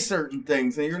say certain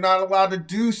things, and you're not allowed to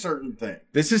do certain things.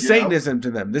 This is Satanism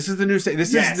to them. This is the new Satan.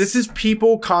 This is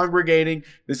people congregating.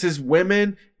 This is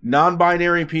women,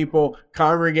 non-binary people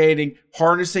congregating,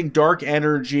 harnessing dark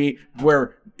energy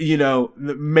where, the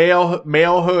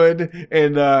malehood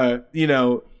and,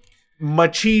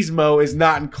 machismo is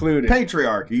not included.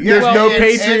 Patriarchy. There's no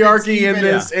patriarchy in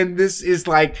this. And this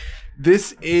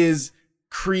is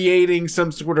creating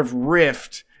some sort of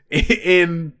rift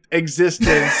in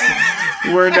existence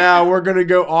where now we're going to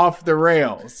go off the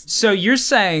rails. So you're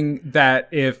saying that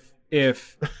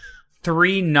if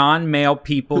 3 non-male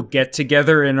people get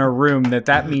together in a room,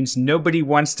 that means nobody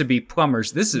wants to be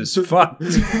plumbers. This is fucked.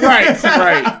 Right.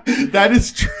 That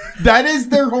is true. That is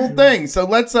their whole thing. So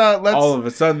let's all of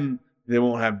a sudden they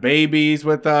won't have babies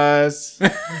with us.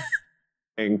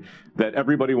 That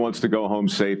everybody wants to go home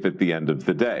safe at the end of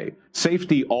the day.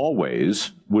 Safety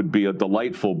always would be a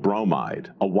delightful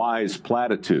bromide, a wise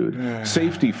platitude.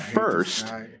 Safety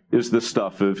first is the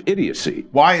stuff of idiocy.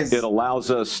 It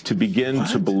allows us to begin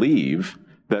to believe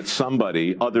that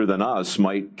somebody other than us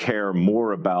might care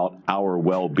more about our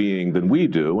well-being than we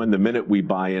do. And the minute we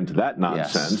buy into that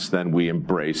nonsense, then we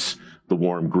embrace the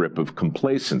warm grip of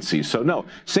complacency. So no,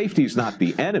 safety is not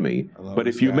the enemy, but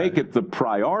if you make it the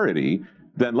priority,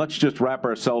 then let's just wrap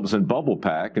ourselves in bubble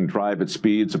pack and drive at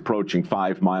speeds approaching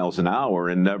 5 miles an hour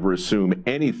and never assume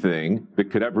anything that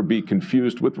could ever be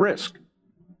confused with risk.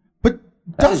 But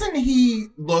doesn't he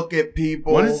look at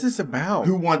people what is this about?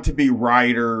 Who want to be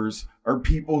writers or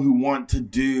people who want to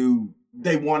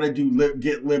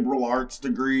get liberal arts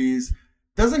degrees?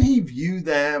 Doesn't he view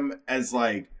them as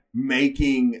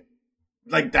making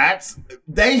Like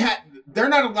they're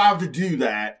not allowed to do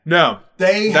that. No,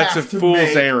 that's a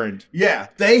fool's errand. Yeah,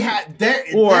 they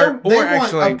want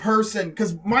a person,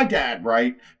 because my dad,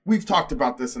 right? We've talked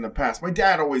about this in the past. My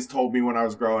dad always told me when I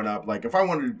was growing up, like if I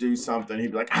wanted to do something,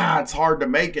 he'd be like, it's hard to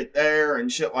make it there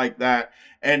and shit like that.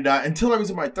 And until I was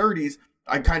in my 30s,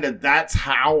 that's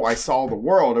how I saw the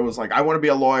world. It was like, I want to be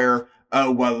a lawyer. Oh,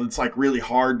 well, it's like really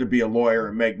hard to be a lawyer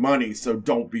and make money, so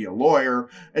don't be a lawyer,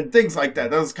 and things like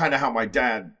that. That was kind of how my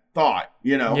dad thought,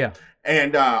 you know? Yeah.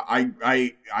 And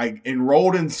I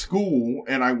enrolled in school,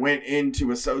 and I went into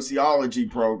a sociology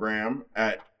program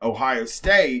at Ohio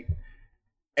State,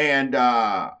 and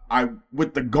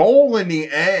with the goal in the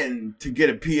end to get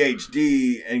a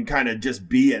PhD and kind of just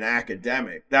be an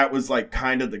academic. That was like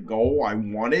kind of the goal I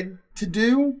wanted to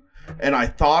do. And I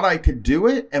thought I could do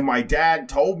it. And my dad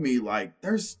told me, like,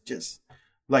 there's just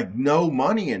like no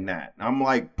money in that. And I'm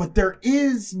like, but there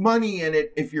is money in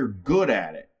it if you're good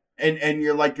at it. And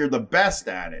you're the best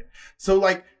at it. So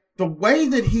like the way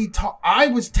that he taught, I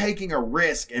was taking a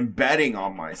risk and betting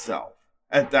on myself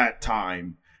at that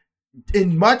time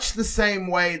in much the same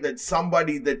way that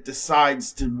somebody that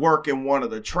decides to work in one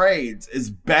of the trades is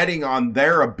betting on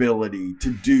their ability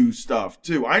to do stuff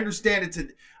too. I understand it's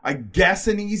I guess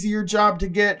an easier job to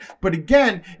get. But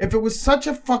again, if it was such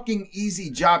a fucking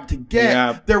easy job to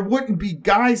get, there wouldn't be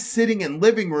guys sitting in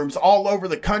living rooms all over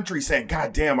the country saying,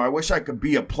 God damn, I wish I could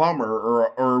be a plumber,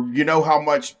 or you know how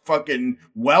much fucking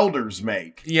welders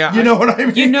make. Yeah. You know what I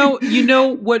mean? You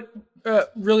know what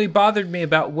really bothered me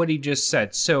about what he just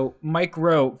said. So Mike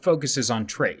Rowe focuses on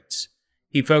trades.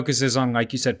 He focuses on,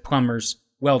 like you said, plumbers,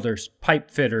 welders, pipe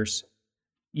fitters,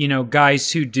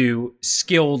 guys who do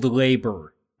skilled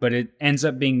labor, but it ends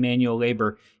up being manual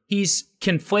labor. He's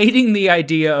conflating the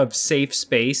idea of safe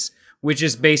space, which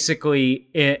is basically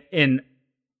an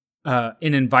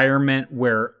environment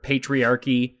where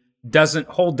patriarchy doesn't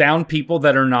hold down people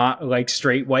that are not like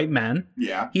straight white men.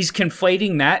 Yeah. He's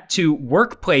conflating that to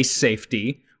workplace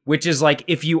safety, which is like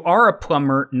if you are a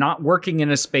plumber not working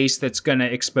in a space that's going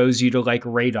to expose you to like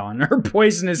radon or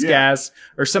poisonous gas,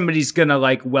 or somebody's going to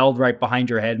like weld right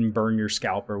behind your head and burn your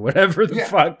scalp or whatever the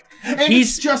fuck. And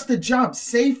it's just a job.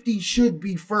 Safety should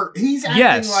be first. He's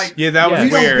acting like that was we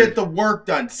weird. Don't get the work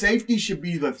done. Safety should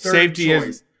be the third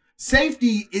choice.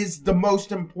 Safety is the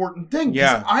most important thing.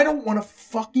 Yeah. I don't want to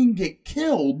fucking get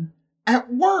killed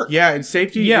at work. Yeah, and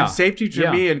safety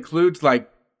to me includes like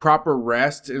proper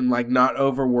rest and like not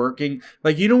overworking.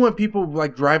 Like you don't want people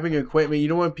like driving equipment, you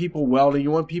don't want people welding, you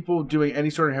want people doing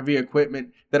any sort of heavy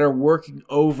equipment that are working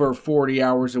over 40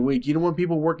 hours a week. You don't want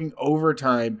people working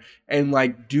overtime and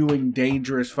like doing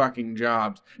dangerous fucking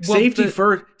jobs. Well,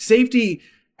 safety,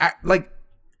 like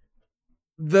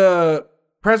the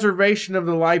preservation of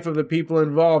the life of the people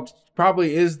involved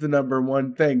probably is the number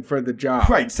one thing for the job.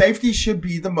 Right. Safety should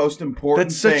be the most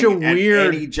important thing. That's such a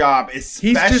weird any job,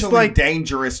 especially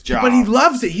dangerous job. But he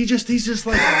loves it. He's just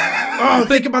like,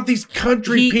 think about these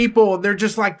country people, and they're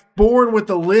just like born with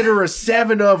a litter of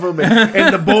 7 of them,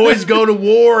 and the boys go to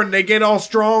war and they get all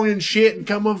strong and shit, and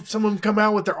some of them come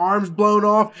out with their arms blown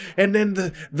off, and then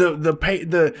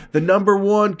the number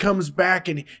one comes back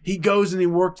and he goes and he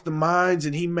works the mines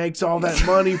and he makes all that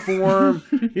money for him.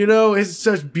 It's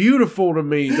such beautiful to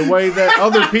me the way that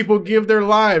other people give their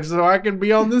lives so I can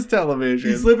be on this television.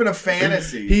 He's living a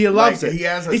fantasy. He loves it. He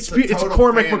has it's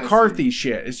Cormac McCarthy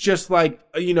shit. It's just like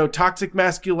toxic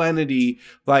masculinity.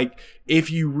 Like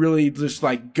if you really just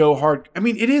like go hard. I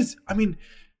mean, it is. I mean,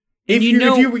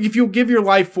 if you give your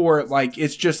life for it, like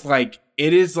it's just like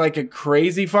it is like a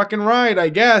crazy fucking ride. I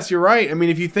guess you're right. I mean,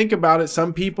 if you think about it,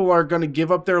 some people are going to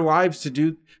give up their lives to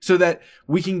do so that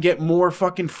we can get more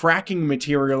fucking fracking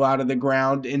material out of the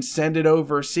ground and send it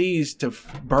overseas to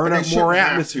burn up more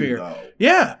atmosphere.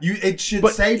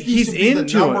 Safety should be the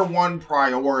number one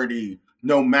priority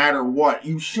no matter what.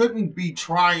 You shouldn't be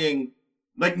trying,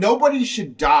 like nobody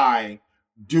should die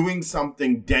doing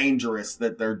something dangerous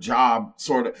that their job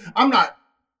sort of, I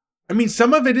mean,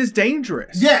 some of it is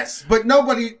dangerous. Yes, but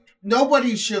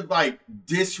nobody should like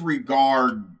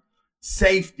disregard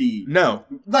safety. No.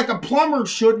 Like a plumber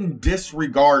shouldn't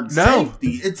disregard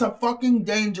safety. It's a fucking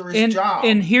dangerous job.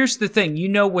 And here's the thing. You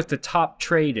know what the top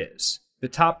trade is. The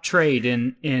top trade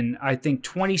in I think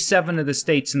 27 of the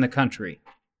states in the country.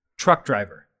 Truck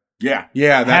driver. Yeah.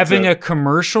 Yeah. Having a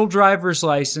commercial driver's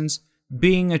license,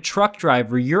 being a truck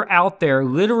driver, you're out there.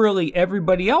 Literally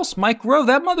everybody else, Mike Rowe,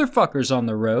 that motherfucker's on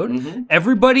the road. Mm-hmm.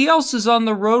 Everybody else is on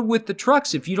the road with the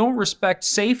trucks. If you don't respect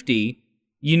safety,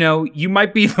 You know, you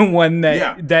might be the one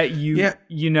that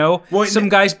you know. Well, some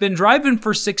guy's been driving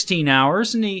for 16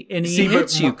 hours and he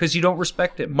hits you because you don't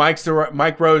respect him. Mike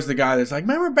Rowe's the guy that's like,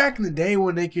 remember back in the day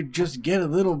when they could just get a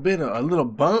little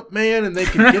bump, man, and they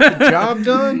could get the job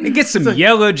done? And get some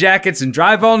yellow jackets and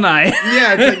drive all night.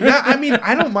 Yeah, it's like, no, I mean,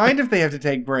 I don't mind if they have to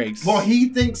take breaks. Well, he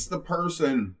thinks the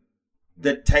person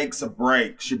that takes a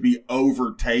break should be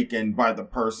overtaken by the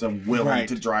person willing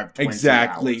to drive 20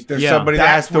 hours. There's somebody that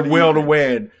has the will to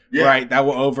win, right? That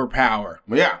will overpower.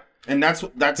 Yeah, and that's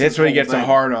when he gets a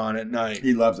hard on at night.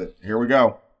 He loves it. Here we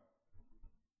go.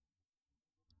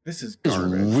 This is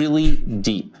garbage. It's really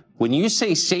deep. When you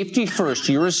say safety first,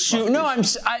 you're assuming. No,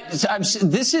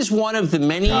 this is one of the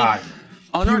many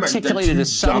unarticulated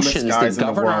assumptions that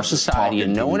govern our society,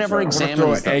 and no one ever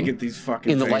examines them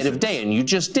in the light of day, and you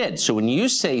just did. So when you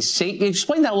say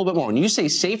explain that a little bit more. When you say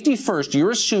safety first,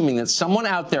 you're assuming that someone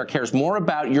out there cares more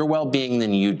about your well-being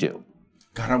than you do.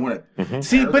 God, I want to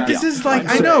see, but this is like,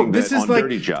 I know this is like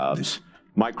dirty jobs.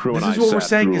 My crew and I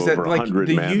sat through over 100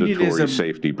 mandatory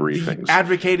safety briefings.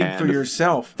 Advocating for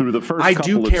yourself. Through the first I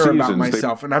do care seasons, about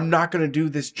myself, and I'm not going to do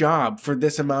this job for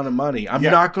this amount of money. I'm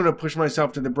not going to push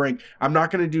myself to the brink. I'm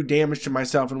not going to do damage to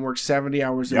myself and work 70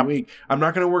 hours a week. I'm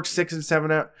not going to work 6 and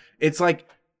 7 hours. It's like,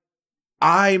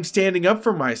 I'm standing up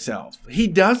for myself. He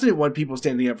doesn't want people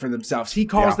standing up for themselves. He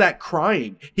calls that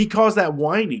crying. He calls that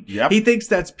whining. He thinks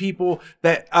that's people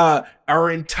that are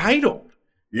entitled.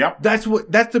 Yep. That's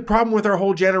the problem with our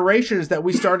whole generation, is that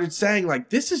we started saying,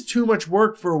 like, this is too much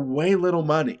work for way little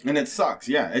money. And it sucks.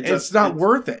 Yeah. It's not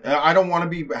worth it. I don't want to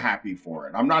be happy for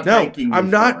it. I'm not thanking you I'm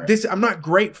not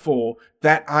grateful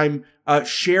that I'm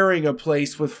sharing a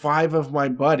place with 5 of my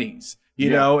buddies, you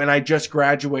know, and I just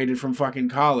graduated from fucking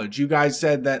college. You guys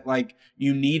said that, like,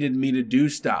 you needed me to do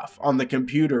stuff on the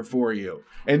computer for you.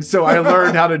 And so I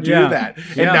learned how to do that.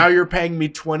 And now you're paying me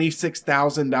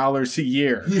 $26,000 a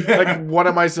year. Like, what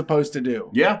am I supposed to do?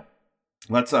 Yeah.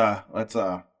 Let's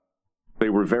They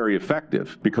were very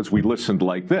effective because we listened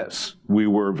like this. We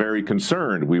were very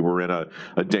concerned. We were in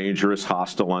a dangerous,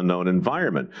 hostile, unknown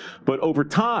environment. But over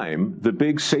time, the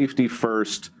big safety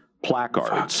first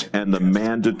placards and the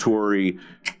mandatory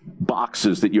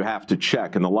boxes that you have to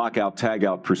check and the lockout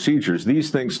tagout procedures, these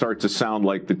things start to sound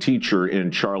like the teacher in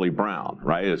Charlie Brown,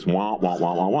 right? It's wah, wah,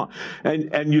 wah, wah, wah.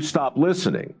 And you stop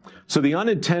listening. So the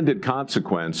unintended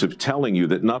consequence of telling you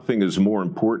that nothing is more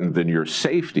important than your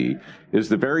safety is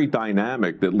the very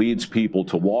dynamic that leads people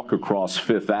to walk across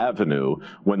Fifth Avenue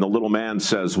when the little man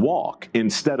says walk,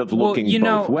 instead of looking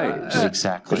both ways.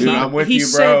 Exactly. Dude, I'm with you,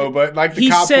 bro, but like the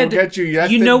cops will get you.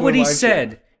 You know what he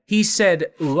said? He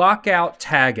said, lockout,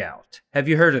 tag out. Have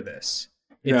you heard of this?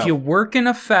 If you work in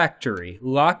a factory,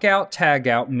 lockout, tag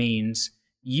out means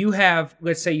you have,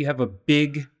 let's say you have a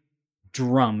big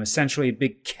drum, essentially a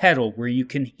big kettle where you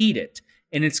can heat it,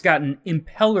 and it's got an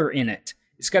impeller in it.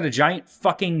 It's got a giant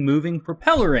fucking moving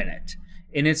propeller in it.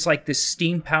 And it's like this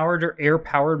steam-powered or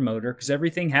air-powered motor, because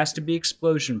everything has to be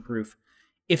explosion-proof.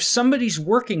 If somebody's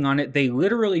working on it, they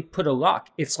literally put a lock.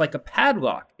 It's like a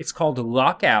padlock. It's called a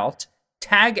lockout,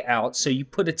 tag out, so you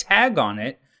put a tag on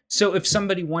it. So if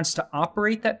somebody wants to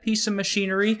operate that piece of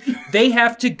machinery, they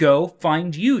have to go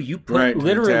find you. You put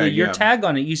your tag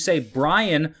on it. You say,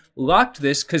 Brian locked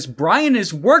this because Brian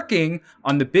is working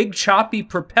on the big choppy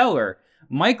propeller.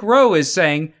 Mike Rowe is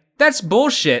saying, that's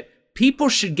bullshit. People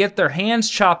should get their hands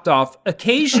chopped off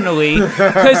occasionally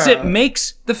because it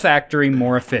makes the factory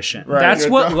more efficient. Right. That's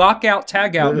what lockout,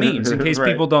 tag out means, in case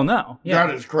people don't know. Yeah.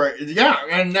 That is great. Yeah,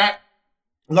 and that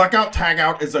lockout, tag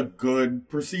out is a good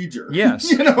procedure. Yes.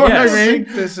 You know what I mean? I think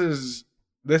this is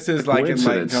like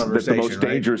enlightened conversation. That the most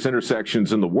dangerous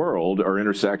intersections in the world are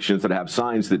intersections that have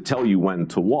signs that tell you when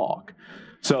to walk.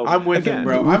 So I'm with him,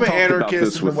 bro. I'm an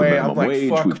anarchist in the way I'm like,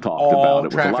 fuck all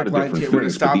traffic lights, get rid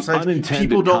of stop signs.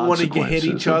 People don't want to hit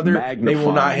each other. They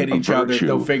will not hit each other.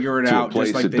 They'll figure it out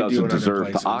just like they do in other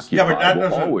places. Yeah, but that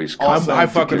doesn't. I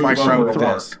fuck with Mike Rowe with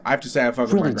this. I have to say I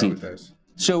fuck with Mike Rowe with this.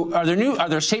 So are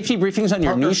there safety briefings on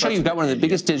your new show? You've got one of the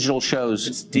biggest digital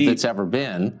shows that's ever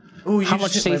been. How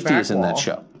much safety is in that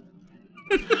show?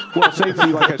 Well, safety,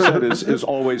 like I said, is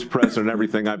always present in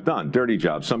everything I've done. Dirty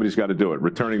job. Somebody's got to do it.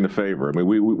 Returning the favor. I mean,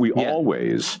 we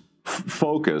always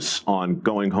focus on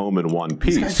going home in one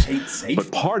piece.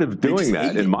 But part of doing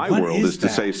that in my world is to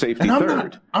say safety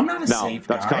third. I'm not a safe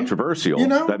guy. That's controversial. You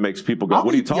know? That makes people go,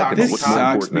 what are you talking about? What's more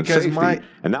important than safety?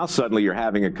 And now suddenly you're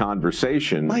having a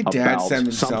conversation about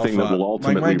something that will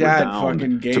ultimately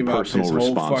redound to personal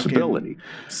responsibility.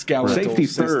 Safety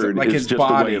third is just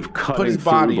a way of cutting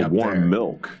through the warm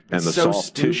milk and the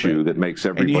soft tissue that makes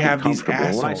everybody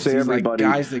comfortable. When I say everybody,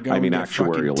 I mean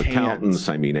actuarial accountants,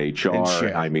 I mean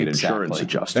HR, I mean insurance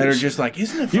adjusters. That are just like,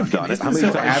 isn't it? You've done it. How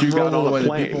many times you got on a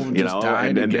plane, you know,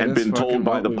 and been told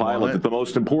by the pilot that the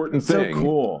most important thing. So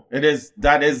cool. It is.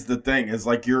 That is the thing. Is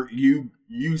like you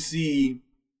see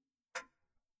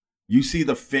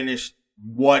the finished.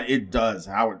 What it does,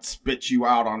 how it spits you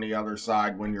out on the other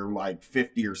side when you're like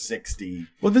 50 or 60.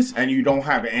 Well, and you don't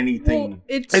have anything.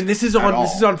 Well, and this is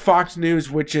on Fox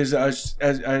News, which is a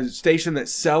station that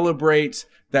celebrates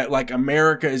that like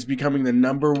America is becoming the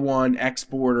 #1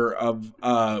 exporter of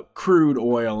crude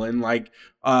oil and like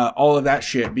all of that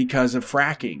shit because of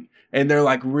fracking. And they're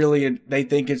like they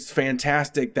think it's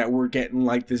fantastic that we're getting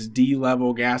like this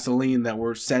D-level gasoline that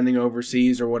we're sending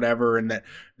overseas or whatever, and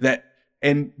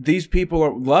and these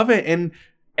people love it, and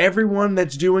everyone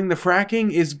that's doing the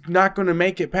fracking is not going to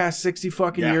make it past 60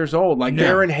 fucking years old. Like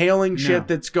they're inhaling shit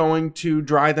that's going to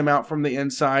dry them out from the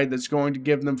inside, that's going to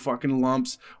give them fucking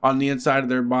lumps on the inside of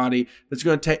their body, that's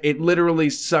going to take it, literally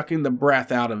sucking the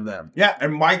breath out of them. Yeah,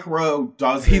 and Mike Rowe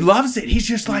does He loves it. He's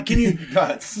just like, he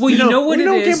does. Well, you know what it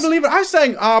is? Can't believe it. I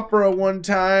sang opera one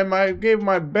time. I gave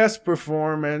my best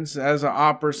performance as an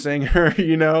opera singer,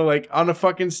 you know, like on a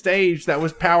fucking stage that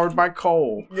was powered by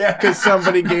coal. Yeah. Because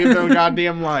somebody gave them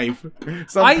goddamn life.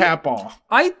 Some papaw.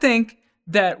 I think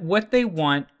that what they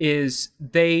want is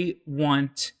they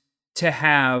want to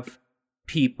have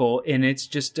people, and it's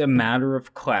just a matter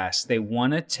of class. They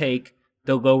want to take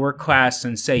the lower class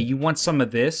and say, you want some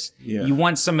of this? Yeah. You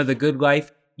want some of the good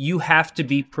life? You have to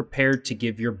be prepared to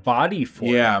give your body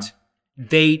for it.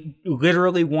 They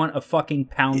literally want a fucking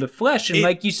pound of flesh. And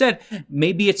like you said,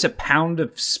 maybe it's a pound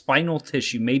of spinal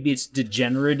tissue. Maybe it's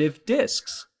degenerative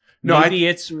discs. Maybe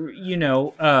it's, you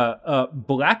know,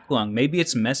 black lung. Maybe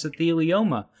it's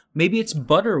mesothelioma. Maybe it's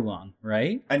butter lung,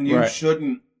 right? And you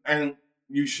shouldn't, and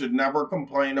you should never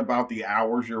complain about the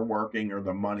hours you're working or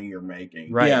the money you're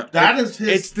making. Right. Yeah. That is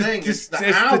his thing. It's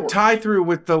the tie through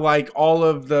with the, like, all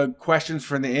of the questions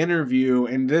for the interview.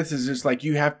 And this is just like,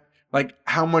 you have, like,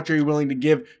 how much are you willing to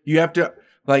give? You have to,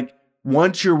 like,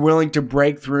 once you're willing to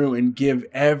break through and give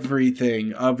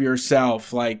everything of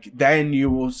yourself, like, then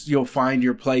you'll find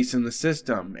your place in the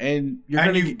system, and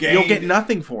you'll get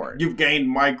nothing for it. You've gained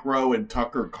Mike Rowe and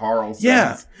Tucker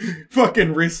Carlson's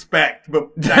fucking respect,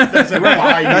 but that doesn't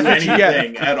buy you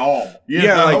anything at all. You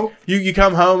know? Like you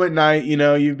come home at night, you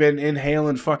know, you've been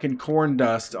inhaling fucking corn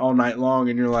dust all night long,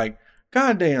 and you're like,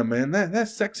 God damn, man, that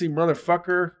sexy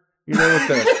motherfucker, you know, with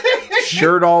the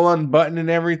shirt all unbuttoned and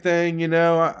everything, you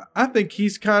know. I think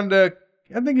he's kind of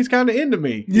into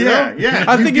me. Yeah.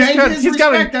 I think he's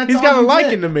got a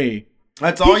liking to me.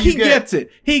 That's all you get.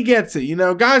 He gets it. You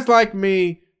know, guys like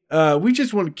me, we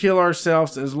just want to kill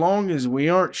ourselves as long as we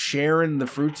aren't sharing the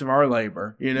fruits of our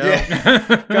labor, you know?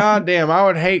 Yeah. God damn, I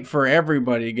would hate for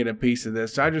everybody to get a piece of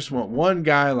this. I just want one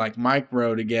guy like Mike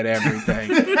Rowe to get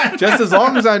everything. Just as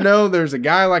long as I know there's a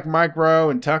guy like Mike Rowe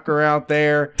and Tucker out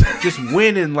there just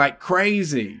winning like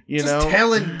crazy, you know?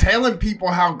 Telling people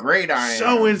how great I am.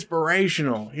 So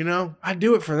inspirational, you know? I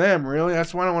do it for them, really.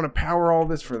 That's why I want to power all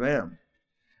this for them.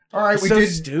 All right,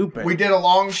 stupid. We did a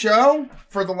long show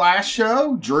for the last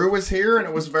show. Drew was here, and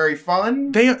it was very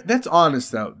fun. That's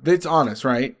honest, though. It's honest,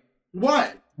 right?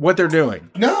 What they're doing?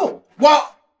 No.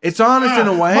 Well, it's honest in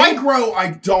a way. Mike Rowe,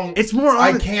 I don't. It's more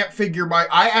honest. I can't figure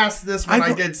I asked this when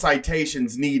I did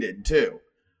citations needed too.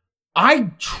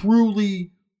 I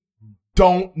truly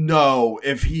don't know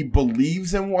if he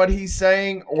believes in what he's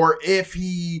saying or if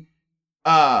he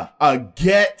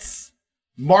gets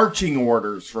marching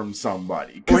orders from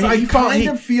somebody, because I kind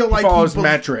of feel like he follows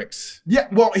metrics. Yeah,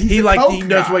 well, he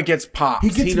knows what gets popped. He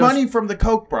gets money from the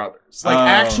Koch brothers, like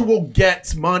actual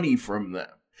gets money from them.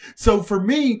 So for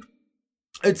me,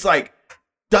 it's like,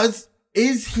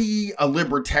 is he a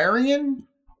libertarian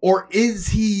or is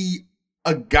he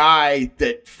a guy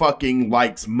that fucking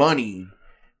likes money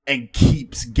and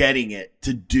keeps getting it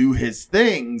to do his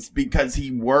things because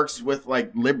he works with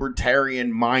like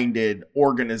libertarian minded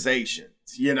organizations?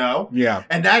 You know? Yeah.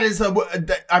 And that is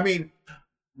I mean,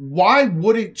 why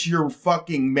wouldn't your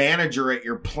fucking manager at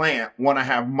your plant want to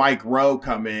have Mike Rowe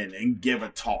come in and give a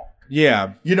talk?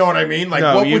 Yeah. You know what I mean? Like,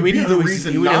 what would be the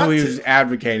reason not to? He was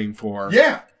advocating for.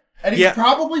 Yeah. And he's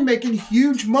probably making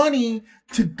huge money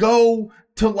to go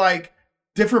to like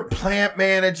different plant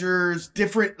managers,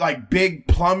 different like big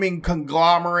plumbing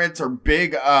conglomerates or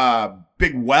big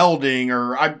welding,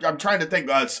 or I'm trying to think,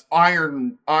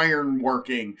 iron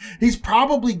working. He's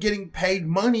probably getting paid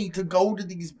money to go to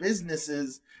these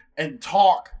businesses and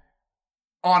talk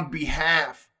on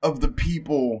behalf of the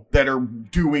people that are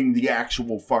doing the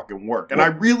actual fucking work. And I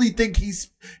really think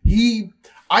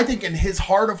I think in his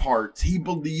heart of hearts, he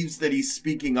believes that he's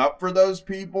speaking up for those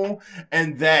people,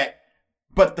 and that,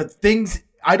 but the things,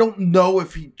 I don't know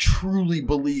if he truly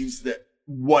believes that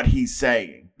what he's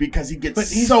saying, because he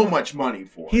gets so much money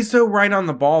for it. He's so right on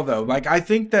the ball, though. Like, I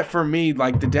think that for me,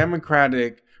 like, the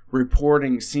Democratic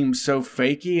reporting seems so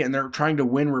fakey, and they're trying to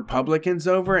win Republicans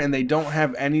over, and they don't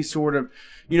have any sort of,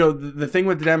 you know, the thing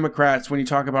with the Democrats, when you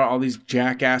talk about all these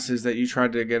jackasses that you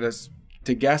tried to get us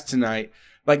to guess tonight,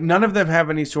 like, none of them have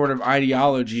any sort of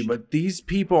ideology, but these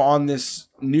people on this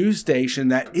news station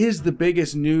that is the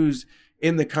biggest news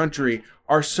in the country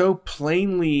are so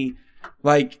plainly,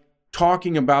 like,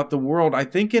 talking about the world, I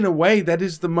think, in a way that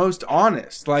is the most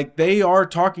honest. Like, they are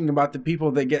talking about the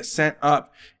people that get sent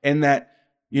up, and that,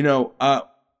 you know,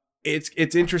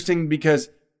 it's interesting because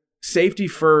safety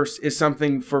first is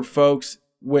something for folks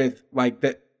with, like,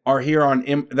 that are here on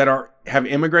have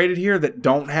immigrated here, that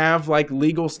don't have, like,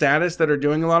 legal status, that are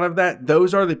doing a lot of that.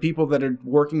 Those are the people that are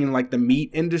working in, like, the meat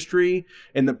industry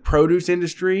and the produce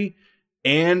industry,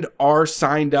 and are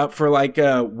signed up for, like,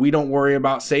 we don't worry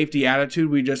about safety attitude,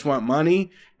 we just want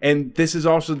money. And this is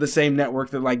also the same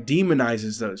network that, like,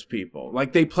 demonizes those people.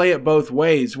 Like, they play it both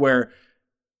ways,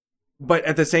 but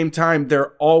at the same time,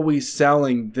 they're always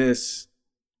selling this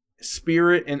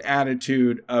spirit and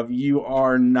attitude of, you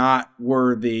are not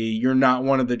worthy, you're not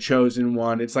one of the chosen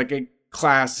one. It's like a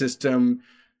class system,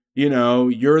 you know,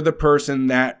 you're the person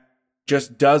that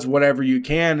just does whatever you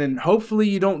can, and hopefully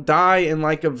you don't die in,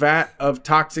 like, a vat of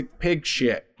toxic pig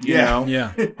shit, you know?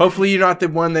 Yeah. Hopefully you're not the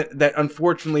one that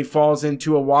unfortunately falls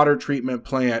into a water treatment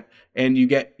plant and you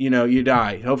get, you know, you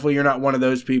die. Hopefully you're not one of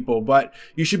those people, but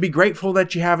you should be grateful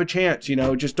that you have a chance, you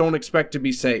know, just don't expect to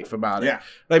be safe about it. Yeah.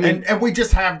 I mean, and we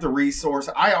just have the resource.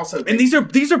 I also think, and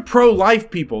these are pro-life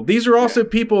people. These are also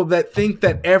people that think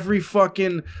that every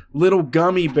fucking little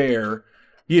gummy bear,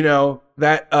 you know,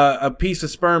 that a piece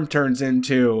of sperm turns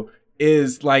into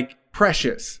is, like,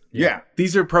 precious. Yeah.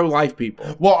 These are pro-life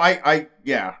people. Well,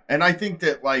 yeah. And I think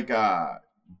that, like, I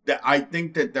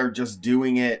think that they're just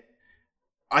doing it.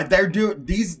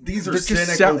 These are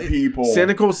cynical people.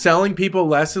 Cynical, selling people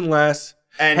less and less.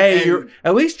 And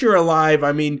at least you're alive.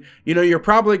 I mean, you know,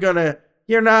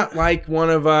 you're not like one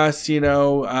of us, you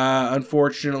know,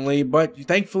 unfortunately, but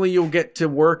thankfully you'll get to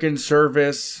work in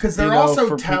service. Because they're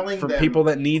also telling for people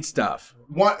that need stuff.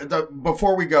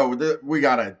 Before we go, we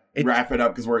got to wrap it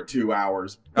up because we're at 2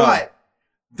 hours. But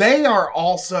they are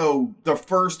also the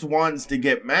first ones to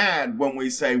get mad when we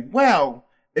say, well,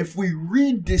 if we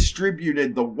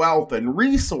redistributed the wealth and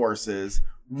resources,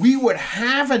 we would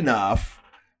have enough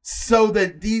so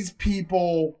that these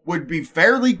people would be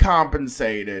fairly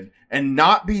compensated and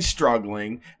not be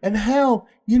struggling. And hell,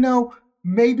 you know,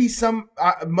 maybe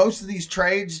most of these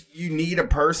trades, you need a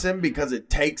person because it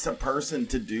takes a person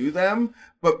to do them.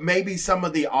 But maybe some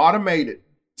of the automated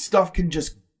stuff can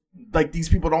just, like, these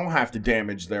people don't have to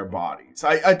damage their bodies.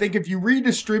 I think if you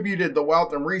redistributed the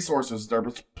wealth and resources, there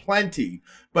was plenty.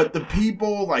 But the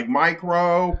people like Mike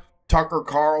Rowe, Tucker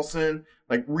Carlson,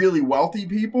 like really wealthy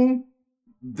people,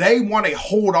 they want to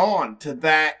hold on to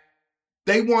that.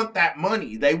 They want that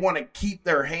money. They want to keep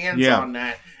their hands on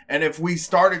that. And if we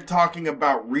started talking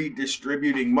about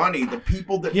redistributing money, the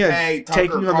people that pay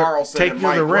Tucker Carlson and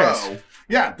Mike Rowe,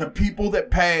 the people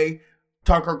that pay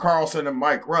Tucker Carlson and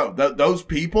Mike Rowe, those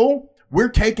people, we're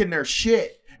taking their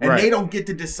shit. And they don't get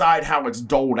to decide how it's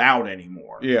doled out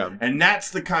anymore. Yeah. And that's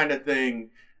the kind of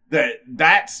thing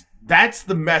that's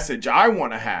the message I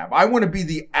want to have. I want to be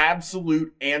the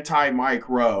absolute anti-Mike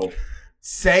Rowe.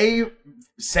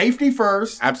 Safety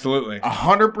first. Absolutely.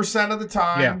 100% of the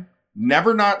time. Yeah.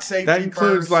 Never not safety first. That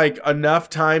includes, like,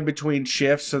 enough time between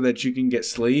shifts so that you can get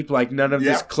sleep. Like, none of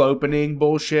this clopening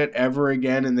bullshit ever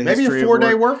again in the history of work.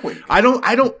 Maybe a 4-day work week. I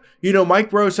don't, you know,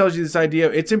 Mike Rowe tells you this idea.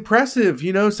 It's impressive.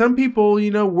 You know, some people,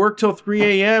 you know, work till 3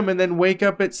 a.m. and then wake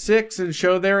up at 6 and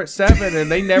show there at 7 and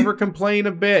they never complain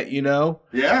a bit, you know?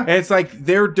 Yeah. And it's like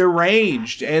they're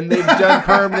deranged and they've done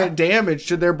permanent damage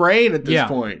to their brain at this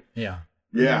point. Yeah.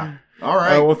 Yeah. All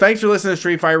right. Well, thanks for listening to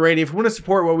Street Fight Radio. If you want to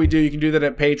support what we do, you can do that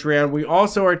at Patreon. We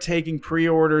also are taking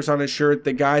pre-orders on a shirt.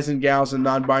 The Guys and Gals and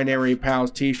Non-Binary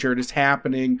Pals t-shirt is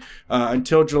happening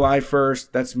until July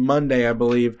 1st. That's Monday, I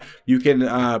believe. You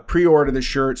can pre-order the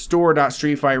shirt,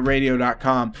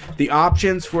 store.streetfightradio.com. The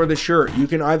options for the shirt, you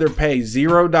can either pay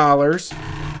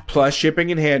 $0 plus shipping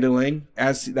and handling,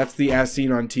 that's the as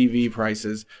seen on TV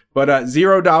prices, but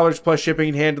 $0 plus shipping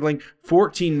and handling,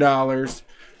 $14,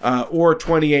 or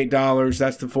 $28.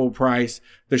 That's the full price.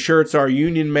 The shirts are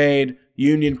union made,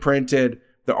 union printed.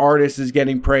 The artist is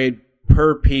getting paid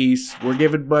per piece. We're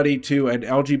giving money to an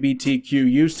LGBTQ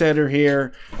youth center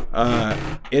here.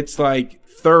 It's like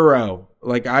thorough.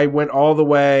 Like, I went all the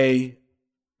way.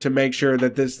 to make sure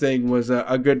that this thing was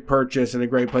a good purchase and a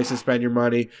great place to spend your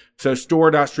money. So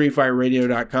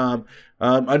store.streetfightradio.com.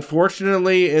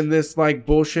 Unfortunately, in this like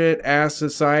bullshit ass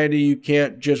society, you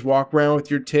can't just walk around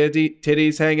with your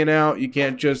titties hanging out. You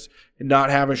can't just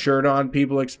not have a shirt on.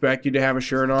 People expect you to have a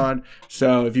shirt on.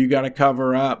 So if you got to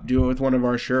cover up, do it with one of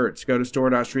our shirts. Go to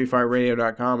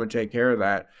store.streetfightradio.com and take care of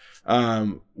that.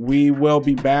 We will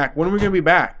be back. When are we going to be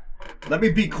back? Let me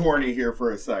be corny here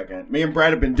for a second. Me and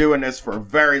Brett have been doing this for a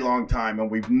very long time,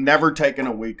 and we've never taken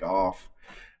a week off.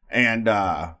 And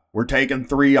we're taking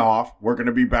 3 off. We're going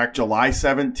to be back July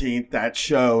 17th. That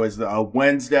show is a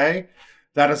Wednesday.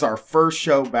 That is our first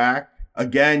show back.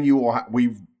 Again,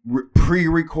 we've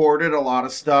pre-recorded a lot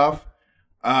of stuff.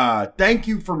 Thank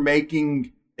you for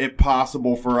making it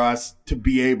possible for us to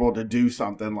be able to do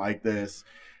something like this.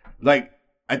 Like,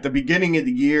 at the beginning of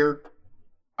the year,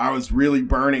 I was really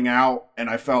burning out, and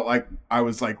I felt like I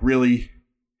was like really,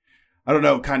 I don't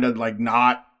know, kind of like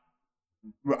not,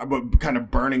 kind of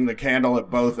burning the candle at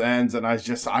both ends. And I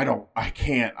feel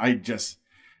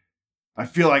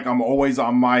like I'm always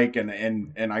on mic,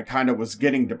 and I kind of was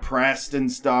getting depressed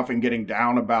and stuff and getting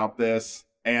down about this.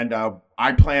 And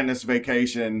I planned this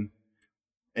vacation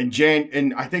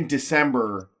in I think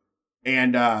December,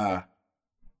 and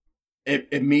it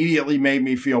immediately made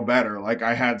me feel better. Like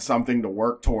I had something to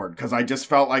work toward, because I just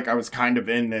felt like I was kind of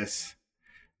in this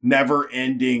never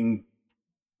ending,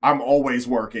 I'm always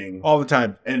working. All the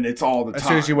time. And it's all the time. As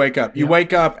soon as you wake up. You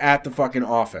wake up at the fucking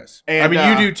office. And, I mean,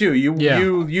 you do too. You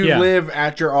live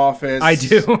at your office. I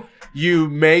do. You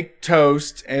make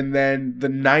toast, and then the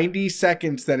 90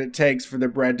 seconds that it takes for the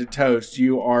bread to toast,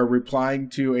 you are replying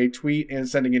to a tweet and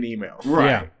sending an email.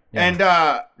 Right. Yeah. And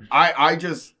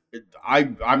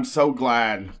I'm so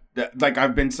glad that, like,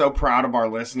 I've been so proud of our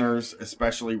listeners,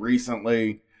 especially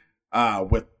recently,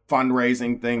 with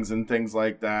fundraising things and things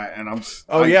like that. And I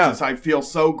feel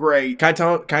so great. Can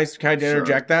I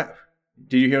interject that?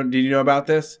 Did you know about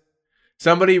this?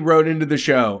 Somebody wrote into the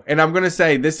show, and I'm going to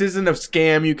say, this isn't a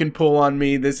scam you can pull on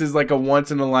me. This is like a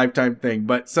once in a lifetime thing,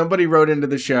 but somebody wrote into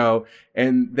the show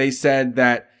and they said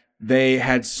that they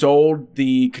had sold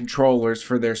the controllers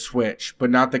for their Switch,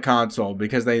 but not the console,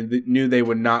 because they knew they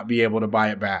would not be able to buy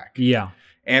it back. Yeah.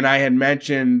 And I had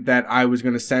mentioned that I was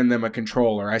going to send them a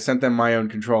controller. I sent them my own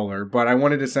controller, but I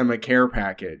wanted to send them a care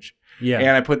package. Yeah.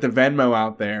 And I put the Venmo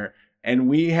out there, and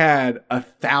we had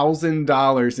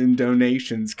 $1,000 in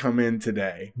donations come in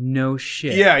today. No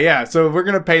shit. Yeah. So we're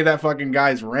going to pay that fucking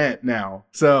guy's rent now.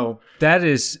 So that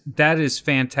is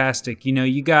fantastic. You know,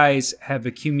 you guys have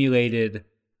accumulated,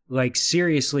 like,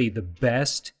 seriously the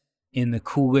best and the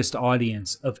coolest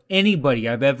audience of anybody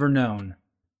I've ever known,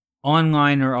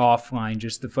 online or offline.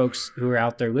 Just the folks who are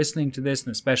out there listening to this,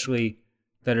 and especially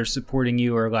that are supporting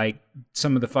you, are like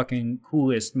some of the fucking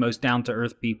coolest, most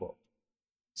down-to-earth people.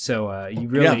 So you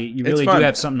really do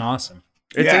have something awesome.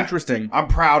 It's interesting. I'm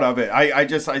proud of it.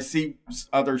 I see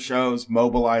other shows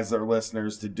mobilize their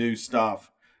listeners to do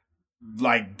stuff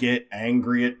like get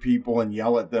angry at people and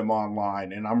yell at them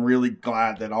online. And I'm really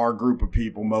glad that our group of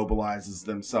people mobilizes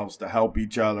themselves to help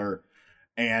each other.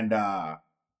 And I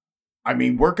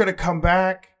mean, we're going to come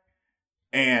back,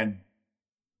 and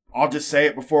I'll just say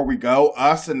it before we go.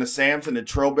 Us and the Sams and the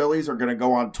Trillbillies are going to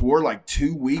go on tour like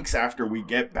 2 weeks after we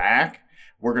get back.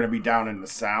 We're going to be down in the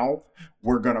South.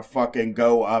 We're going to fucking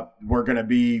go up. We're going to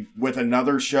be with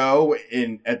another show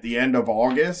at the end of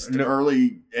August,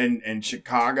 early in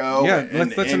Chicago. Yeah,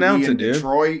 let's announce it, dude.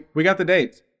 Detroit. We got the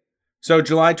dates. So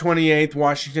July 28th,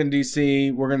 Washington, D.C.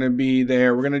 We're going to be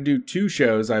there. We're going to do 2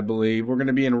 shows, I believe. We're going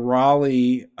to be in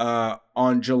Raleigh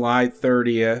on July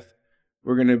 30th.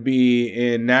 We're going to be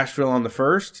in Nashville on the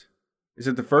 1st. Is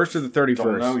it the 1st or the 31st?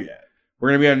 Don't know yet. We're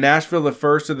going to be in Nashville the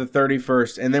 1st or the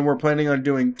 31st, and then we're planning on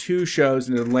doing 2 shows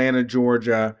in Atlanta,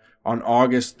 Georgia on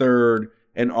August 3rd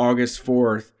and August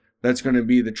 4th. That's going to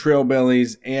be the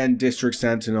Trillbillies and District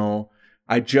Sentinel.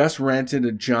 I just rented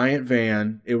a giant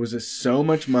van. It was so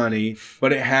much money,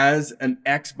 but it has an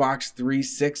Xbox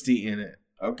 360 in it.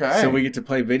 Okay. So we get to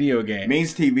play video games.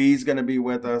 Means TV's going to be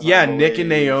with us. Yeah, Nick and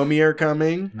Naomi are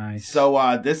coming. Nice.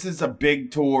 So this is a big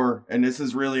tour, and this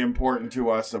is really important to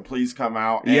us, so please come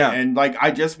out. And, yeah. And, like, I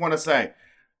just want to say,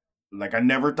 like, I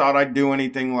never thought I'd do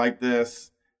anything like this,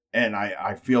 and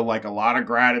I feel like a lot of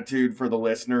gratitude for the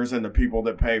listeners and the people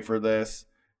that pay for this.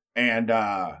 And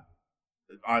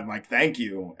I'm like, thank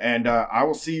you. And I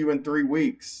will see you in 3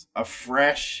 weeks. A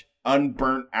fresh,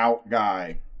 unburnt out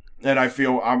guy. And I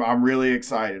feel I'm really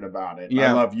excited about it. Yeah.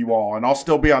 I love you all. And I'll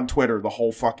still be on Twitter the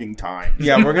whole fucking time.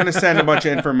 Yeah, we're going to send a bunch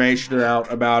of information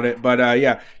out about it. But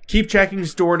yeah, keep checking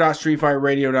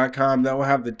store.streetfightradio.com. That will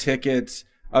have the tickets.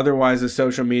 Otherwise, the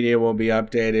social media will be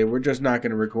updated. We're just not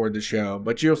going to record the show.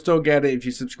 But you'll still get it if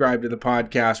you subscribe to the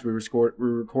podcast. We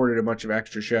recorded a bunch of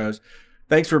extra shows.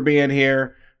 Thanks for being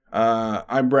here.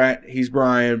 I'm Brett. He's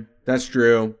Brian. That's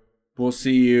Drew. We'll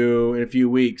see you in a few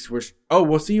weeks.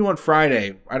 We'll see you on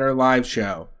Friday at our live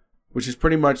show, which is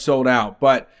pretty much sold out.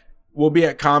 But we'll be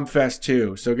at ComFest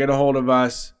too. So get a hold of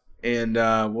us, and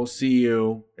we'll see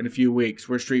you in a few weeks.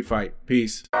 We're Street Fight.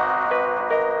 Peace.